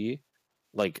of the Wii,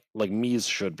 like Mii's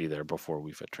should be there before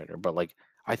Wii Fit Trainer, but like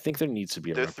I think there needs to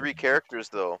be a They're three representation. characters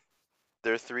though.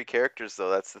 They're 3 characters though.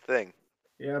 That's the thing.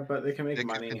 Yeah, but they can make They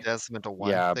could money. condense them into one.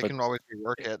 Yeah, They but can always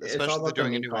rework it, It's especially all if they're about the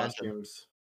doing a Mii new engine. costumes.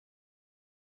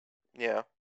 Yeah.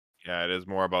 Yeah, it is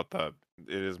more about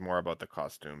the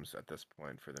costumes at this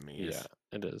point for the Mii's. yeah,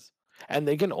 it is, and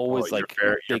they can Well, always your like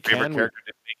your they favorite can character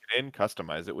didn't make it in,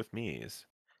 customize it with Mii's.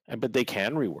 but they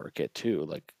can rework it too,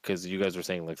 like because you guys were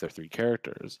saying like they're 3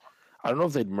 characters. I don't know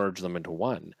if they'd merge them into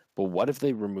one, but what if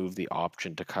they remove the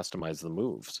option to customize the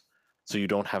moves? So you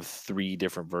don't have 3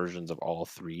 different versions of all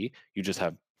 3. You just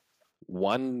have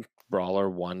one brawler,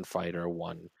 one fighter,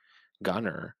 one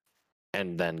gunner,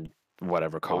 and then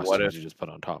whatever But what costumes if you just put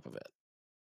on top of it.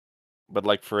 But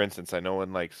like for instance, I know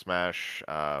in like Smash,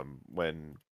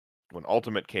 when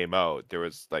Ultimate came out, there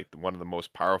was like one of the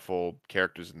most powerful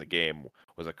characters in the game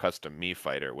was a custom Mii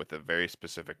fighter with a very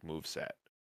specific move set.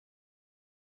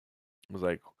 It was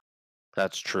like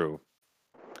That's true,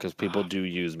 because people do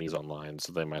use Mii's online,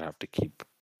 so they might have to keep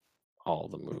all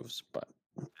the moves. But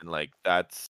and like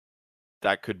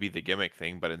that could be the gimmick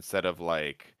thing, but instead of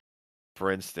like for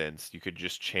instance, you could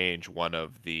just change one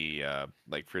of the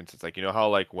like for instance, like you know how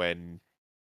like when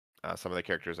some of the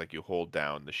characters like you hold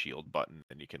down the shield button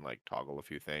and you can like toggle a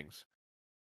few things.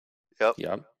 Yep.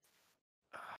 yeah,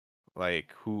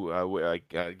 Like who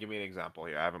give me an example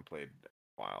here. I haven't played in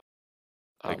a while.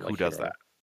 Like who like does Hero.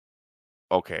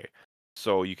 that? Okay.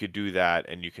 So you could do that,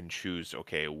 and you can choose,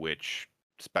 okay, which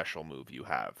special move you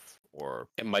have, or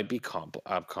It might be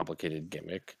complicated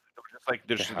gimmick just like to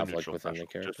there's a have like neutral within the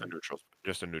special, just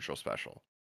a character. neutral special.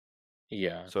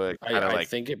 Yeah, So it kind of I like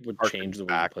think it would harkens change the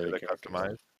way you back play to the the character.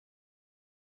 customized.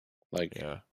 Like,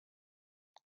 Yeah.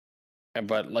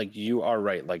 but like you are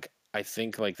right. Like I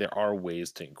think like there are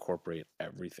ways to incorporate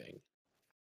everything.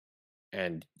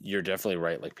 And you're definitely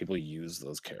right. Like people use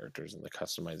those characters in the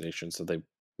customization, so they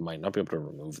might not be able to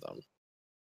remove them.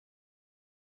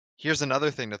 Here's another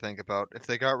thing to think about. If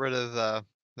they got rid of the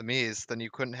Miis, then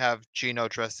you couldn't have Gino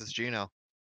dressed as Gino.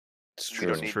 It's We true.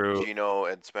 don't need True. Gino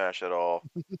and Smash at all.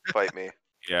 Fight me.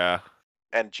 Yeah.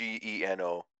 And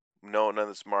Geno. No, none of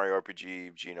this Mario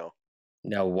RPG Gino.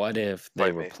 Now, what if they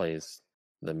Fight me. replace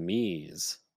the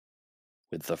Miis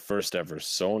with the first ever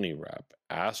Sony rep,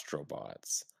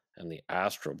 Astrobots, and the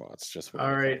Astrobots just win All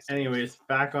the right. contest? Anyways,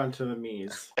 back onto the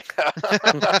Miis.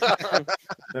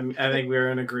 I think we're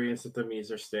in agreement that the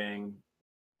Miis are staying.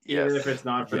 Even if it's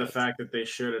not for the Yes. fact that they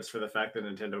should, it's for the fact that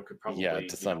Nintendo could probably Yeah,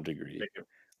 to some degree. make it.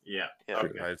 Yeah. Yeah.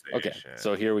 Okay. Okay, Customization.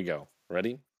 so here we go.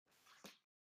 Ready?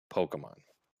 Pokemon.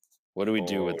 What do we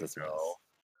do with Oh, this mess? no.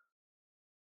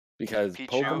 Because Pichu,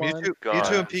 Pokemon, Mewtwo and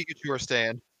gone. Pikachu are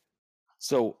staying.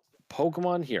 so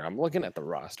Pokemon here, I'm looking at the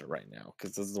roster right now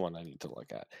because this is the one I need to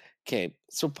look at. Okay,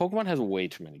 so Pokemon has way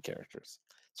too many characters.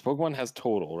 So Pokemon has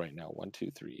total right now 1,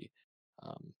 2, 3,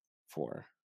 4,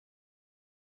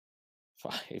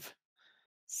 5,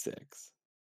 6,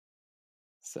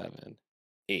 7,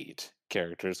 8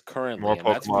 characters currently, More and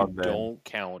that's if you Pokemon than- don't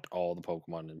count all the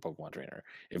Pokemon in Pokemon Trainer.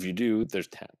 If you do, there's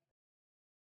 10.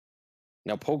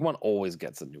 Now Pokemon always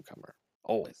gets a newcomer.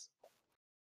 Always.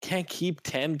 Can't keep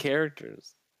 10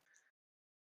 characters.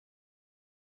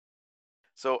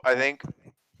 So I think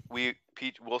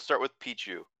we'll start with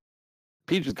Pichu.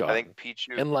 Pichu's gone. I think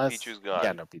Pichu's gone.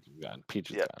 Yeah, no, Pichu's gone.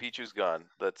 Pichu's gone. Pichu's gone.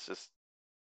 Let's just.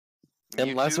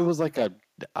 Unless it Mewtwo, was like an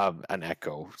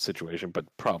Echo situation, but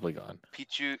probably gone.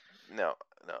 Pichu, no.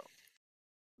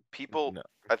 People, No.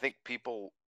 I think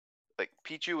people like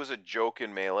Pichu was a joke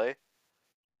in Melee,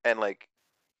 and like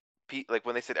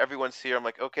when they said everyone's here, I'm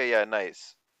like, okay, yeah,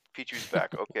 nice. Pichu's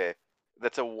back. Okay,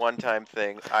 that's a one-time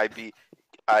thing. I'd be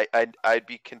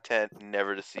content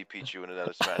never to see Pichu in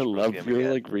another Smash I Bros. love game your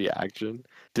again. like reaction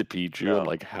to Pichu No. and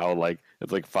like how like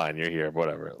it's like fine, you're here,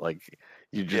 whatever. Like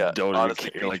you just Yeah, don't honestly,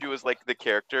 even care. Pichu Like is like the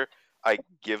character I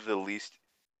give the least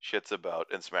shits about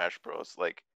in Smash Bros.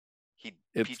 Like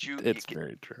Pichu. it's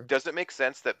very true. Does it make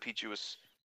sense that Pichu is,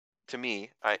 to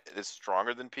me, is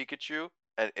stronger than Pikachu,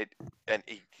 and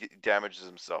he damages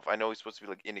himself? I know he's supposed to be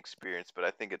like inexperienced, but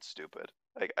I think it's stupid.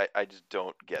 Like I just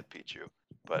don't get Pichu.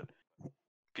 But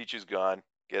Pichu's gone.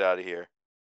 Get out of here.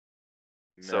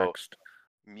 So Next.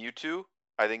 Mewtwo,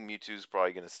 I think Mewtwo's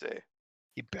probably gonna stay.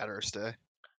 He better stay.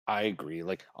 I agree.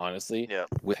 Like honestly, Yeah.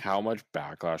 with how much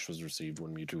backlash was received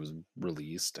when Mewtwo was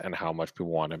released and how much people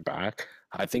want him back,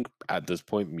 I think at this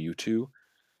point Mewtwo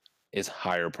is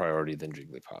higher priority than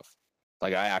Jigglypuff.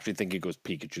 Like I actually think it goes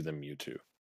Pikachu than Mewtwo,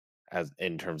 as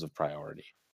in terms of priority.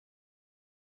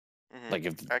 Mhm. Like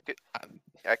if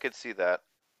I could see that.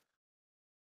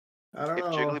 I don't If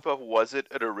know. Jigglypuff was it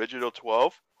an original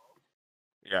 12,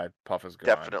 Yeah, Puff is gone.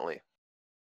 definitely.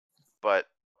 But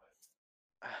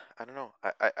I don't know.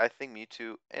 I think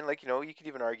Mewtwo, and like you could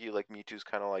even argue like Mewtwo's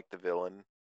kind of like the villain,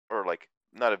 or like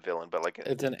not a villain, but like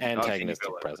it's an antagonistic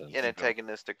villain. presence. an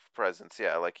antagonistic presence.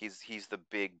 Yeah, like he's the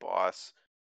big boss.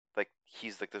 Like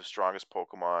he's like the strongest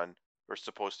Pokemon, or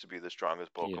supposed to be the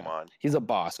strongest Pokemon. He's a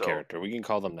boss So- character. We can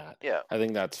call them that. Yeah. I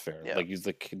think that's fair. Yeah. Like use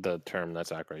the term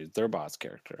that's accurate. They're a boss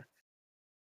character.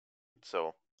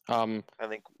 So I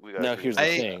think we got. now here's the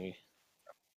I- thing.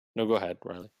 No, go ahead,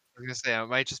 Riley. I was gonna say it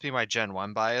might just be my Gen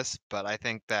 1 bias, but I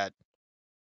think that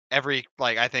I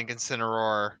think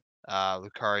Incineroar,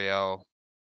 Lucario,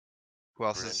 who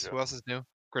else Greninja. is new?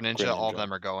 Greninja, all of Greninja.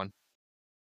 them are going.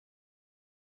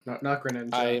 Not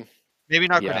Greninja. Maybe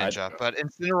not Yeah, Greninja, but I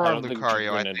Incineroar and don't think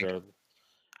Lucario, I think. Greninja.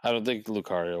 I don't think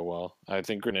Lucario will. I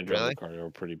think Greninja Really? and Lucario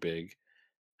are pretty big,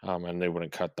 and they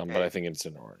wouldn't cut them. But Hey. I think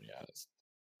Incineroar,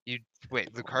 yeah,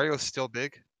 Wait, Lucario's still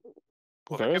big?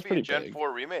 Well, there Lucario's could be a pretty Gen big.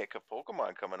 4 remake of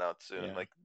Pokemon coming out soon. Yeah. Like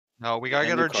No, we gotta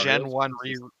And get our Gen Lucario's 1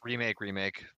 just-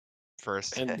 remake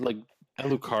first. And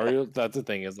Lucario, that's the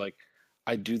thing is like,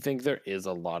 I do think there is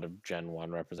a lot of Gen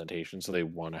 1 representation, so they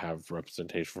want to have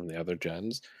representation from the other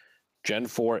gens. Gen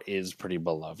 4 is pretty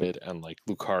beloved, and like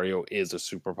Lucario is a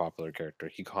super popular character.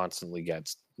 He constantly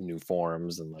gets new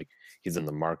forms, and like he's in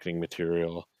the marketing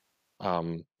material.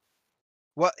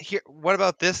 What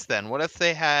about this then? What if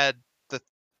they had the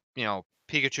Pikachu,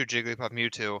 Jigglypuff,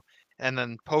 Mewtwo, and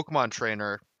then Pokemon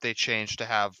Trainer they changed to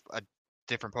have a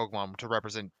different Pokemon to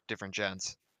represent different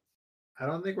gens. I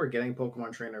don't think we're getting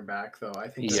Pokemon Trainer back though. I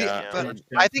think See, Yeah, that's but too much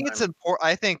I think it's time. important.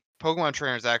 I think Pokemon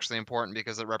Trainer is actually important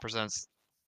because it represents,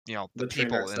 the The trainer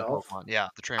people in itself? Pokemon. Yeah,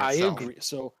 the trainer I itself. agree.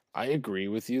 So I agree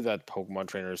with you that Pokemon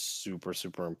Trainer is super,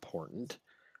 super important.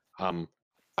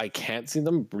 I can't see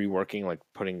them reworking, like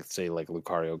putting, say, like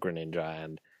Lucario, Greninja,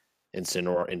 and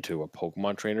Incineroar into a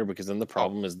Pokemon Trainer, because then the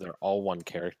problem is they're all one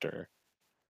character,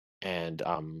 and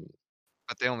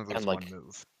But they only lose one like,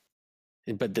 move.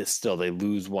 but this still they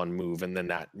lose one move, and then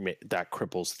that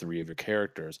cripples three of your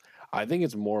characters. I think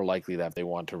it's more likely that if they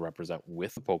want to represent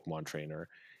with a Pokemon Trainer,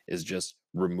 is just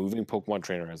removing Pokemon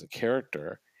Trainer as a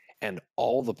character, and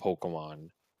all the Pokemon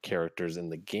characters in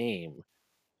the game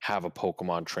have a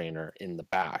Pokemon Trainer in the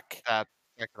back. That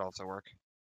could also work.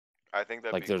 I think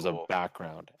that'd Like be there's cool. a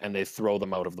background, and they throw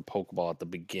them out of the Pokeball at the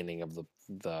beginning of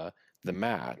the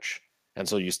match, and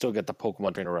so you still get the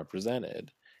Pokemon Trainer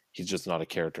represented. He's just not a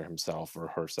character himself or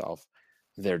herself.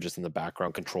 They're just in the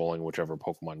background controlling whichever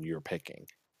Pokemon you're picking.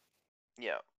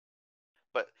 Yeah.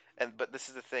 But this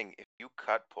is the thing. If you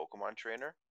cut Pokemon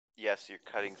Trainer, yes, you're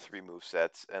cutting 3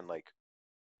 movesets, and like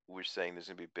we're saying there's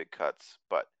gonna be big cuts,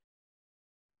 but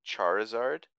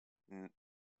Charizard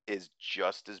is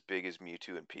just as big as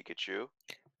Mewtwo and Pikachu.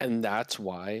 And that's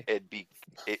why it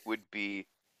would be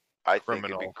I think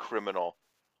it'd be criminal.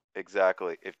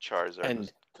 Exactly, if Charizard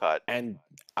was cut. And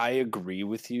I agree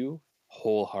with you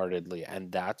wholeheartedly,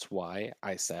 and that's why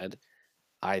I said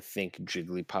I think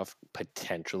Jigglypuff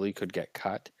potentially could get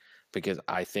cut, because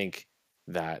I think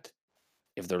that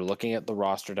if they're looking at the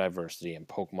roster diversity and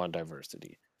Pokemon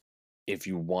diversity, if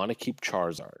you want to keep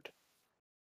Charizard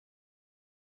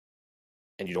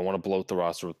and you don't want to bloat the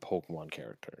roster with Pokemon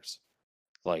characters,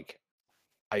 like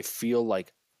I feel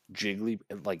like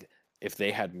if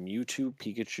they had Mewtwo,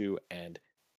 Pikachu, and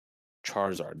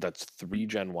Charizard, that's 3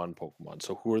 Gen 1 Pokemon.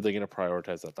 So who are they going to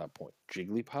prioritize at that point?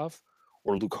 Jigglypuff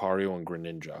or Lucario and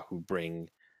Greninja, who bring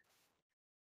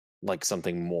like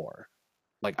something more?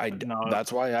 Like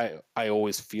that's why I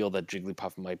always feel that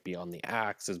Jigglypuff might be on the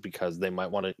axe, is because they might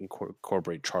want to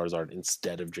incorporate Charizard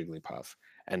instead of Jigglypuff,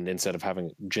 and instead of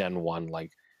having Gen 1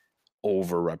 like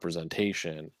over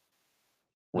representation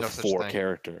with No such 4 thing.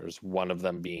 characters, one of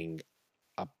them being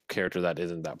a character that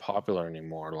isn't that popular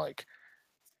anymore. Like,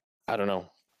 I don't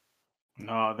know.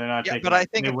 No, they're not Yeah, taking but I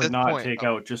think they at would this not point, take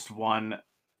out just one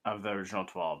of the original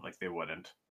 12. Like, they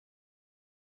wouldn't.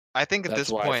 I think at That's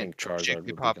this why I point, think Charizard would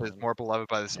be Jigglypuff is gone. more beloved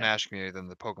by the Smash community than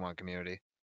the Pokemon community.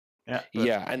 Yeah.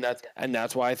 Yeah, and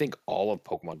that's why I think all of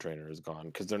Pokemon Trainer is gone,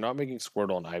 because they're not making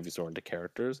Squirtle and Ivysaur into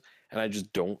characters, and I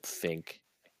just don't think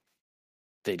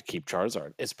they'd keep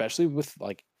Charizard, especially with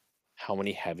like how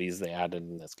many heavies they added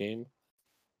in this game.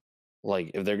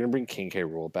 Like, if they're gonna bring King K.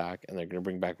 Rool back and they're gonna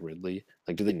bring back Ridley,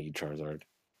 like, do they need Charizard?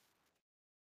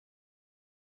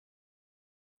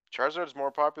 Charizard's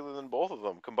more popular than both of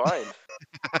them combined.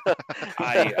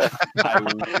 I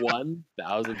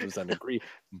 1000% agree,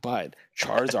 but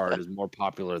Charizard is more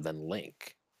popular than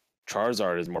Link.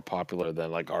 Charizard is more popular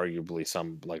than like arguably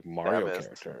some like Mario Samus.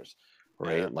 characters,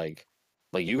 right? Yeah. Like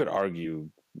you could argue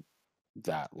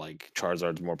that like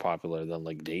Charizard's more popular than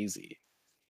like Daisy,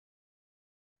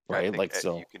 I right? think Like,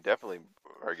 so you can definitely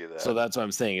argue that. so that's what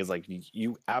I'm saying, is like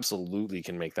you absolutely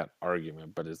can make that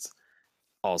argument, but it's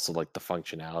also like the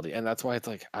functionality, and that's why it's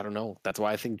like, I don't know. That's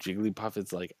why I think Jigglypuff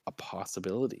is like a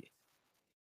possibility.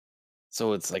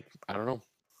 So it's like, I don't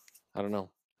know.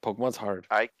 Pokemon's hard.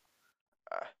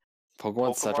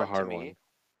 Pokemon's such a Pokemon to hard me, one.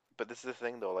 but this is the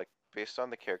thing though. Like, based on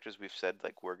the characters we've said,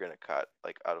 like we're gonna cut,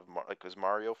 like out of because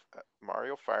Mario,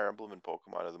 Fire Emblem, and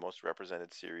Pokemon are the most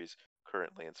represented series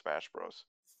currently in Smash Bros.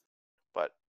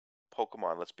 But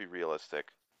Pokemon, let's be realistic.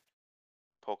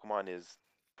 Pokemon is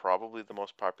probably the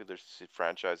most popular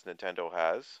franchise Nintendo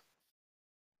has.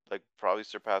 Like, probably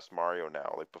surpassed Mario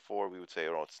now. Like, before we would say,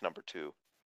 oh, it's number 2.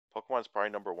 Pokemon's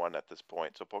probably number 1 at this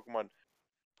point. So Pokemon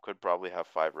could probably have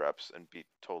 5 reps and be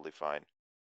totally fine.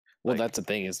 Well, Like, that's the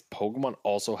thing, is Pokemon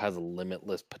also has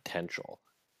limitless potential.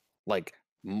 Like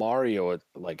Mario,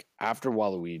 like after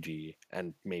Waluigi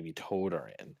and maybe Toad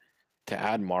are in, to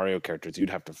add Mario characters, you'd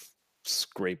have to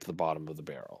scrape the bottom of the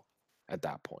barrel at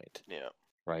that point, yeah.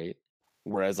 right?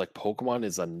 Whereas like Pokemon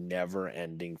is a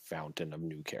never-ending fountain of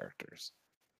new characters,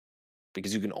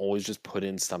 because you can always just put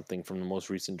in something from the most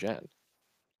recent gen.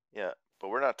 Yeah, but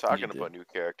we're not talking about new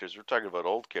characters. We're talking about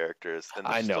old characters, and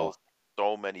there's still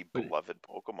so many beloved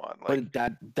Pokemon. Like,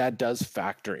 but that does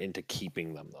factor into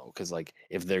keeping them though, because like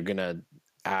if they're gonna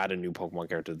add a new Pokemon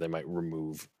character, they might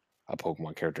remove a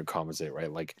Pokemon character to compensate,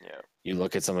 right? Like, yeah. You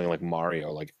look at something like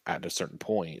Mario, like at a certain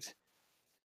point,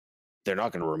 they're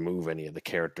not going to remove any of the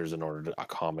characters in order to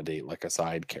accommodate like a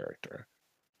side character,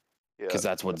 Yeah. because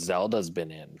that's what Zelda's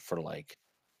been in for like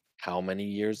how many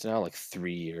years now? Like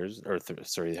 3 years, or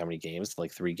sorry, how many games?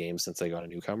 Like 3 games since they got a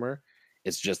newcomer.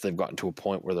 It's just they've gotten to a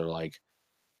point where they're like,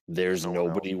 there's no one else,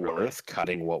 nobody really. worth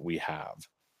cutting what we have,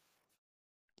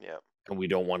 Yeah. and we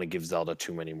don't want to give Zelda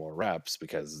too many more reps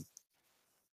because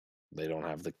they don't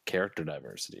have the character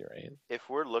diversity, right? If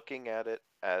we're looking at it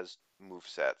as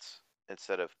movesets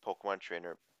instead of Pokemon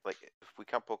Trainer, like if we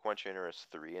count Pokemon Trainer as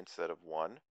 3 instead of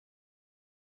 1,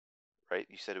 right?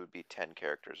 You said it would be 10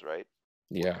 characters, right?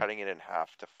 We're Yeah, cutting it in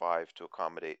half to 5 to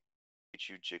accommodate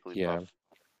Pichu, Jigglypuff. yeah.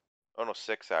 Oh no,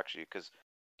 6 actually, because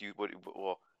what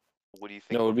do you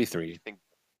think? No, it would be do you 3. think,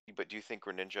 but do you think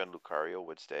Greninja and Lucario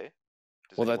would stay?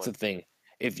 Does Well, that's the anyone? thing.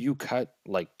 If you cut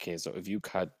like, okay, so if you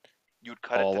cut You'd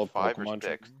cut it all to of 5 or Pokemon 6.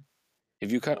 training,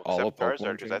 if you cut Well, all of except Charizard,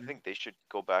 Pokemon because I training, think they should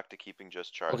go back to keeping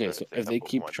just Charizard. okay, so if have they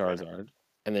keep Pokemon Trainer. Charizard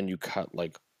and then you cut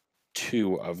like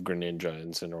 2 of Greninja,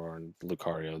 Incineroar, and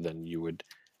Lucario, then you would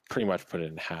pretty much put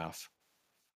it in half.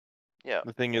 Yeah.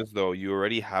 The thing is, though, you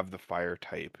already have the fire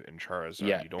type in Charizard.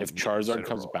 Yeah, You don't if need Charizard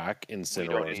comes Incineroar. back, We don't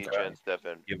Incineroar is need gone. Gen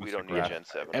 7. Give We us a don't need grass Gen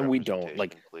 7 And we don't,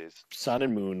 like, representation, please. Sun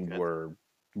and Moon Gen-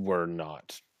 were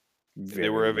not very They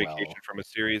were a vacation well. from a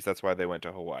series. That's why they went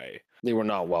to Hawaii. They were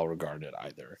not well regarded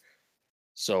either.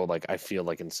 So, like, I feel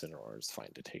like Incineroar is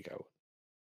fine to take out.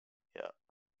 Yeah.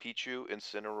 Pichu,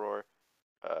 Incineroar,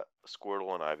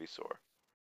 Squirtle, and Ivysaur.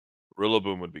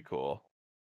 Rillaboom would be cool.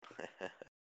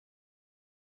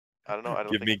 I don't know. I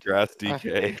don't Give think me grass I DK.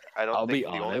 think I don't I'll think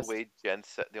be the only honest. way Gen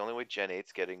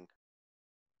 8's getting,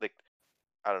 like,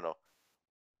 I don't know.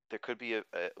 There could be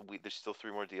there's still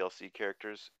 3 more DLC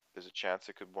characters. There's a chance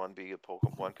it could one could be a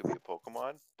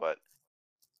Pokemon, but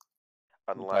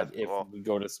unless But if we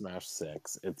go to Smash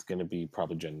 6, it's going to be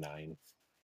probably Gen 9.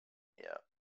 yeah.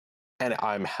 And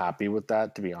I'm happy with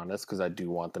that, to be honest, because I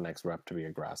do want the next rep to be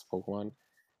a grass Pokemon.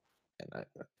 And I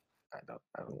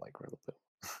don't like Rillaboom.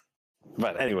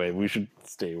 But anyway, we should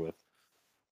stay with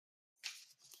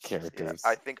Yeah, characters.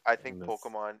 I think in this.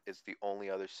 Pokemon is the only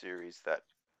other series that,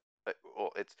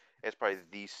 well, it's probably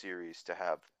the series to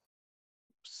have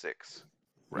 6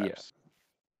 Yeah. reps.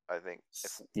 I think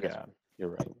Yeah, you're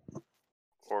right.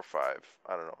 or 5.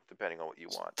 I don't know, depending on what you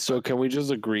want. So can we just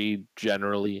agree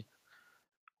generally?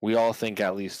 We all think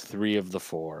at least 3 of the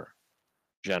 4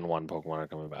 Gen 1 Pokemon are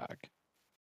coming back.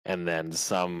 And then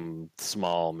some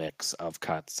small mix of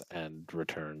cuts and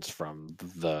returns from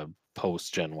the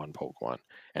post Gen 1 Pokemon.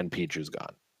 And Pichu's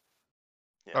gone.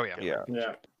 Oh, yeah. Yeah.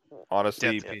 Yeah.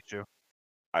 Honestly, Death Pichu.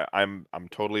 I'm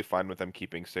totally fine with them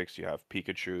keeping 6. You have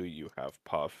Pikachu, you have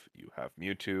Puff, you have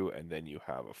Mewtwo, and then you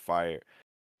have a fire.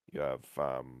 You have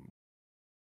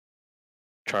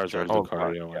Charizard, Oh,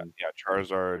 Lucario, and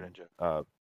Charizard, Greninja.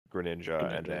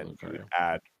 Greninja, and then you would Lucario.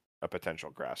 add a potential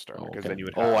grass starter because then you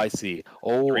would have I see.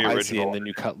 Oh, 3 I see. original And then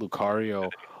you cut Lucario.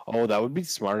 Oh, that would be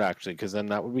smart actually, because then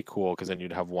that would be cool. Because then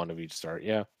you'd have 1 of each start.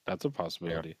 Yeah, that's a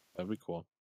possibility. That'd be cool.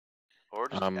 Or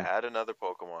just add another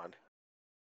Pokemon.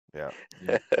 Yeah.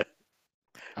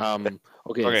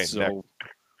 Okay, next. so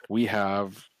we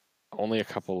have only a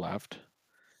couple left,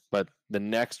 but the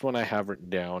next one I have written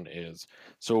down is,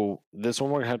 so this one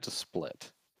we're gonna have to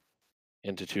split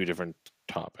into 2 different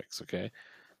topics. Okay,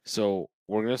 so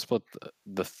we're gonna split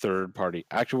the third party.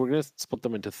 Actually, we're gonna split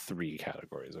them into 3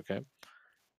 categories. Okay.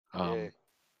 Yay.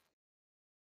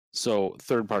 So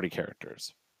third party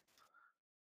characters.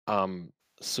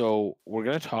 So we're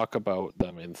going to talk about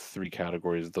them in 3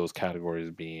 categories. Those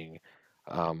categories being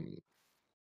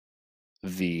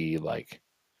the like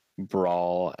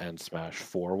Brawl and Smash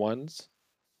 4 ones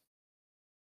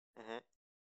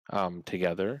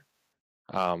together.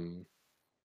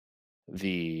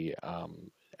 The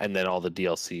and then all the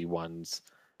DLC ones,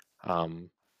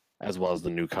 as well as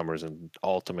the newcomers and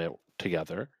Ultimate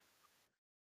together.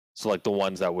 So like the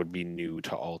ones that would be new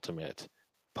to Ultimate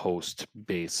post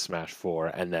base Smash 4,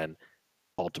 and then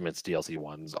Ultimate's DLC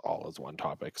ones all as one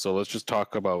topic. So let's just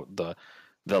talk about the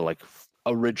like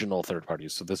original third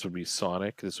parties. So this would be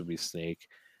Sonic, this would be Snake,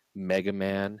 Mega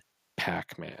Man,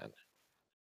 Pac-Man.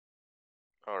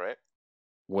 All right.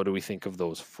 What do we think of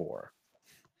those 4?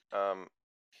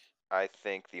 I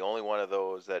think the only one of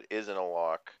those that isn't a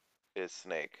lock is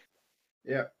Snake.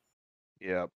 Yeah.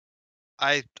 Yep.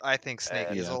 I think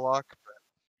Snake is Yeah. a lock.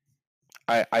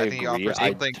 I I think agree. he offers I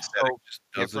something so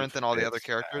different than all the fit other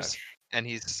characters, Smash. and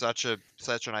he's such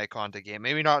an icon to game.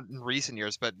 Maybe not in recent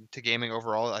years, but to gaming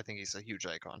overall, I think he's a huge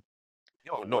icon.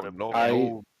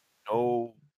 No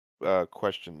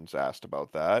questions asked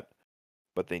about that,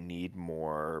 but they need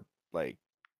more like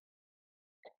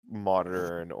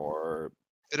modern or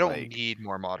They don't Like, need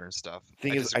more modern stuff.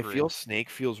 thing I is, I disagree. feel Snake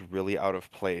feels really out of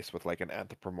place with like an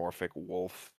anthropomorphic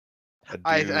wolf, a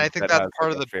I dude think that that's has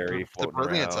part like of a fairy the floating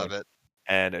brilliance of around, it.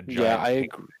 and a Yeah, giant I penguin.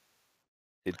 agree.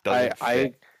 It I doesn't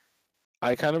fit.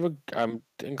 I kind of I'm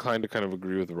inclined to kind of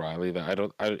agree with Riley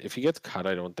that if he gets cut,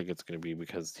 I don't think it's going to be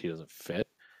because he doesn't fit.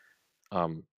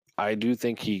 I do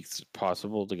think he's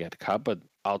possible to get cut, but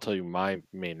I'll tell you my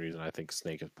main reason I think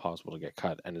Snake is possible to get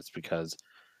cut, and it's because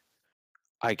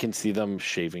I can see them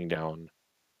shaving down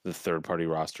the third party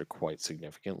roster quite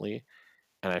significantly.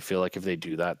 And I feel like if they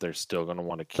do that, they're still going to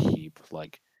want to keep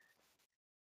like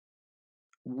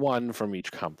one from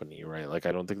each company, right? Like,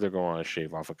 I don't think they're going to want to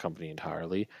shave off a company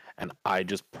entirely. And I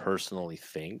just personally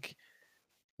think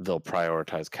they'll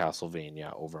prioritize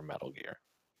Castlevania over Metal Gear.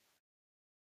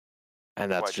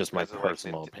 And that's Why? just Just my because of like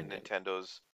personal opinion. I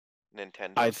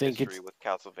Nintendo think history it's with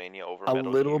Castlevania over a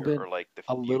Metal little Gear, bit or like the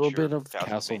a little future bit of for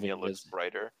Castlevania looks Castlevania's.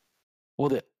 brighter.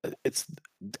 Well,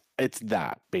 it's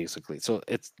that basically. So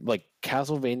it's like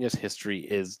Castlevania's history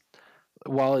is,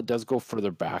 while it does go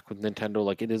further back with Nintendo,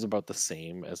 like it is about the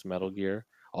same as Metal Gear.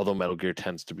 Although Metal Gear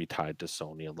tends to be tied to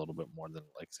Sony a little bit more than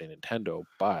like say Nintendo,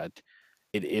 but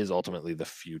it is ultimately the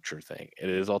future thing. It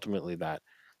is ultimately that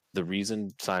the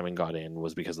reason Simon got in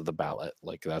was because of the ballot.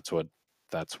 Like that's what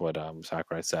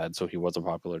Sakurai said. So he was a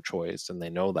popular choice, and they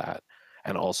know that,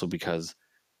 and also because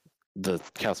the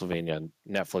Castlevania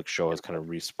Netflix show has kind of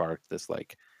resparked this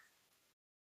like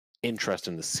interest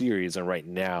in the series. And right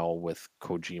now, with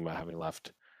Kojima having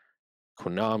left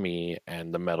Konami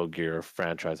and the Metal Gear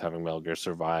franchise having Metal Gear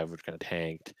Survive, which kind of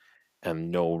tanked,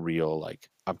 and no real like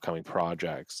upcoming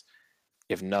projects,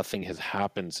 if nothing has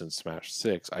happened since Smash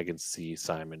 6, I can see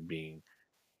Simon being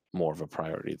more of a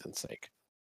priority than Snake.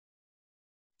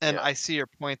 And Yeah. I see your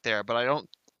point there, but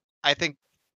I think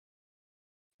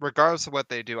regardless of what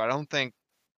they do, I don't think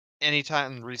any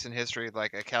time in recent history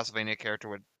like a Castlevania character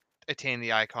would attain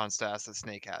the icon status that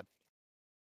Snake had.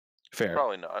 Fair.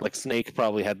 Probably not. Like Snake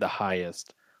probably had the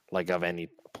highest like of any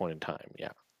point in time.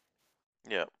 Yeah.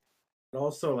 Yeah. But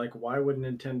also, like, why would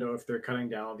Nintendo, if they're cutting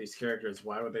down all these characters,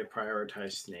 why would they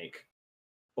prioritize Snake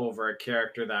over a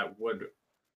character that would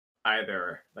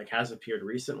either like has appeared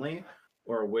recently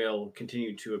or will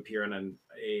continue to appear on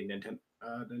a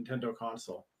Nintendo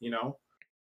console? You know,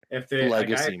 if they like,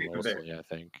 I Legacy think that they're, mostly, I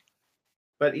think.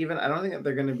 but even I don't think that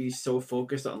they're going to be so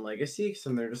focused on Legacy, because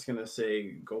then they're just going to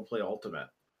say go play Ultimate.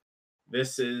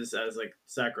 This is, as like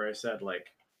Sakurai said, like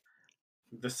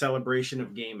the celebration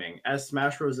of gaming, as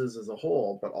Smash Bros is as a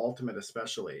whole, but Ultimate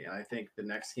especially. And I think the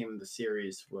next game in the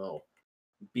series will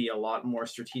be a lot more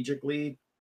strategically,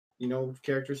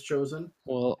 characters chosen.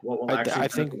 Well, What will I actually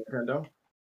think benefit Nintendo?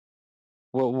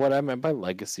 well, what I meant by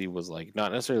legacy was like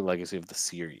not necessarily legacy of the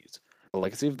series, but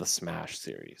legacy of the Smash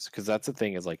series. Because that's the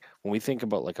thing is like when we think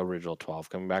about like original 12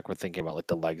 coming back, we're thinking about like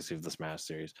the legacy of the Smash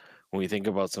series. When we think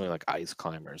about something like Ice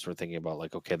Climbers, we're thinking about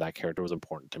like okay, that character was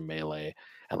important to Melee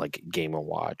and like Game and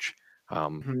Watch.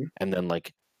 Mhm. And then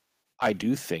like I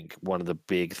do think one of the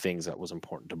big things that was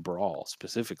important to Brawl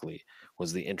specifically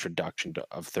was the introduction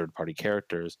of third party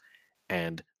characters,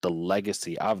 and the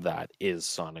legacy of that is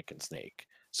Sonic and Snake.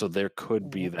 So there could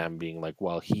be them being like,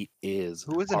 well, he is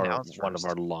Who was announced one of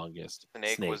our first? longest.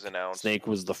 Snake was announced. Snake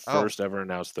was the Oh. first ever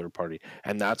announced third party,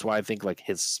 and that's why I think like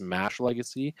his Smash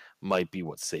legacy might be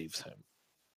what saves him.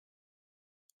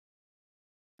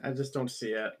 I just don't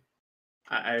see it.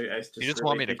 I just You just really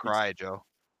want me to think he's- cry, Joe.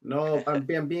 No, I'm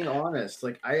being honest.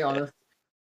 Like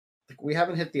like we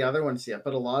haven't hit the other ones yet,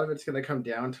 but a lot of it's going to come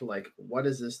down to like, what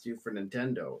does this do for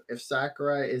Nintendo? If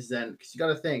Sakurai is then, because you got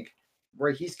to think,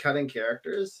 where he's cutting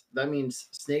characters, that means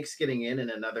Snake's getting in and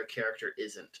another character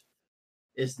isn't.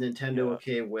 Is Nintendo Yeah.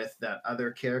 okay with that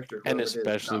other character, And whoever it is, not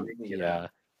especially, making it in? yeah,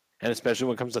 and especially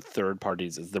when it comes to third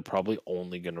parties, is they're probably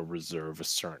only going to reserve a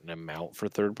certain amount for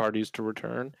third parties to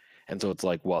return. And so it's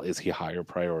like, well, is he higher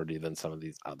priority than some of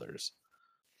these others?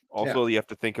 Also, you have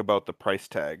to think about the price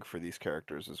tag for these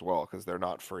characters as well, because they're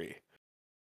not free.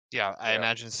 Yeah, I Yeah.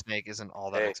 imagine Snake isn't all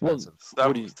that Hey, expensive.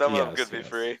 What do you- some of them yes, could be yes.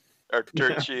 free or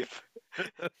dirt Yeah. cheap.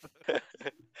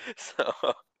 So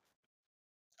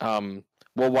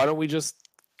Well, why don't we just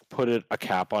put a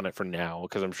cap on it for now?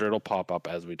 Because I'm sure it'll pop up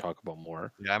as we talk about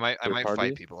more. Yeah, I might Third fight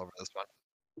parties? people over this one.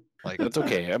 Like That's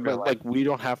okay, real but life. like we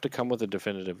don't have to come with a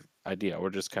definitive idea. We're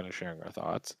just kind of sharing our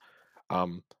thoughts.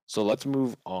 So let's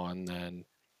move on then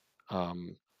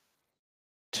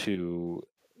to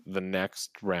the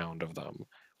next round of them,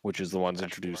 which is the ones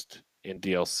Smash 4. introduced in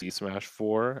DLC Smash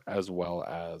 4 as well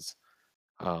as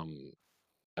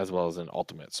in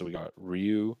Ultimate. So we got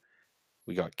Ryu,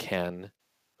 we got Ken,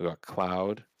 we got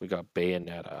Cloud, we got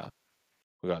Bayonetta,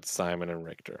 we got Simon and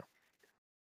Richter.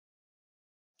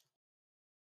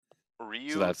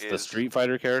 Ryu So that's the is Street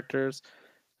Fighter characters.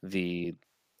 The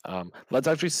let's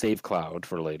actually save Cloud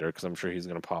for later because I'm sure he's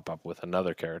going to pop up with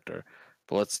another character.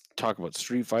 But let's talk about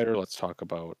Street Fighter. Let's talk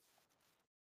about.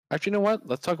 Actually, you know what?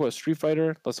 Let's talk about Street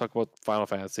Fighter. Let's talk about Final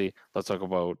Fantasy. Let's talk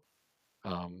about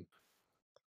um,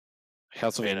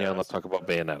 Castlevania. Bayonetta. And let's talk about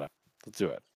Bayonetta. Let's do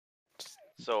it.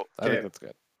 So I think Okay. that's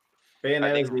good.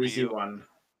 Bayonetta think is the easy Ryu- one.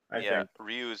 I yeah, think.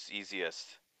 Ryu's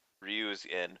easiest. Ryu is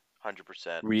in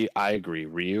 100%. I agree.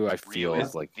 Ryu, I feel Ryu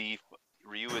is like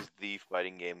Ryu is the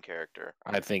fighting game character.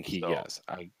 I think So- yes,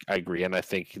 I agree, and I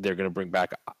think they're going to bring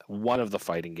back one of the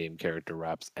fighting game character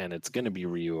reps, and it's going to be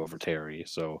Ryu over Terry.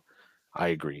 So I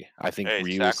agree. I think Hey,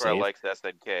 Ryu is Sakurai safe. likes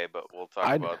SNK, but we'll talk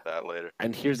I'd- about that later.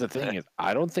 And here's the thing: is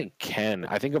I don't think Ken.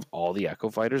 I think of all the Echo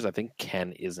fighters, I think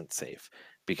Ken isn't safe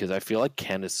because I feel like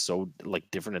Ken is so like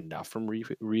different enough from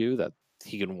Ryu that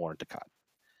he can warrant a cut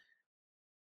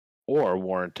or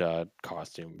warrant a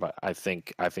costume. But I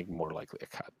think more likely a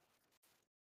cut.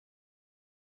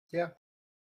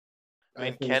 I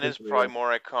mean, think Ken it's is probably Ryu.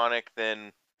 more iconic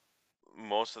than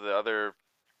most of the other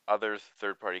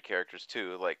third-party characters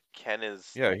too. Like Ken is,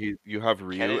 Yeah, you have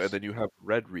Ryu is- and then you have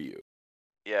Red Ryu.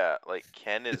 yeah, like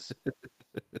Ken is.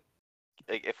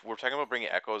 Like if we're talking about bringing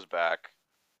Echoes back,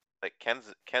 like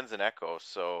Ken's an Echo,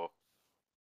 so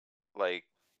like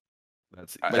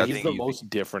That's I But that's he's think the easy. most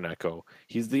different Echo.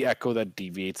 He's the Echo that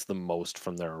deviates the most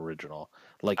from their original.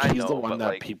 Like I he's the know, one but, that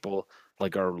like, people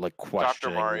like are like Dr.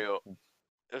 questioning. Mario.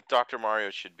 Dr. Mario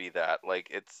should be that. Like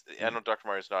it's. I Mm. know Dr.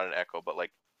 Mario's not an Echo, but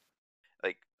like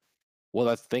Well,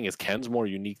 that's the thing is Ken's more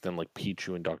unique than like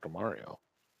Pichu and Dr. Mario.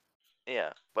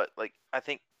 yeah, but like I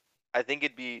think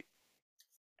it'd be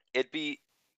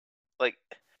like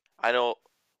I know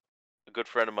a good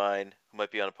friend of mine who might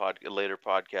be on a later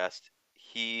podcast.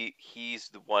 He's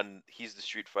the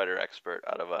Street Fighter expert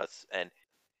out of us, and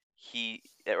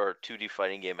or 2D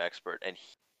fighting game expert, and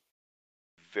he's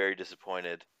very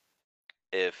disappointed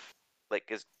if like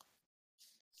cause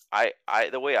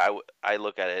the way I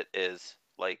look at it is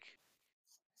like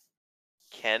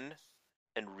Ken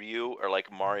and Ryu are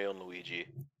like Mario and Luigi.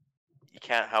 You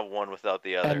can't have one without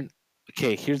the other. And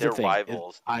okay, here's They're the thing. is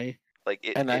rivals. Like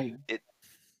it.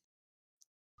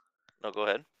 No, go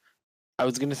ahead. I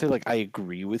was gonna say like I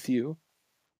agree with you,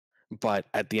 but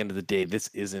at the end of the day, this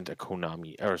isn't a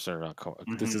Konami or sorry, not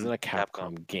this Mhm. isn't a Capcom.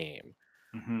 Capcom game.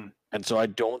 Mm-hmm. And so I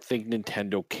don't think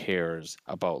Nintendo cares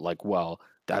about like, well,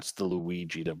 that's the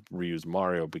Luigi to Ryu's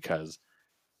Mario because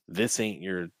this ain't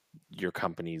your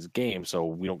company's game, so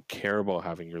we don't care about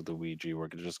having your Luigi. We're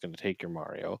just going to take your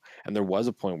Mario. And there was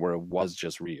a point where it was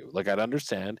just Ryu. Like I'd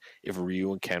understand if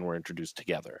Ryu and Ken were introduced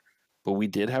together, but we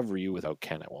did have Ryu without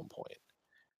Ken at one point.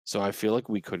 So I feel like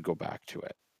we could go back to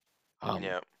it.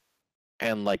 Yeah.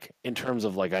 And like in terms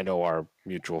of like I know our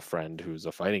mutual friend who's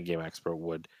a fighting game expert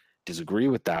would disagree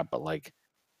with that, but like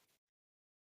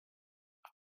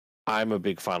I'm a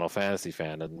big Final Fantasy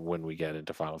fan, and when we get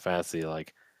into Final Fantasy,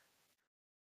 like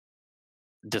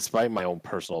despite my own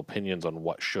personal opinions on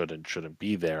what should and shouldn't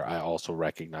be there, I also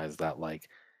recognize that like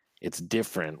it's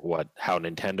different how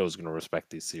Nintendo is going to respect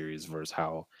these series versus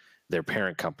how their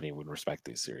parent company would respect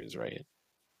these series, right?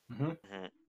 Mm-hmm. Mm-hmm.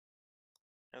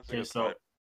 That's a Okay, good so point.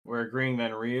 we're agreeing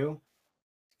then Ryu,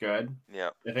 good. Yeah.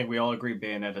 I think we all agree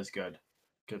Bayonetta is good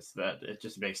because that it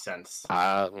just makes sense.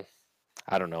 I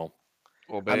don't know.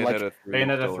 Well, I'm like- Bayonetta 3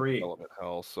 Bayonetta is still 3. in development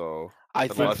hell, so I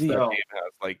think unless the that still- game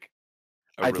has like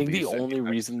a I think the release in only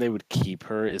next reason they would keep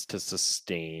her is to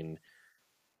sustain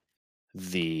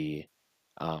the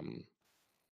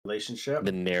Relationship.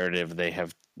 narrative they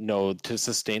have to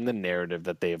sustain the narrative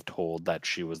that they have told that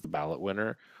she was the ballot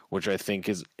winner, which I think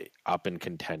is up in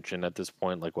contention at this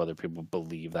point, like whether people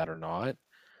believe that or not.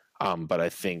 But I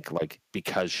think like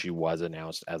because she was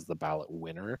announced as the ballot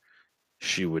winner,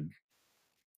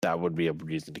 that would be a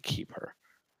reason to keep her.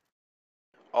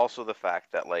 Also, the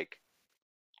fact that like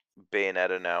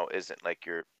Bayonetta now isn't like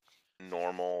your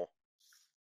normal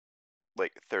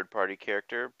like third-party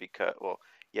character because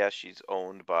yeah, she's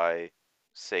owned by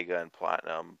Sega and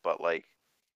Platinum, but like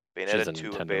She's Bayonetta a 2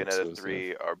 and Nintendo Bayonetta exclusive.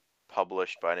 3 are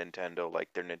published by Nintendo, like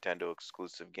they're Nintendo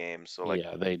exclusive games. So like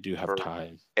yeah, they do have for-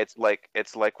 time. it's like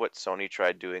what Sony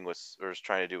tried doing was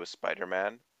trying to do with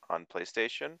Spider-Man on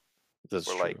PlayStation. That's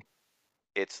where, true. like,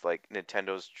 it's like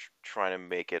Nintendo's trying to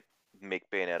make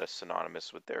Bayonetta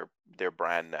synonymous with their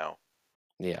brand now.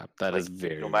 Yeah, that is like,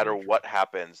 very No matter very true. what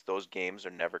happens, those games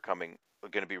are never going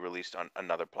to be released on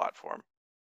another platform.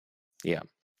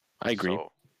 I agree.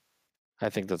 So, I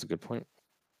think that's a good point.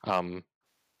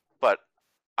 but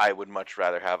I would much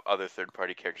rather have other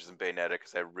third-party characters than Bayonetta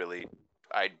because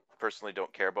I personally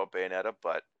don't care about Bayonetta,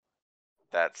 but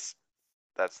that's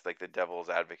that's like the devil's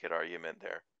advocate argument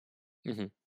there.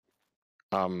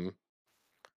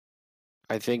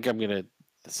 I think I'm gonna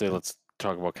say let's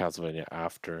talk about Castlevania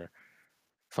after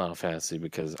Final Fantasy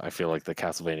because I feel like the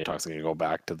Castlevania talks are gonna go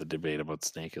back to the debate about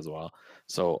Snake as well.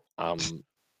 So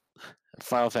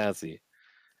Final Fantasy.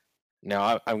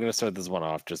 Now I'm gonna start this one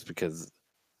off just because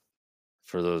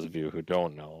for those of you who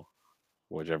don't know,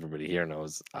 which everybody here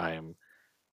knows, I am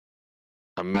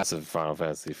a massive Final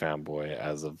Fantasy fanboy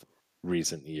as of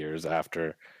recent years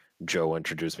after Joe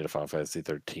introduced me to Final Fantasy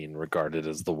 13, regarded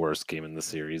as the worst game in the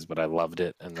series, but I loved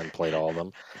it and then played all of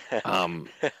them.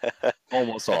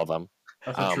 Almost all of them.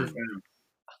 That's a true fan.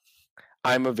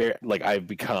 I've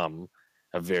become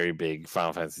a very big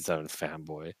Final Fantasy 7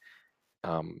 fanboy.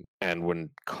 And when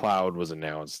Cloud was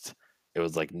announced, it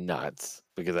was like nuts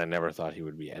because I never thought he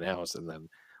would be announced. And then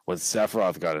when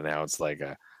Sephiroth got announced, like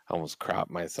I almost crapped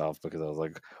myself because I was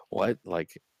like, what?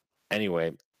 Like,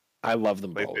 anyway, I love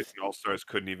them both. PlayStation All Stars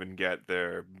couldn't even get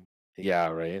their Yeah,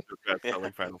 right.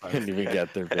 best-selling Final Couldn't Fantasy. even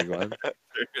get their big one.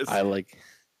 Serious. I like,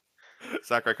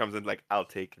 Sakurai comes in like, I'll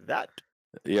take that.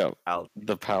 yeah, I'll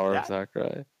the power of that.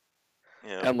 Sakurai.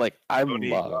 Yeah. And like, I Don't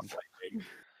need love. lightning.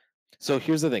 So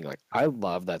here's the thing, like I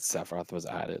love that Sephiroth was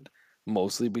added,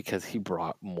 mostly because he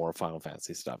brought more Final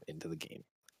Fantasy stuff into the game.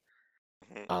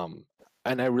 Mhm.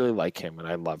 And I really like him, and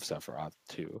I love Sephiroth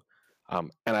too.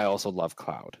 And I also love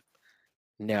Cloud.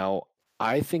 Now,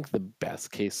 I think the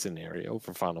best case scenario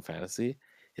for Final Fantasy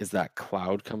is that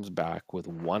Cloud comes back with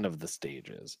one of the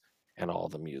stages and all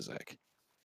the music.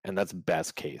 And that's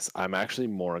best case. I'm actually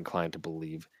more inclined to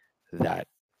believe that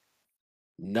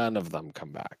none of them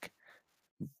come back.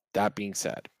 That being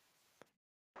said,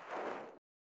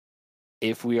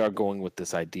 if we are going with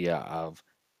this idea of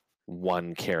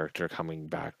one character coming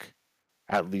back,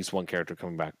 at least one character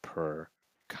coming back per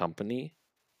company,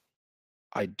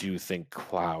 I do think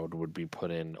Cloud would be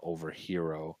put in over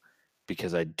Hero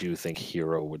because I do think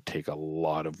Hero would take a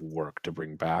lot of work to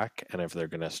bring back. And if they're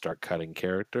going to start cutting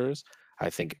characters, I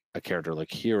think a character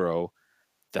like Hero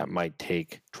that might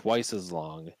take twice as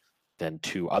long than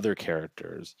two other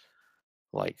characters,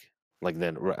 like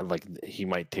he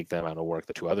might take the amount of work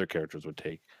that two other characters would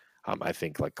take. I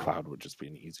think like Cloud would just be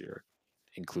an easier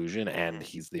inclusion, and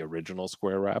he's the original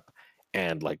Square rep.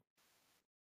 And like,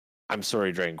 I'm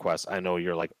sorry, Dragon Quest, I know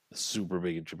you're like super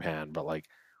big in Japan, but like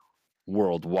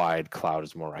worldwide, Cloud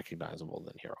is more recognizable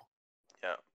than Hero.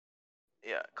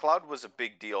 Yeah, Cloud was a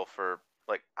big deal for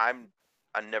like I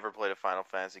never played a Final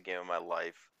Fantasy game in my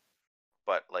life,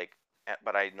 but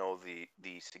I know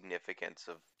the significance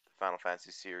of the Final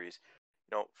Fantasy series.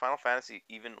 You know, Final Fantasy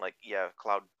even like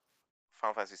Cloud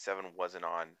Final Fantasy 7 wasn't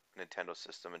on Nintendo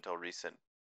system until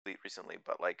recently,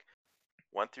 but like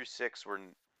 1 through 6 were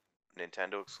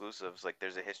Nintendo exclusives. Like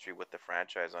there's a history with the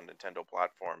franchise on Nintendo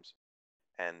platforms,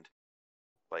 and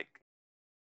like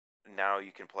now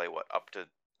you can play up to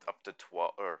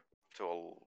 12 or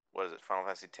to what is it, Final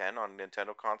Fantasy 10 on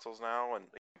Nintendo consoles now, and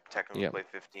you technically play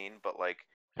 15, but like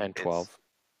and 12.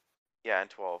 Yeah, and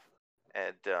 12,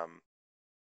 and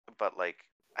but like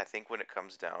I think when it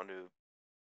comes down to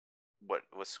what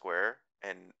with Square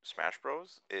and Smash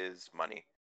Bros is money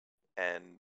and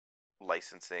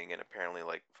licensing, and apparently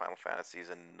like Final Fantasy is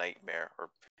a nightmare,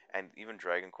 and even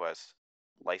Dragon Quest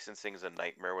licensing is a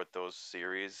nightmare with those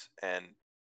series, and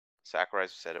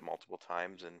Sakurai's said it multiple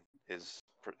times in his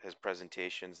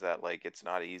presentations that like it's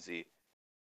not easy.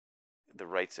 The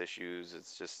rights issues,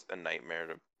 it's just a nightmare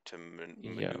to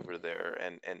maneuver there,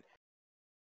 and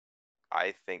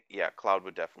I think Cloud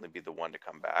would definitely be the one to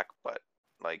come back, but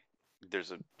like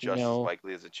there's a just as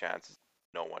likely as a chance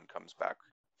no one comes back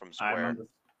from Square.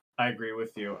 I agree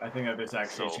with you. I think that there's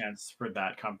actually a chance for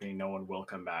that company no one will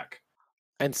come back.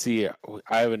 And see,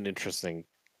 I have an interesting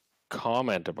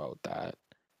comment about that,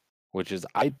 which is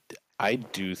I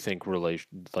do think the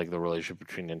relationship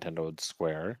between Nintendo and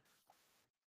Square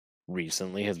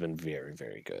recently has been very,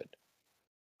 very good.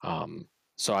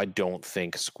 So I don't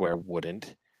think Square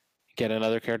wouldn't get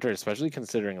another character, especially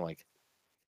considering like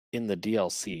in the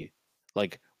DLC,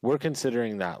 like we're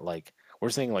considering that like we're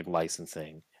saying like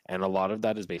licensing, and a lot of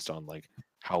that is based on like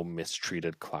how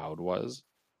mistreated Cloud was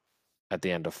at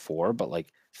the end of 4. But like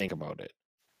think about it,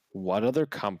 what other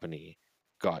company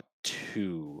got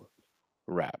 2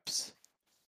 reps?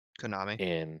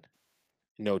 Konami.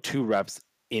 2 reps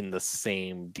in the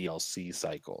same DLC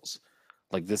cycles.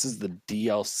 Like this is the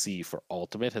DLC for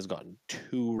Ultimate has gotten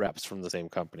 2 reps from the same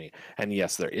company, and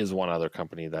yes, there is one other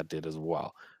company that did as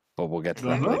well, but we'll get to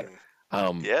that later.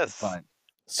 Yes, but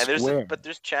Square,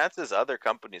 there's chances other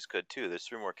companies could too. There's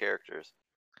 3 more characters.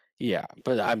 Yeah,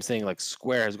 but I'm saying like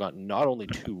Square has gotten not only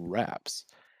 2 reps,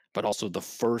 but also the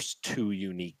first 2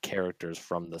 unique characters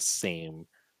from the same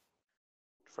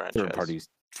third party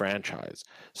franchise.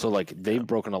 So like they've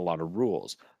broken a lot of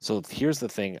rules. So here's the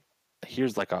thing.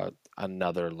 Here's like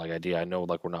another like idea. I know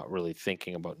like we're not really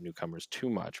thinking about newcomers too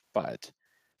much, but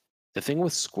the thing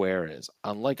with Square is,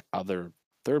 unlike other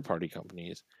third party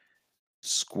companies,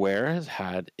 Square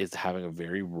is having a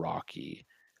very rocky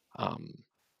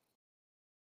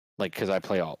like because I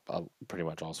play pretty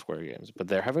much all Square games, but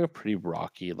they're having a pretty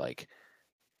rocky like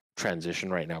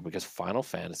transition right now because Final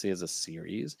Fantasy as a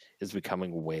series is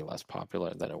becoming way less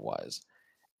popular than it was.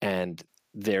 And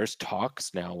there's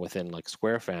talks now within like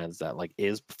Square fans that like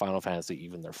is Final Fantasy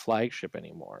even their flagship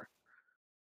anymore?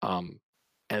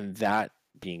 And that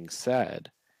being said,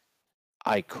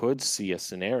 I could see a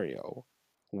scenario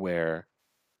where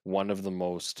one of the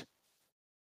most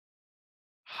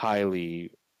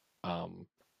highly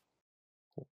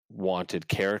wanted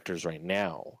characters right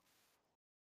now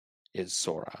is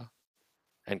Sora,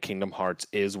 and Kingdom Hearts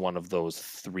is one of those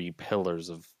 3 pillars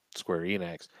of Square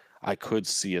Enix. I could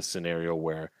see a scenario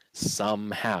where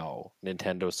somehow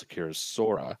Nintendo secures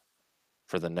Sora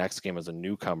for the next game as a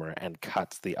newcomer and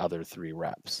cuts the other 3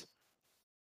 reps.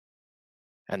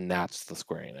 And that's the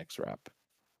Square Enix rep.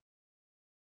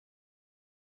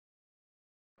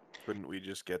 Couldn't we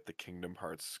just get the Kingdom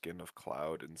Hearts skin of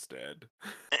Cloud instead?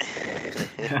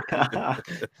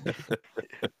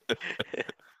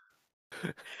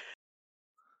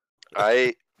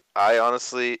 I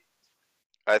honestly,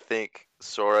 I think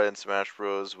Sora in Smash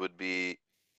Bros would be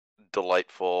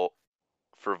delightful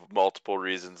for multiple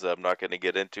reasons that I'm not going to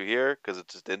get into here because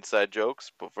it's just inside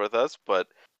jokes with us. But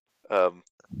the I think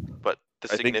the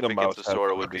significance mouse of has Sora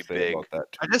something would to be say big. about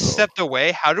that I too, just though. stepped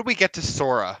away. How did we get to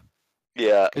Sora?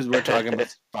 Yeah, Because we're talking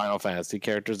about Final Fantasy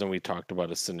characters, and we talked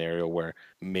about a scenario where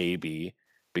maybe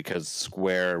because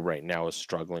Square right now is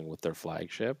struggling with their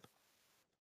flagship,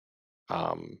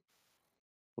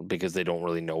 because they don't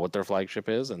really know what their flagship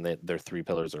is, and their 3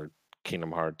 pillars are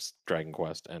Kingdom Hearts, Dragon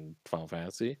Quest, and Final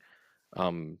Fantasy.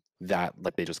 That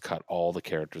like they just cut all the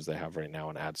characters they have right now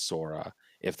and add Sora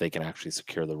if they can actually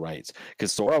secure the rights,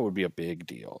 because Sora would be a big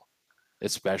deal,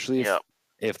 especially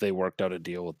if they worked out a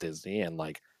deal with Disney and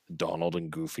like Donald and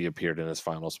Goofy appeared in his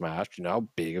final Smash. You know how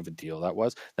big of a deal that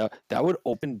was? That would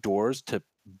open doors to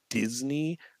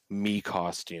Disney me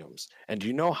costumes. And do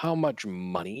you know how much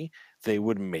money they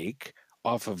would make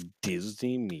off of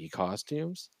Disney me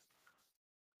costumes?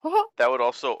 that would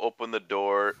also open the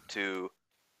door to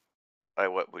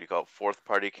what do you call it, fourth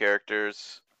party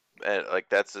characters, and like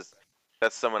that's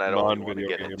someone I don't even want to Non-video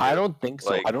get game. into. I don't think so.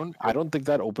 Like, I don't think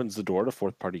that opens the door to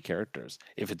 4th party characters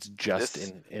if it's just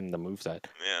This- in the moveset.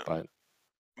 yeah, But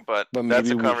but maybe that's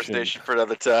a we conversation for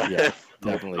another time. Yeah,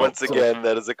 definitely. Once So- again,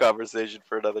 that is a conversation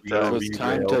for another We gotta So time. it's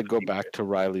time Derail to go the- back to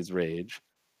Riley's rage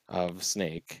of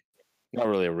Snake. Not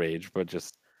really a rage, but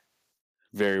just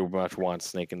very much wants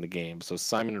Snake in the game. So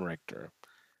Simon and Richter,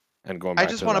 and going I back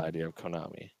just to wanna- the idea of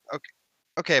Konami.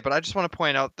 Okay, but I just want to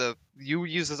point out you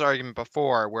used this argument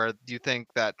before where you think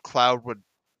that Cloud would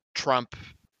trump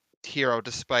Hero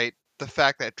despite the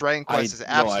fact that Dragon Quest is I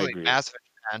absolutely agree. massive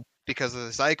fan because of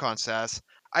this icon status.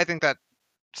 I think that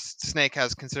Snake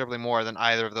has considerably more than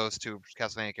either of those 2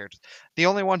 Castlevania characters. The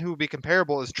only one who would be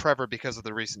comparable is Trevor because of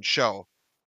the recent show.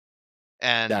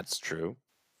 And That's true.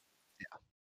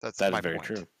 that's That is my very point.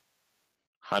 true.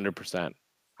 100%.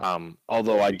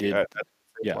 Although I did, At the same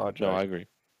yeah, logic, no, I agree.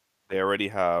 they already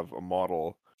have a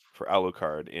model for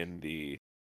Alucard in the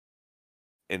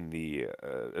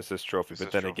assist trophy. But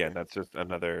Assist then trophy. again, that's just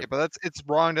another. Yeah, but it's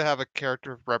wrong to have a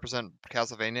character represent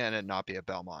Castlevania and it not be a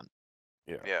Belmont.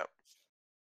 Yeah.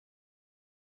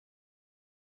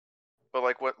 But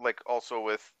like also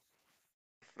with,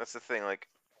 that's the thing, like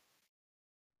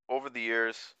over the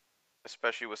years,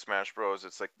 especially with Smash Bros,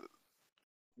 it's like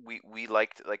we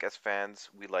like to, like as fans,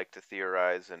 we like to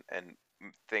theorize and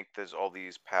think there's all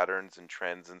these patterns and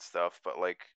trends and stuff, but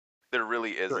like there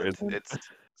really isn't. isn't. It's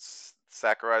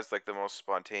Sakurai's like the most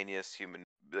spontaneous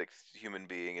human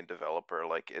being and developer.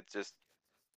 Like it's just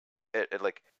it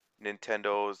like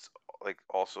Nintendo's like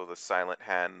also the silent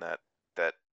hand that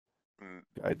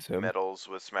Guides him. meddles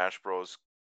with Smash Bros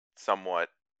somewhat,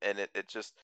 and it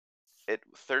just it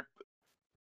third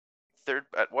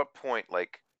at what point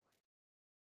like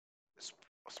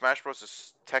Smash Bros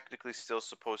is technically still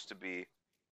supposed to be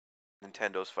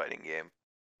Nintendo's fighting game,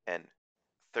 and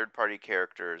third party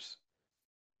characters,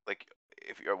 like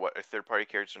if you're third party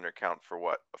characters in account for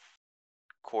what,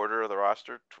 quarter of the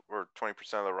roster or 20%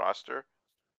 of the roster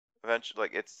eventually,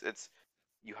 like it's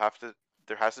you have to,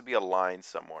 there has to be a line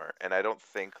somewhere, and I don't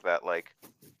think that like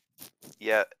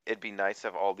yeah, it'd be nice to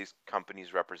have all these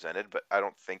companies represented, but I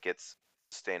don't think it's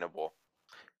sustainable.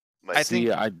 Like, I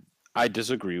think I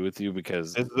disagree with you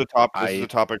because This is a top. This is I a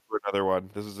topic for another one.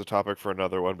 This is a topic for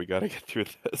another one. We got to get through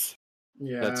this.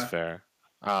 Yeah. that's fair.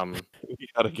 We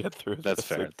got to get through That's this.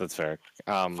 fair. That's fair.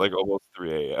 It's like almost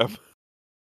 3 a.m.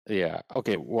 Yeah.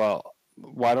 Okay. Well,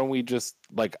 why don't we just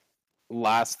like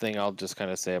last thing I'll just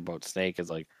kind of say about Snake is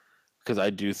like because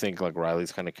I do think like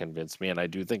Riley's kind of convinced me, and I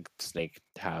do think Snake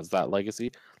has that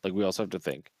legacy. Like we also have to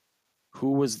think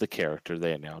who was the character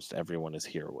they announced everyone is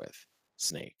here with?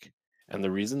 Snake. And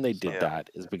the reason they did Yeah. that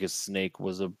is because Snake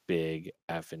was a big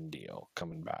effing deal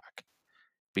coming back.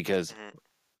 Because Mhm.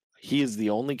 he is the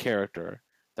only character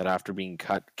that after being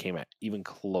cut came at even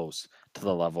close to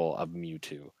the level of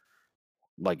Mewtwo,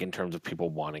 like in terms of people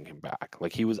wanting him back.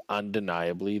 Like he was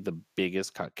undeniably the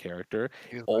biggest cut character,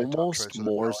 he was my top choice of the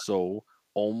ballot.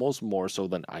 almost more so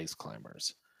than Ice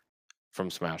Climbers from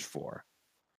Smash 4.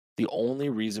 The only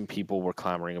reason people were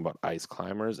clamoring about Ice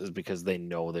Climbers is because they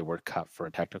know they were cut for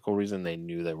a technical reason. They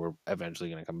knew they were eventually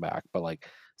going to come back. But like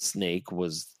Snake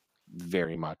was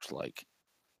very much like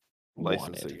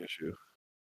Licensing wanted. issue.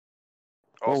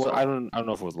 Also, Well, I don't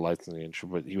know if it was a licensing issue,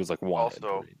 but he was like wanted.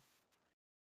 Also- right?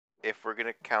 if we're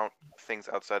gonna count things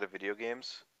outside of video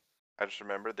games, I just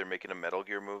remember they're making a Metal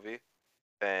Gear movie,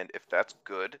 and if that's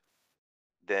good,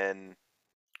 then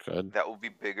Good. that will be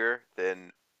bigger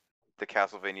than the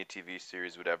Castlevania TV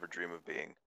series would ever dream of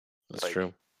being. That's like,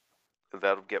 true.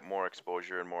 That'll get more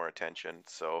exposure and more attention.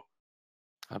 So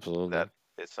Absolutely. that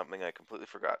is something I completely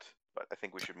forgot. But I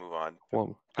think we should move on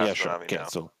Well, pass yeah, the sure. Konami Okay, now.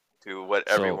 so to what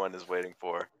so- everyone is waiting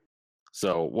for.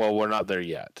 well, we're not there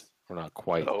yet. We're not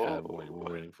quite at what Oh.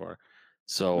 we're waiting for.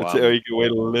 So Matteo, you can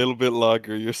wait a little bit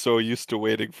longer. You're so used to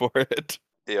waiting for it.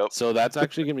 Yep. so that's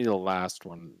actually gonna be the last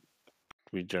one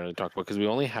we generally talk about because we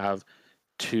only have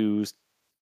two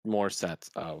more sets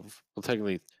of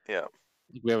technically Yeah.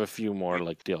 we have a few more We-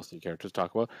 like DLC characters to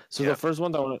talk about. So Yeah. the first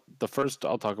one the first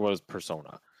I'll talk about is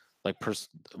Persona. Like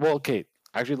well, okay,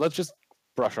 actually let's just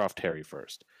brush off Terry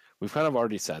first. We've kind of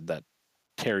already said that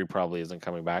Terry probably isn't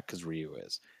coming back because Ryu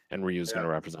is, and Ryu's Yeah. going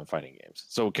to represent fighting games.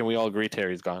 So can we all agree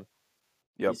Terry's gone?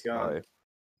 Yep. He's gone. bye.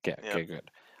 Okay, Yeah. okay,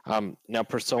 good. Now We've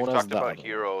Persona's talked the about other one.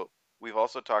 Hero. We've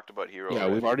also talked about Hero. Yeah,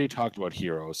 we've already talked about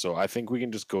Hero, so I think we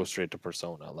can just go straight to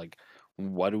Persona. Like,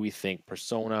 what do we think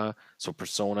Persona? So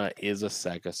Persona is a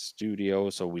Sega studio,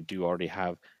 so we do already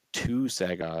have two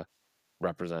Sega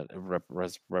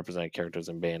represented characters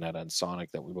in Bayonetta and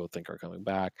Sonic that we both think are coming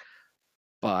back.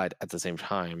 But at the same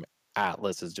time,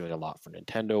 Atlas is doing a lot for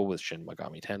Nintendo with Shin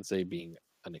Megami Tensei being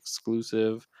an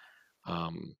exclusive.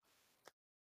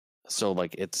 So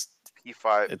like it's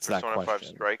P5 it's that Persona 5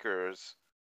 question. Strikers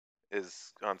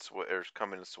is on or is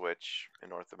coming to Switch in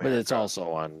North But America. it's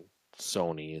also on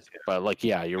Sony. But like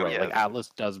yeah, you're right. Yeah. Like Atlas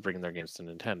does bring their games to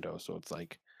Nintendo, so it's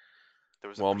like There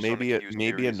was a Well, Persona maybe Q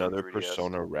maybe series on another 3DS.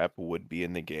 Persona rep would be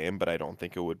in the game, but I don't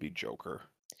think it would be Joker.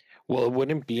 well, it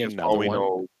wouldn't be Because another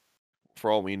one. For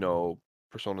all we know,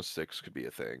 Persona 6 could be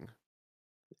a thing.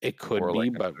 It could or be,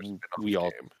 like but another spin-off we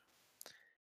all. game.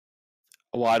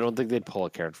 Well, I don't think they'd pull a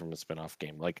character from a spin-off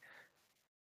game. Like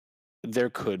there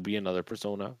could be another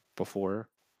Persona before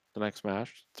the next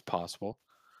Smash. It's possible.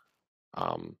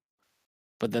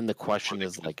 But then the question they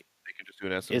is could like, They could just do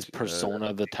an is SMT,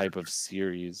 Persona the type of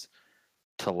series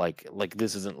to like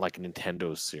this isn't like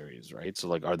Nintendo's series, right? So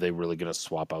like, are they really gonna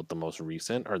swap out the most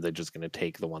recent, or are they just gonna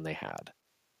take the one they had?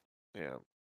 Yeah.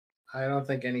 I don't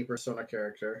think any Persona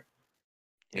character.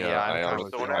 Yeah, I'm I kinda honestly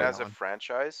with you Persona on as that a one.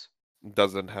 franchise,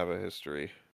 doesn't have a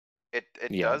history. it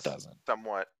Yeah, it does doesn't.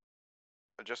 somewhat.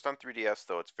 Just on 3DS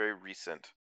though, it's very recent.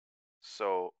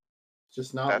 So It's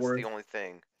just not that's worth. the only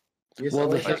thing. You just Well,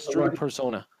 the always have to history of look.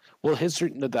 Persona. Well,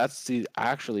 history. No, that's the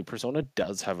actually Persona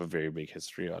does have a very big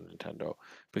history on Nintendo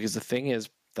because the thing is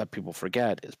that people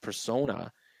forget is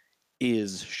Persona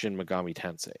is Shin Megami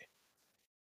Tensei.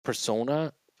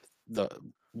 Persona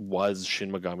was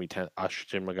Shin Megami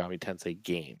Tensei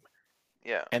game,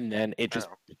 Yeah. and then it I just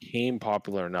know. became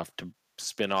popular enough to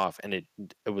spin off, and it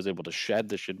was able to shed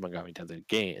the Shin Megami Tensei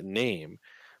game name,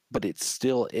 but it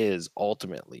still is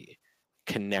ultimately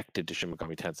connected to Shin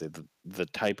Megami Tensei. The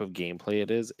type of gameplay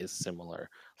it is similar.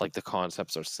 Like the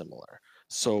concepts are similar.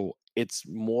 So it's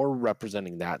more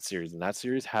representing that series, and that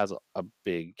series has a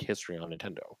big history on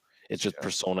Nintendo. It's just Yeah.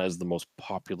 Persona is the most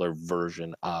popular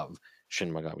version of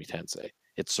Shin Megami Tensei.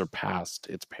 It surpassed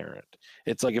its parent.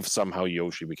 It's like if somehow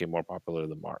Yoshi became more popular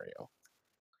than Mario.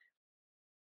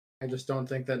 I just don't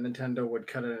think that Nintendo would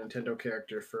cut a Nintendo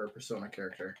character for a Persona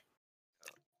character.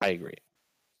 I agree.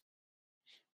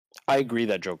 I agree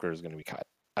that Joker is going to be cut.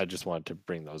 I just wanted to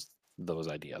bring those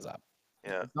ideas up.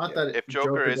 Yeah. It's not that If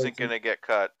Joker isn't doesn't- gonna get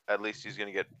cut, at least he's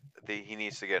gonna get. He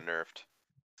needs to get nerfed.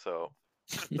 So.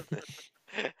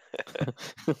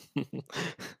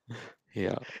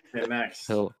 Yeah. Okay, next.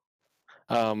 So,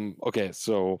 okay,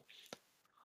 so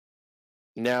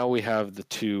now we have the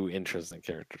two interesting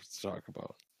characters to talk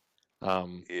about.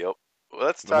 Yep. Well,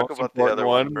 let's The talk most about the important other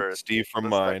one first. Steve from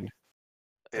Let's talk- mine.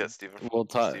 Yeah, Steven. We'll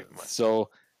talk. Steve Mine. So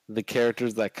the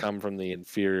characters that come from the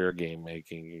inferior game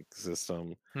making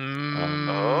system,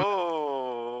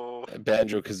 Oh.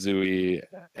 Banjo Kazooie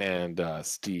and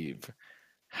Steve.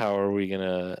 How are we going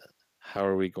to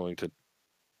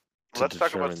Let's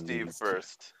talk about determine Steve these two?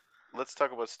 first. Let's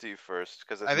talk about Steve first,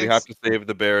 because I We think have to save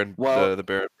the Baron, Well- the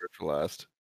Baron bird for last.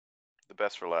 the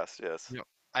best for last. Yes. No.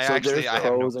 So there's I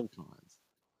have no. pros and cons.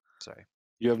 Sorry.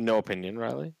 You have no opinion,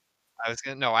 Riley? I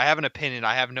have an opinion.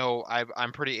 I have no.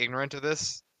 I'm pretty ignorant of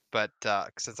this, but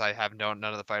since I have none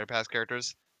of the Fighter Pass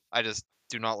characters, I just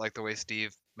do not like the way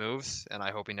Steve moves, and I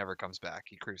hope he never comes back.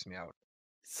 He creeps me out.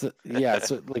 So yeah,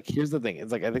 so like here's the thing.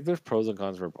 It's like I think there's pros and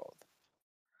cons for both.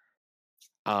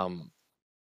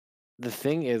 The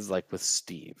thing is like with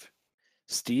Steve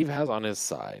has on his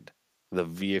side the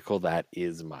vehicle that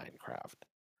is Minecraft.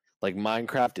 Like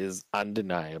Minecraft is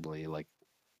undeniably like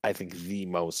I think the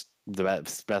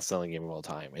best selling game of all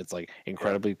time. It's like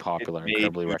incredibly popular, made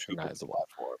incredibly YouTube as a recognizable.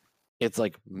 platform. It's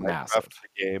like massive. Minecraft,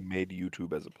 the game, made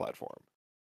YouTube as a platform.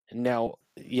 Now,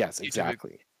 yes, YouTube-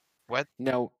 exactly. What?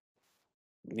 Now,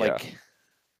 Yeah. like,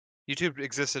 YouTube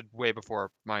existed way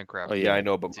before Minecraft. oh Yeah, yeah, I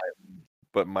know, but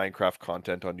Minecraft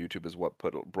content on YouTube is what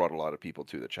brought a lot of people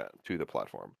to the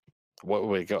platform. what?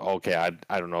 Wait, okay,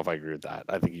 I don't know if I agree with that.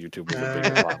 I think YouTube was a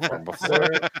bigger platform before.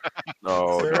 Sir,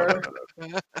 No, Sir?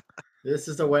 no. this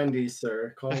is a Wendy's,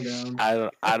 sir. Calm down.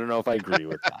 I don't know if I agree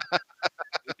with that,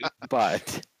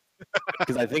 but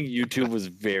because I think YouTube was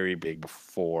very big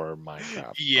before Minecraft.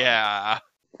 but, Yeah.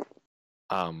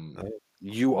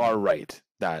 you are right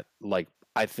that like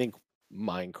I think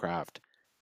Minecraft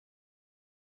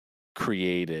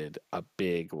created a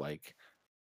big like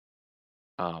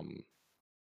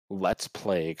let's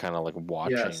play kind of like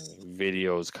watching Yes.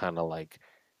 videos kind of like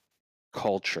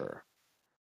culture.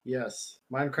 Yes,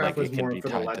 Minecraft Like, was it can more be for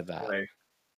the tied to let's that. play.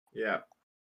 Yeah.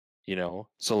 You know,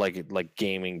 so like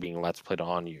gaming being let's played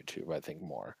on YouTube, I think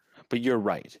more. But you're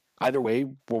right. Either way,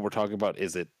 what we're talking about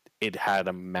is it had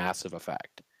a massive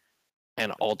effect,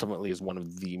 and ultimately is one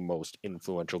of the most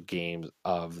influential games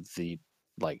of the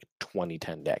like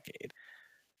 2010 decade.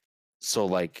 So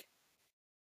like,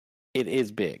 it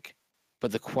is big,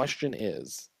 but the question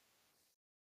is,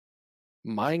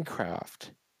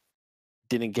 Minecraft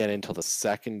didn't get until the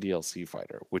second DLC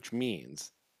fighter, which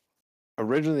means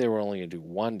originally they were only going to do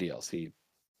one DLC,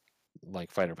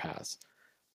 like Fighter Pass.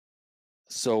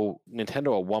 So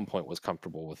Nintendo at one point was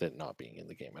comfortable with it not being in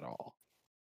the game at all,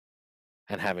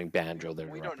 and having Banjo there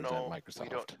to We don't represent know. Microsoft. We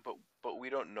don't. But we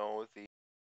don't know the.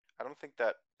 I don't think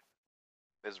that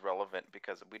is relevant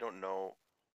because we don't know.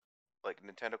 Like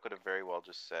Nintendo could have very well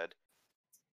just said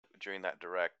during that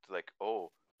direct, like,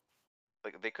 oh,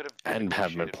 like they could have And have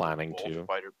been negotiated planning both to.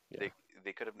 Fighter. Yeah.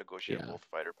 They could have negotiated Yeah. both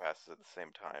fighter passes at the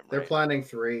same time. They're right? planning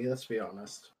 3, let's be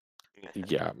honest.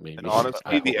 Yeah, maybe. And honestly,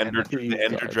 I the hope Ender, not. Please, the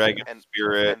Ender God, Dragon And-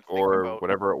 spirit and think or about-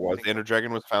 whatever it was, think the Ender of-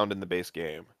 Dragon was found in the base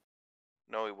game.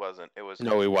 No, he wasn't. It was.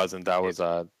 No, he wasn't. That it- was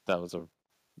false.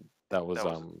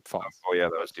 Oh yeah,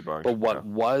 that was debunked. But what Yeah.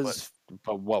 was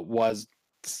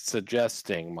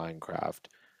suggesting Minecraft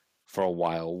for a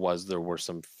while was there were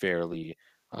some fairly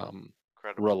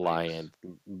credible reliant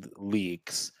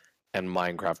leaks, and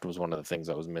Minecraft was one of the things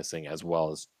that was missing, as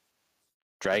well as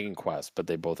Dragon Quest, but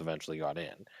they both eventually got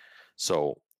in.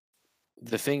 So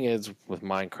the thing is with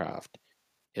Minecraft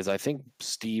is I think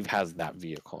Steve has that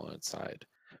vehicle on his side,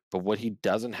 but what he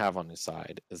doesn't have on his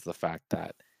side is the fact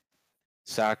that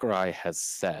Sakurai has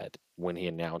said when he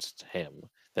announced him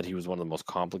that he was one of the most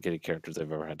complicated characters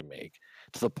they've ever had to make,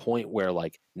 to the point where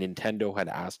like Nintendo had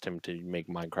asked him to make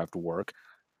Minecraft work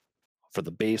for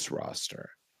the base roster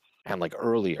and like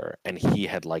earlier, and he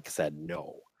had like said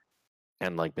no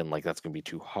and like been like that's gonna be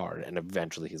too hard, and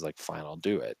eventually he's like fine, I'll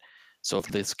do it. So if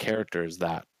this character is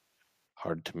that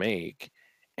hard to make,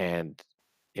 and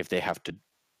if they have to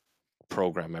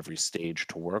program every stage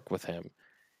to work with him,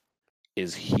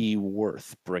 is he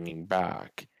worth bringing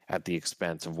back at the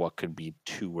expense of what could be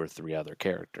 2 or 3 other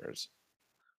characters?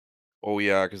 Oh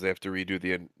yeah, because they have to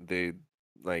redo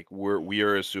we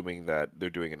are assuming that they're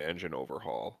doing an engine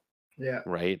overhaul. Yeah.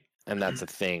 Right? And that's the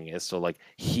thing, is so like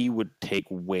he would take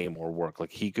way more work.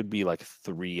 Like he could be like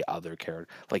 3 other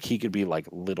characters. Like he could be like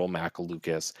Little Mac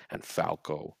Lucas and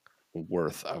Falco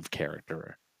worth of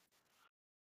character.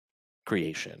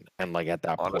 creation, and like at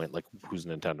that Honest- point, like who's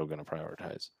Nintendo going to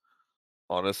prioritize?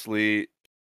 Honestly,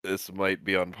 this might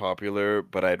be unpopular,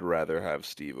 but I'd rather have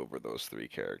Steve over those 3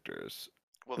 characters.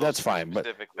 Well, That's those three fine, but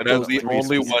specifically, And those as the three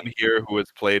only one specific- here who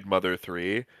has played Mother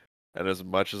 3, and as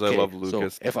much as I Okay, love so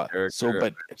Lucas, if I character, so,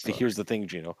 but I'm sorry. here's the thing,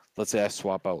 Gino. Let's say I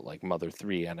swap out like Mother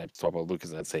 3 and I swap out Lucas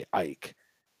and I say Ike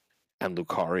and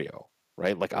Lucario,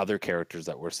 right? Like other characters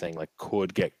that we're saying like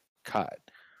could get cut,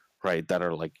 right? That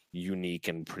are like unique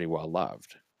and pretty well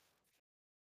loved.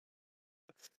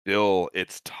 Still,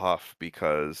 it's tough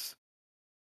because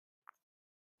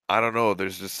I don't know.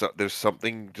 There's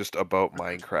something just about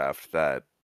Minecraft that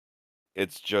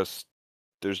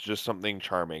there's just something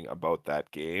charming about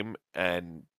that game,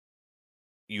 and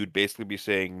you'd basically be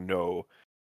saying no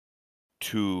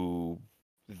to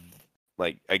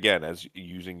like, again, as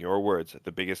using your words,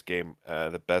 the biggest game,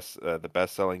 the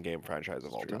best-selling game franchise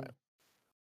of all True. time.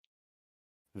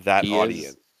 That He is-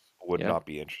 audience would yeah. not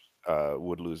be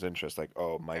would lose interest. Like,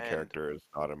 oh, my And- character is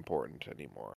not important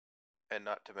anymore. and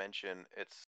not to mention,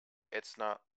 it's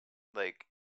not like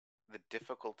the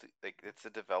difficulty. Like it's a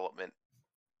development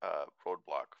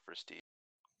roadblock for Steve,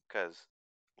 because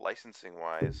licensing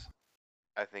wise,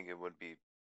 I think it wouldn't be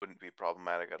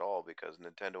problematic at all, because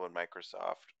Nintendo and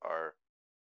Microsoft are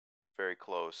very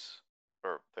close,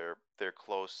 or they're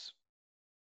close.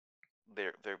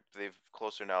 They've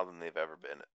closer now than they've ever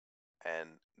been, and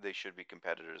they should be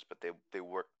competitors. But they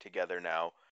work together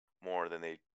now more than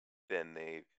they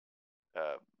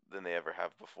ever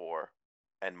have before.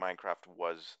 And Minecraft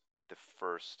was the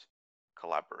first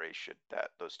collaboration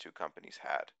that those two companies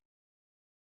had.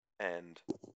 And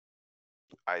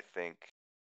I think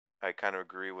I kind of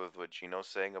agree with what Gino's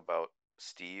saying about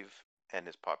Steve and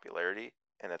his popularity,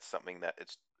 and it's something that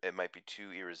it might be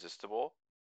too irresistible.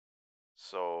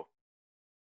 So,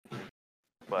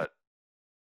 but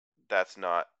that's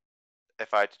not.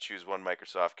 If I had to choose one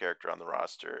Microsoft character on the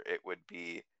roster, it would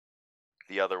be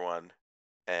the other one.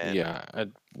 And Yeah.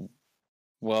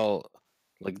 Well,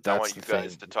 like I that's want the you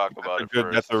guys thing. to talk about it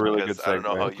That's first, a really because good I don't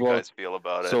know how segue. you Well, guys feel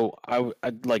about it. So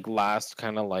I'd like last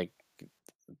kind of like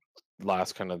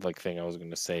thing I was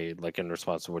gonna say, like in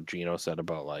response to what Gino said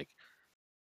about like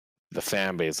the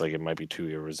fan base, like it might be too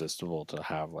irresistible to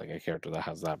have like a character that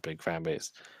has that big fan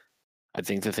base. I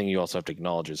think the thing you also have to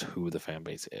acknowledge is who the fan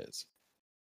base is,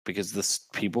 because the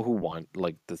people who want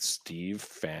like the Steve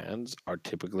fans are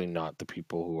typically not the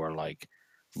people who are like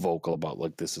vocal about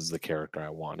like this is the character I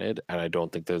wanted, and I don't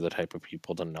think they're the type of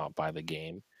people to not buy the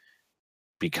game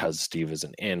because Steve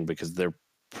isn't in, because they're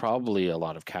probably a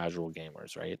lot of casual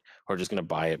gamers, right? Who are just going to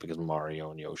buy it because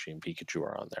Mario and Yoshi and Pikachu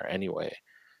are on there anyway.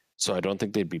 So I don't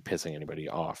think they'd be pissing anybody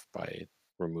off by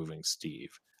removing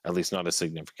Steve, at least not a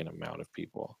significant amount of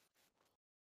people.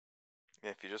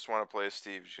 If you just want to play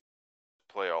Steve, you should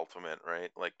play Ultimate, right?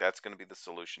 Like that's going to be the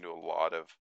solution to a lot of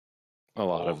A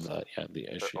lot of holes, the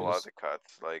issues. a lot of the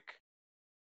cuts. Like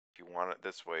if you want it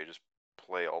this way, just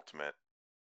play Ultimate.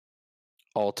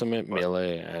 Ultimate, But-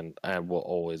 Melee, and will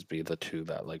always be the two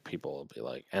that like people will be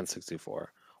like, N64 will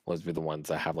always be the ones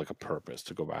that have like a purpose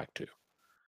to go back to.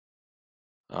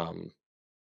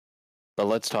 But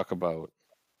let's talk about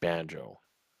Banjo,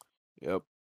 Yep.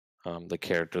 the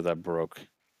character that broke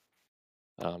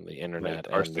the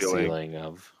internet our and the ceiling. ceiling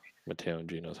of Matteo and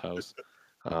Gino's house.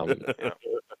 Um,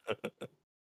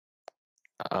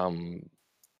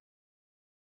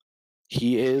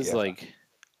 he is Yeah. like,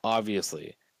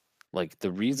 obviously, like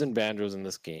the reason Banjo's in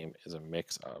this game is a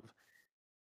mix of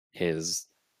his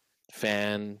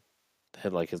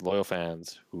had like his loyal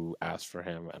fans who asked for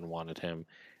him and wanted him,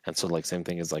 and so like same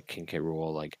thing as like King K.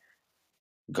 Rool like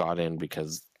got in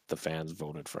because the fans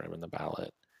voted for him in the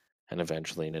ballot, and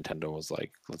eventually Nintendo was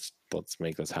like, let's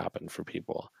make this happen for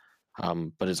people.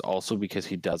 But it's also because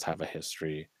he does have a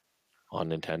history on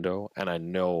Nintendo, and I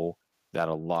know that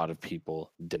a lot of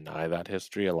people deny that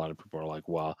history. A lot of people are like,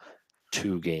 well,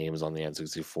 2 games on the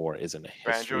N64 isn't a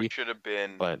history. Banjo should have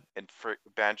been, but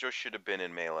Banjo should have been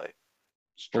in Melee.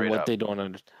 But Straight what up. they don't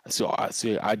understand, so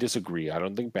I disagree. I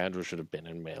don't think Banjo should have been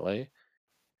in Melee,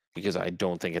 because I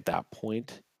don't think at that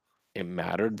point it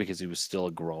mattered, because he was still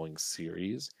a growing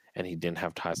series and he didn't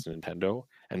have ties to Nintendo,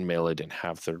 and Melee didn't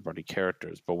have third-party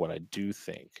characters. But what I do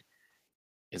think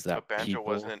is that But Banjo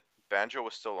people, Banjo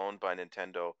was still owned by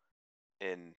Nintendo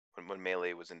when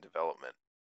Melee was in development.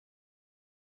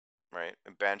 Right?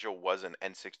 And Banjo was an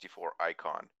N64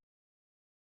 icon.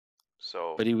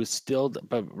 So but he was still.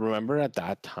 But remember, at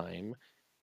that time,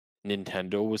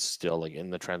 Nintendo was still like in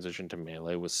the transition to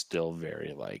Melee was still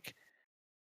very like,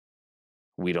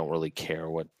 we don't really care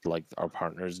what like our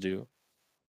partners do.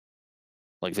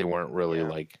 Like they weren't really Yeah.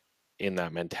 like in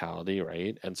that mentality,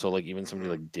 right? And so like even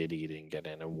somebody like Diddy didn't get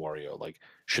in, and Wario, like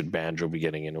should Banjo be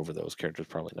getting in over those characters?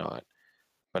 Probably not.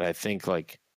 But I think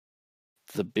like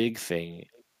the big thing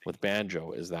with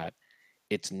Banjo is that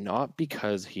it's not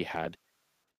because he had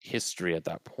history at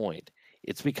that point.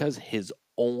 It's because his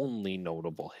only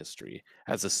notable history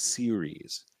as a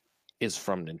series is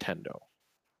from Nintendo.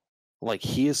 Like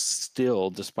he is still,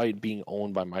 despite being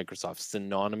owned by Microsoft,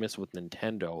 synonymous with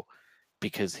Nintendo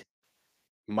because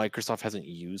Microsoft hasn't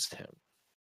used him.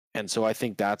 And so I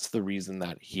think that's the reason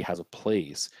that he has a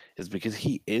place, is because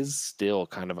he is still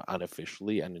kind of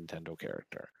unofficially a Nintendo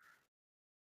character.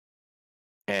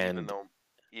 And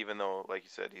even though, like you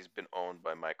said, he's been owned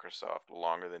by Microsoft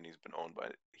longer than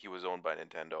he was owned by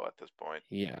Nintendo at this point.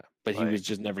 yeah, but he was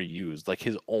just never used. Like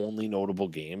his only notable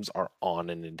games are on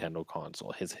a Nintendo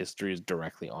console. His history is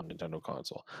directly on Nintendo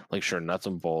console. Like sure, Nuts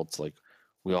and Bolts, like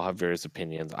we all have various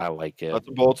opinions. I like it. Nuts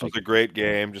and Bolts was a great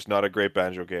game, just not a great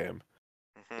Banjo game.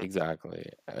 Exactly.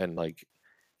 And like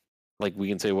we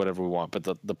can say whatever we want, but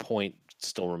the point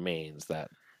still remains that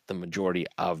the majority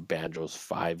of Banjo's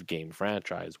 5-game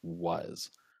franchise was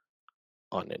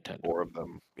on Nintendo. 4 of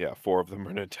them. Yeah, 4 of them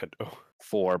are Nintendo.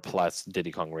 4 plus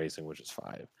Diddy Kong Racing, which is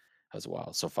 5 as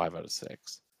well. So 5 out of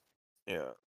 6.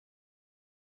 Yeah.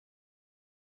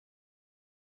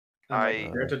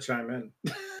 I'm scared to chime in.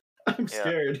 I'm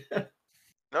scared.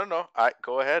 No.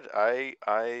 Go ahead. I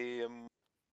am.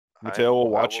 Matteo will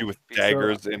watch you with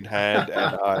daggers in hand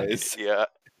and eyes. Yeah.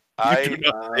 You do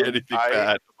not say anything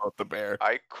bad about the bear.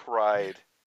 I cried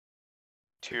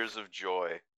tears of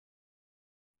joy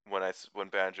when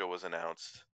Banjo was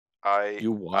announced.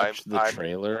 You watched the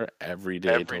trailer every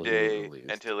day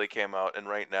until it came out, and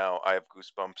right now I have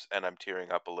goosebumps and I'm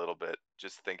tearing up a little bit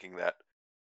just thinking that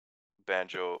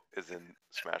Banjo is in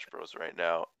Smash Bros. Right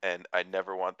now, and I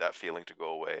never want that feeling to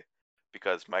go away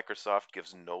because Microsoft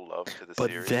gives no love to the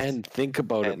series. But then think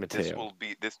about it, Matteo. This will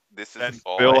be this is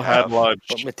all Bill I have. had lunch.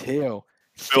 But Matteo,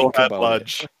 Bill think had about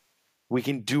lunch. it. We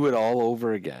can do it all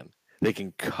over again. They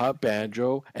can cut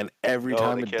Banjo, and every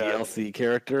time a DLC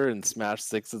character in Smash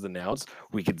 6 is announced,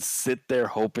 we can sit there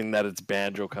hoping that it's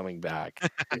Banjo coming back.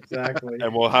 Exactly.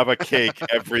 And we'll have a cake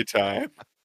every time.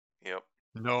 Yep.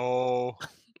 No.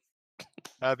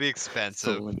 That'd be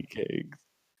expensive. So many cakes.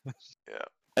 Yeah.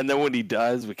 And then when he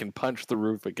does, we can punch the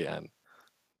roof again.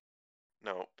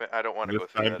 No, I don't want to go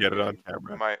through that. Get it on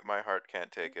camera. My heart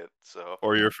can't take it. So.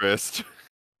 Or your fist.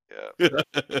 Yeah.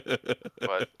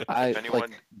 But if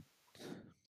anyone,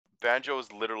 Banjo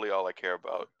is literally all I care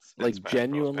about. Like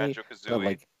genuinely,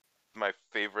 Banjo-Kazooie is my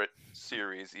favorite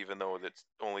series, even though it's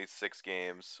only 6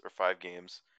 games or 5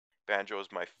 games. Banjo is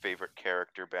my favorite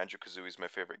character. Banjo-Kazooie is my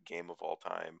favorite game of all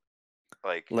time.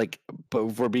 But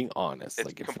if we're being honest,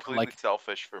 it's completely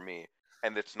selfish for me,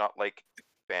 and it's not like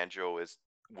Banjo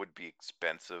would be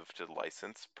expensive to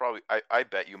license. Probably, I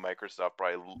bet you Microsoft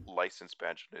probably licensed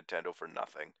Banjo to Nintendo for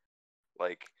nothing.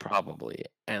 Probably,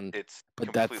 and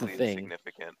but that's the thing.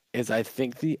 Insignificant. Is I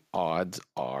think the odds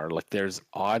are there's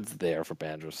odds there for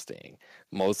Banjo staying,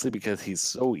 mostly because he's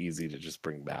so easy to just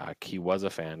bring back. He was a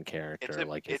fan character.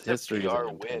 His history is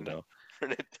on Nintendo. For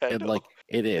Nintendo. And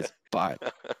it is,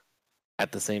 but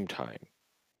at the same time,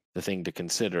 the thing to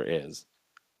consider is,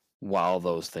 while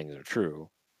those things are true,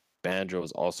 Banjo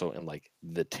is also in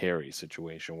the Terry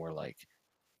situation where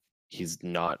he's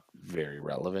not very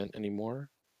relevant anymore.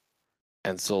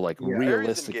 And so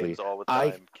realistically, all the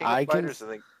time. King of Fighters, I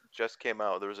think, just came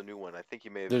out. There was a new one. I think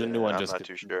you may have. There's a new one. I'm not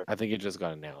too sure. I think it just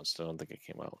got announced. I don't think it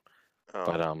came out.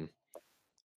 Oh.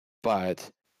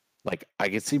 But I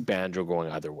could see Banjo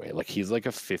going either way. He's a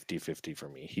 50-50 for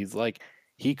me. He's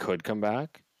he could come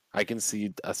back. I can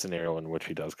see a scenario in which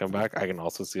he does come back. I can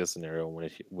also see a scenario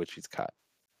in which he's cut.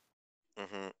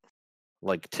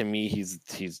 Mm-hmm. To me, he's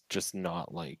just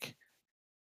not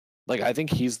I think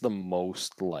he's the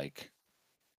most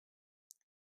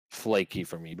flaky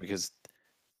for me because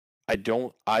I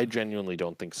genuinely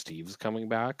don't think Steve's coming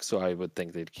back, so I would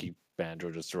think they'd keep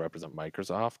Banjo just to represent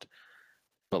Microsoft.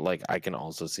 But I can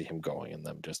also see him going and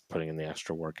them just putting in the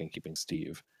extra work and keeping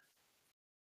Steve.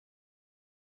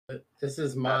 This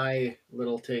is my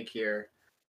little take here,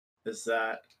 is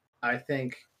that I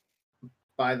think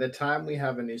by the time we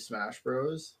have a new Smash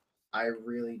Bros, I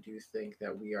really do think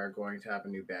that we are going to have a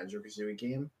new Banjo-Kazooie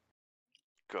game.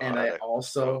 God, and I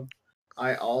also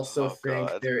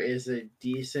think there is a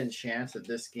decent chance that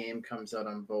this game comes out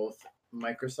on both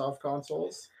Microsoft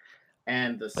consoles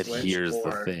and the Switch. But here's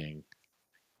the thing.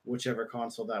 Whichever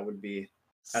console that would be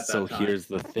at so that time. Here's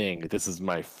the thing. This is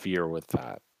my fear with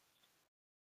that.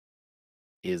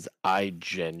 is I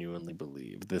genuinely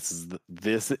believe this is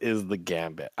the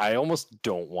gambit. I almost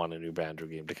don't want a new Banjo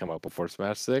game to come out before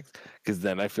Smash 6 because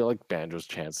then I feel like Banjo's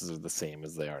chances are the same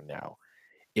as they are now.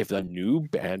 If a new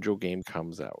Banjo game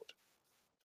comes out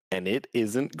and it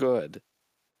isn't good,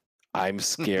 I'm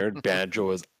scared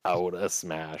Banjo is out of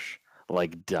Smash,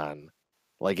 like done.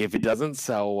 Like if it doesn't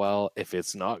sell well, if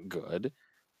it's not good,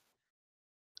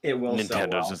 It will sell well.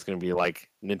 Nintendo's just gonna be like,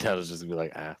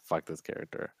 fuck this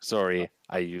character. Sorry,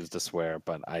 I used a swear,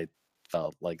 but I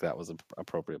felt like that was an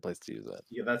appropriate place to use it.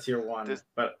 Yeah, that's your one. This-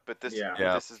 but this yeah.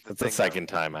 this is the It's the thing. second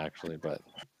time actually, but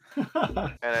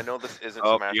And I know this isn't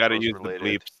Oh, Smash you gotta Bros. use related. the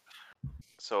bleeps.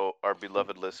 So our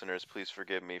beloved listeners, please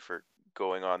forgive me for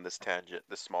going on this tangent,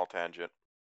 this small tangent.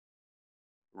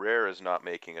 Rare is not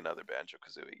making another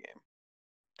Banjo-Kazooie game.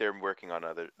 They're working on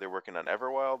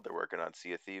Everwild, they're working on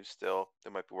Sea of Thieves still. They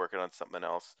might be working on something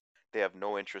else. They have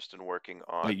no interest in working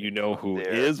on but you know who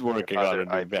their is working on other a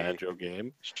new IP. Banjo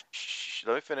game?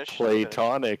 Let me finish. let me finish.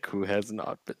 Playtonic, who has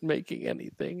not been making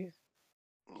anything.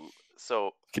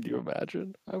 So Can you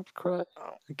imagine? I would cry.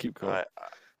 oh, Keep going.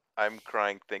 I'm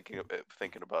crying thinking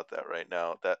about that right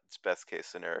now. That's best case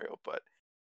scenario, but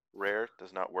Rare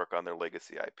does not work on their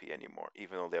legacy IP anymore,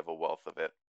 even though they have a wealth of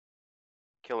it.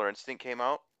 Killer Instinct came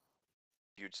out,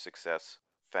 huge success,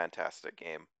 fantastic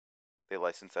game. They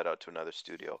licensed that out to another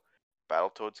studio.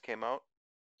 Battletoads came out.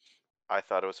 I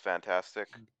thought it was fantastic.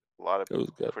 A lot of It was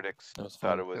good. critics It was thought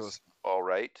fun. it was, It was- all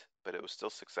right, but it was still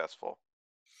successful.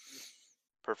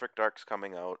 Perfect Dark's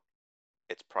coming out.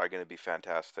 It's probably going to be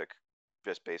fantastic,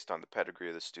 just based on the pedigree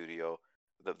of the studio,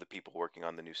 the people working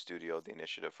on the new studio, the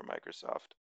initiative from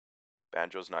Microsoft.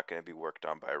 Banjo's not going to be worked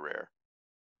on by Rare.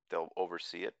 They'll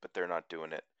oversee it, but they're not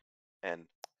doing it. And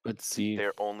But see,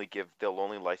 they'll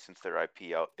only license their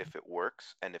IP out if it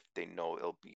works and if they know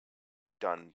it'll be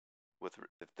done with,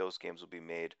 if those games will be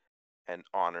made and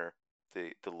honor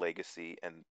the legacy,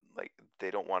 and like they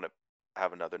don't want to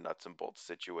have another nuts and bolts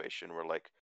situation where like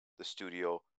the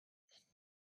studio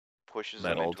pushes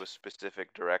them Meddled. into a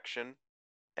specific direction.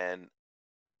 And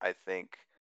I think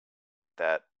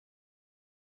that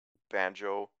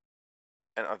Banjo,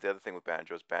 and the other thing with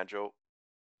Banjo is Banjo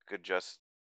could just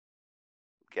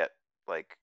get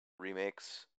like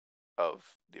remakes of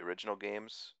the original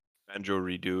games, Banjo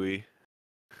Redooey.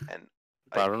 and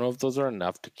but I like don't know if those are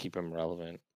enough to keep him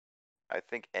relevant. I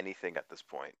think anything at this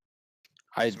point.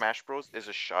 I Smash Bros is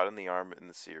a shot in the arm in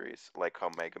the series, like how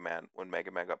Mega Man, when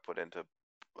Mega Man got put into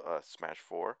Smash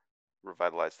 4,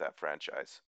 revitalized that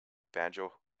franchise.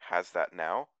 Banjo has that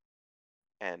now,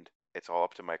 and it's all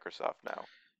up to Microsoft now.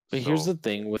 But here's the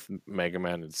thing with Mega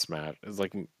Man and Smash is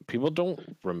like people don't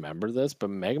remember this, but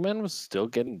Mega Man was still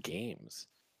getting games.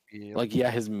 Yep. Like yeah,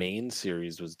 his main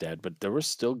series was dead, but there were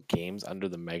still games under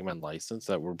the Mega Man license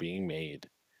that were being made.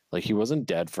 Like he wasn't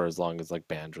dead for as long as like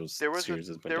Banjo's series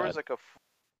has been dead.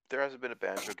 There hasn't been a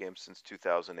Banjo game since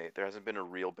 2008. There hasn't been a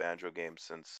real Banjo game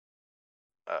since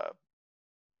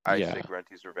I say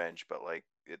Grunty's Revenge, but like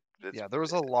it's Yeah, there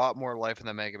was a lot more life in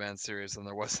the Mega Man series than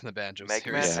there was in the Banjo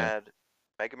Mega Man series. Yeah.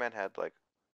 Mega Man had like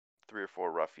 3 or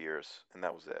 4 rough years, and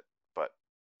that was it. But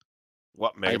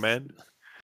What, Mega Man?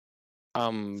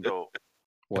 so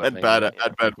what Had Mega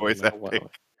bad Man? voice No,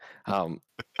 acting.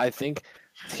 I think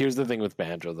here's the thing with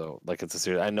Banjo though. Like it's a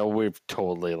series. I know we've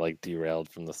totally like derailed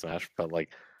from the Smash, but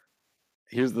like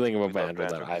here's the thing about We love Banjo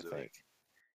that I Banjo-Kazooie. think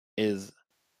is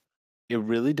it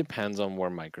really depends on where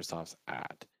Microsoft's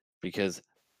at. Because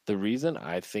the reason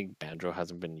I think Banjo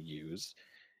hasn't been used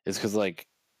is because like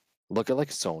look at like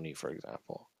Sony, for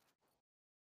example.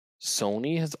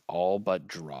 Sony has all but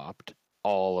dropped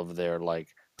all of their like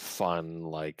fun,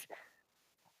 like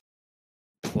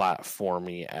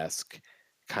platformy-esque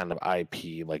kind of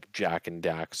IP, like Jack and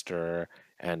Daxter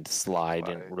and Sly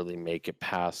didn't Sly. really make it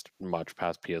much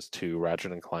past PS2.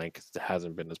 Ratchet and Clank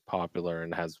hasn't been as popular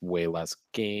and has way less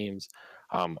games.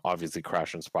 Obviously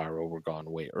Crash and Spyro were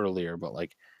gone way earlier, but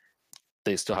like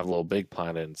they still have Little Big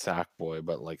Planet and Sackboy,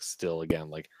 but like still again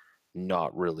like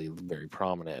not really very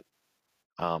prominent.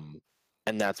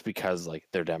 And that's because like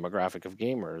their demographic of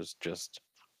gamers just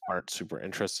aren't super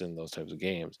interested in those types of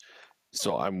games.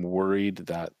 So I'm worried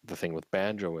that the thing with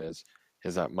Banjo is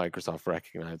that Microsoft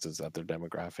recognizes that their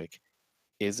demographic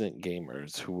isn't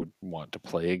gamers who would want to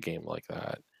play a game like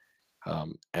that.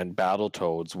 And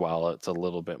Battletoads, while it's a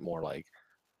little bit more like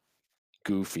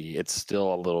goofy, it's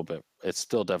still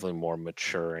definitely more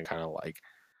mature and kind of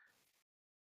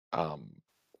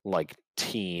like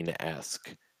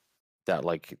teen-esque that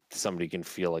like somebody can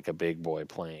feel like a big boy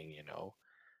playing, you know.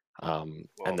 And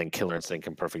then Killer Instinct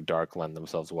and Perfect Dark lend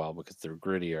themselves well because they're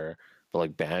grittier. But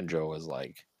like Banjo is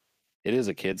like, it is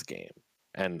a kid's game.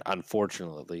 And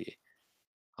unfortunately,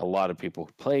 a lot of people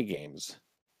who play games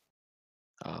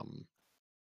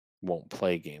won't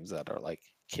play games that are like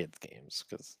kids games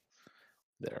because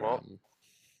they're Well,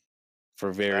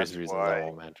 for various that's reasons I why-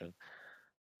 won't mention.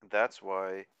 That's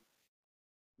why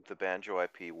the Banjo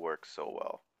IP works so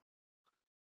well.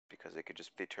 Because they could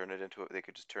just turn it into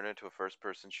a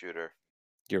first-person shooter.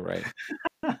 You're right.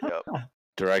 Yep.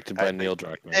 Directed by I Neil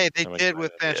think- Druckmann. Hey, they I'm did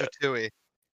with excited. Banjo-Tooie.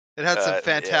 It had some Yeah.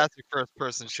 fantastic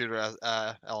first-person shooter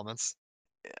elements.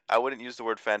 I wouldn't use the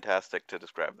word fantastic to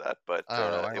describe that, but I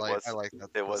don't know. I it like that.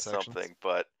 it those was sections. something.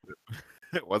 But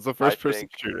It was a first-person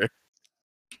think- shooter.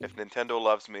 if Nintendo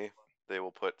loves me, they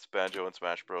will put Banjo and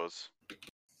Smash Bros.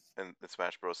 In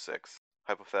Smash Bros. 6.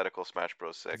 Hypothetical Smash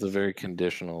Bros. 6. It's a very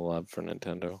conditional love for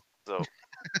Nintendo. So,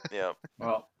 yeah.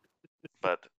 Well,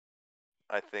 But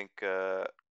I think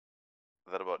that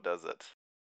about does it.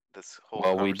 This whole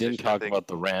Well, we didn't conversation, I talk think- about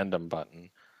the random button.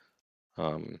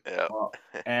 Yeah. well,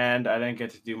 and I didn't get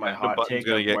to do my The hot button's take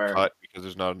gonna of get where cut because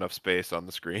there's not enough space on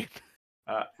the screen.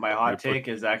 my You're hot put- take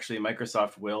is actually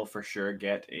Microsoft will for sure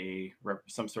get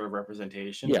some sort of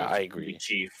representation. Yeah, but I it's gonna be agree.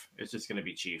 Chief. It's just going to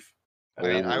be Chief. I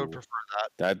mean, I Oh. would prefer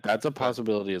that, That's a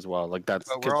possibility as well. Like that's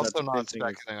but we're 'cause that's also the not thing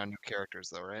is- speculating on new characters,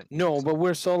 though, right? No, but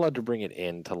we're still allowed to bring it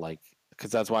in to like because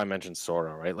that's why I mentioned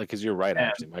Sora, right? Like, because you're right, Yeah.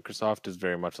 actually, Microsoft is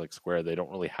very much like Square. They don't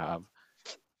really have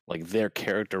like their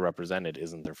character represented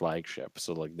isn't their flagship,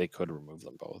 so like they could remove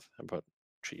them both and put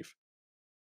Chief.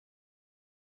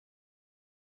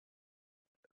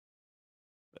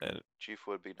 And Chief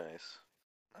would be nice.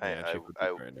 yeah, I, Chief would be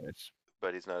I, very nice.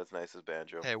 but he's not as nice as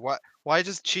Banjo. Hey, why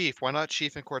just Chief? Why not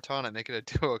Chief and Cortana? Make it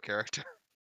a duo character.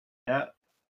 Yeah.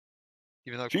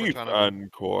 Even though Chief Cortana and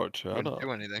wouldn't Cortana.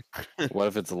 do anything. What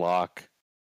if it's Locke?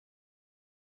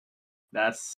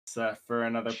 That's for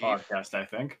another Chief. podcast, I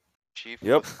think. Chief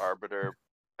Yep. with Arbiter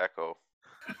Echo.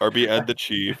 RB and the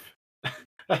Chief.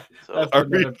 That's So Are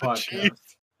we another the Chief?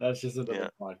 podcast. That's just another Yeah.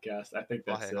 podcast. I think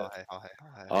Oh, that's hey, it. oh, hey, oh, hey,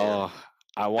 oh, hey. Oh,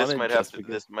 I this wanted might have just to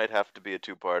because this might have to be a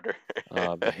two-parter.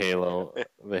 the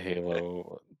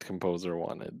Halo composer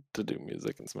wanted to do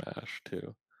music in Smash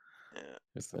too. Yeah.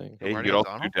 His thing. Hey, Marty you could also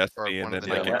do O'Donnell? Destiny Or and one of then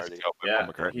the like new get Marty. help with Yeah,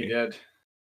 Paul he McCartney. did.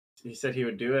 He said he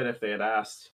would do it if they had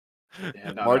asked.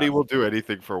 had not Marty asked. will do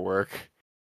anything for work.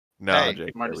 No, Hey,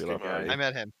 Jake, Marty's we a good love guy. Marty. I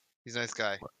met him. He's a nice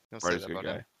guy. Don't say Marty's a that good about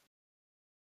guy. him.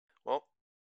 Well,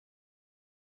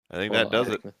 I think Well, that does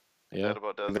I it. think Yeah, that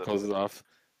about does that it. closes off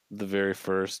the very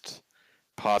first,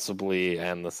 possibly,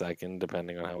 and the second,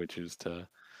 depending on how we choose to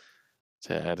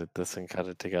edit this and cut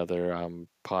it together.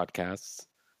 Podcasts.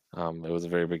 It was a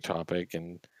very big topic,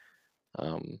 and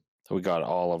we got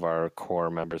all of our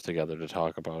core members together to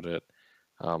talk about it.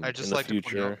 I'd just in the like to point out-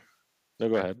 future. No,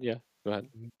 go ahead. Yeah, go ahead.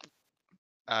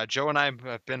 Joe and I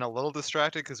have been a little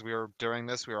distracted because during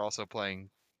this we were also playing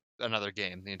another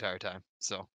game the entire time.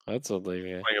 So That's a like,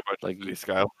 Playing a bunch like of City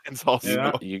Skylines also.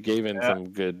 Yeah. you gave in Yeah. some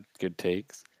good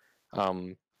takes. But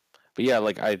yeah,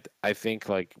 like I think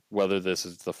like whether this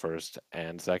is the first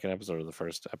and second episode or the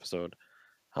first episode,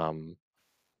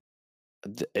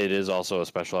 it is also a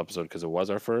special episode because it was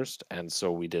our first, and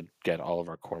so we did get all of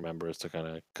our core members to kind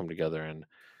of come together and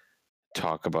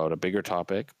talk about a bigger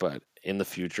topic. But in the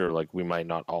future, like we might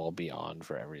not all be on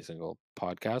for every single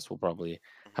podcast. We'll probably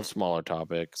have smaller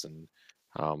topics and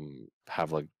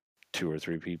have like 2 or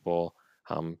 3 people.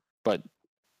 But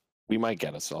we might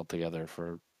get us all together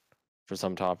for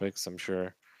some topics. I'm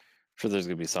sure there's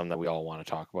gonna be some that we all want to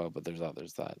talk about, but there's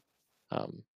others that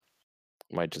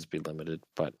might just be limited.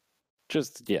 But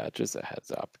just a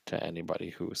heads up to anybody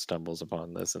who stumbles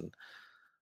upon this and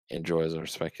enjoys our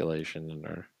speculation and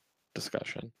our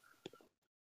discussion.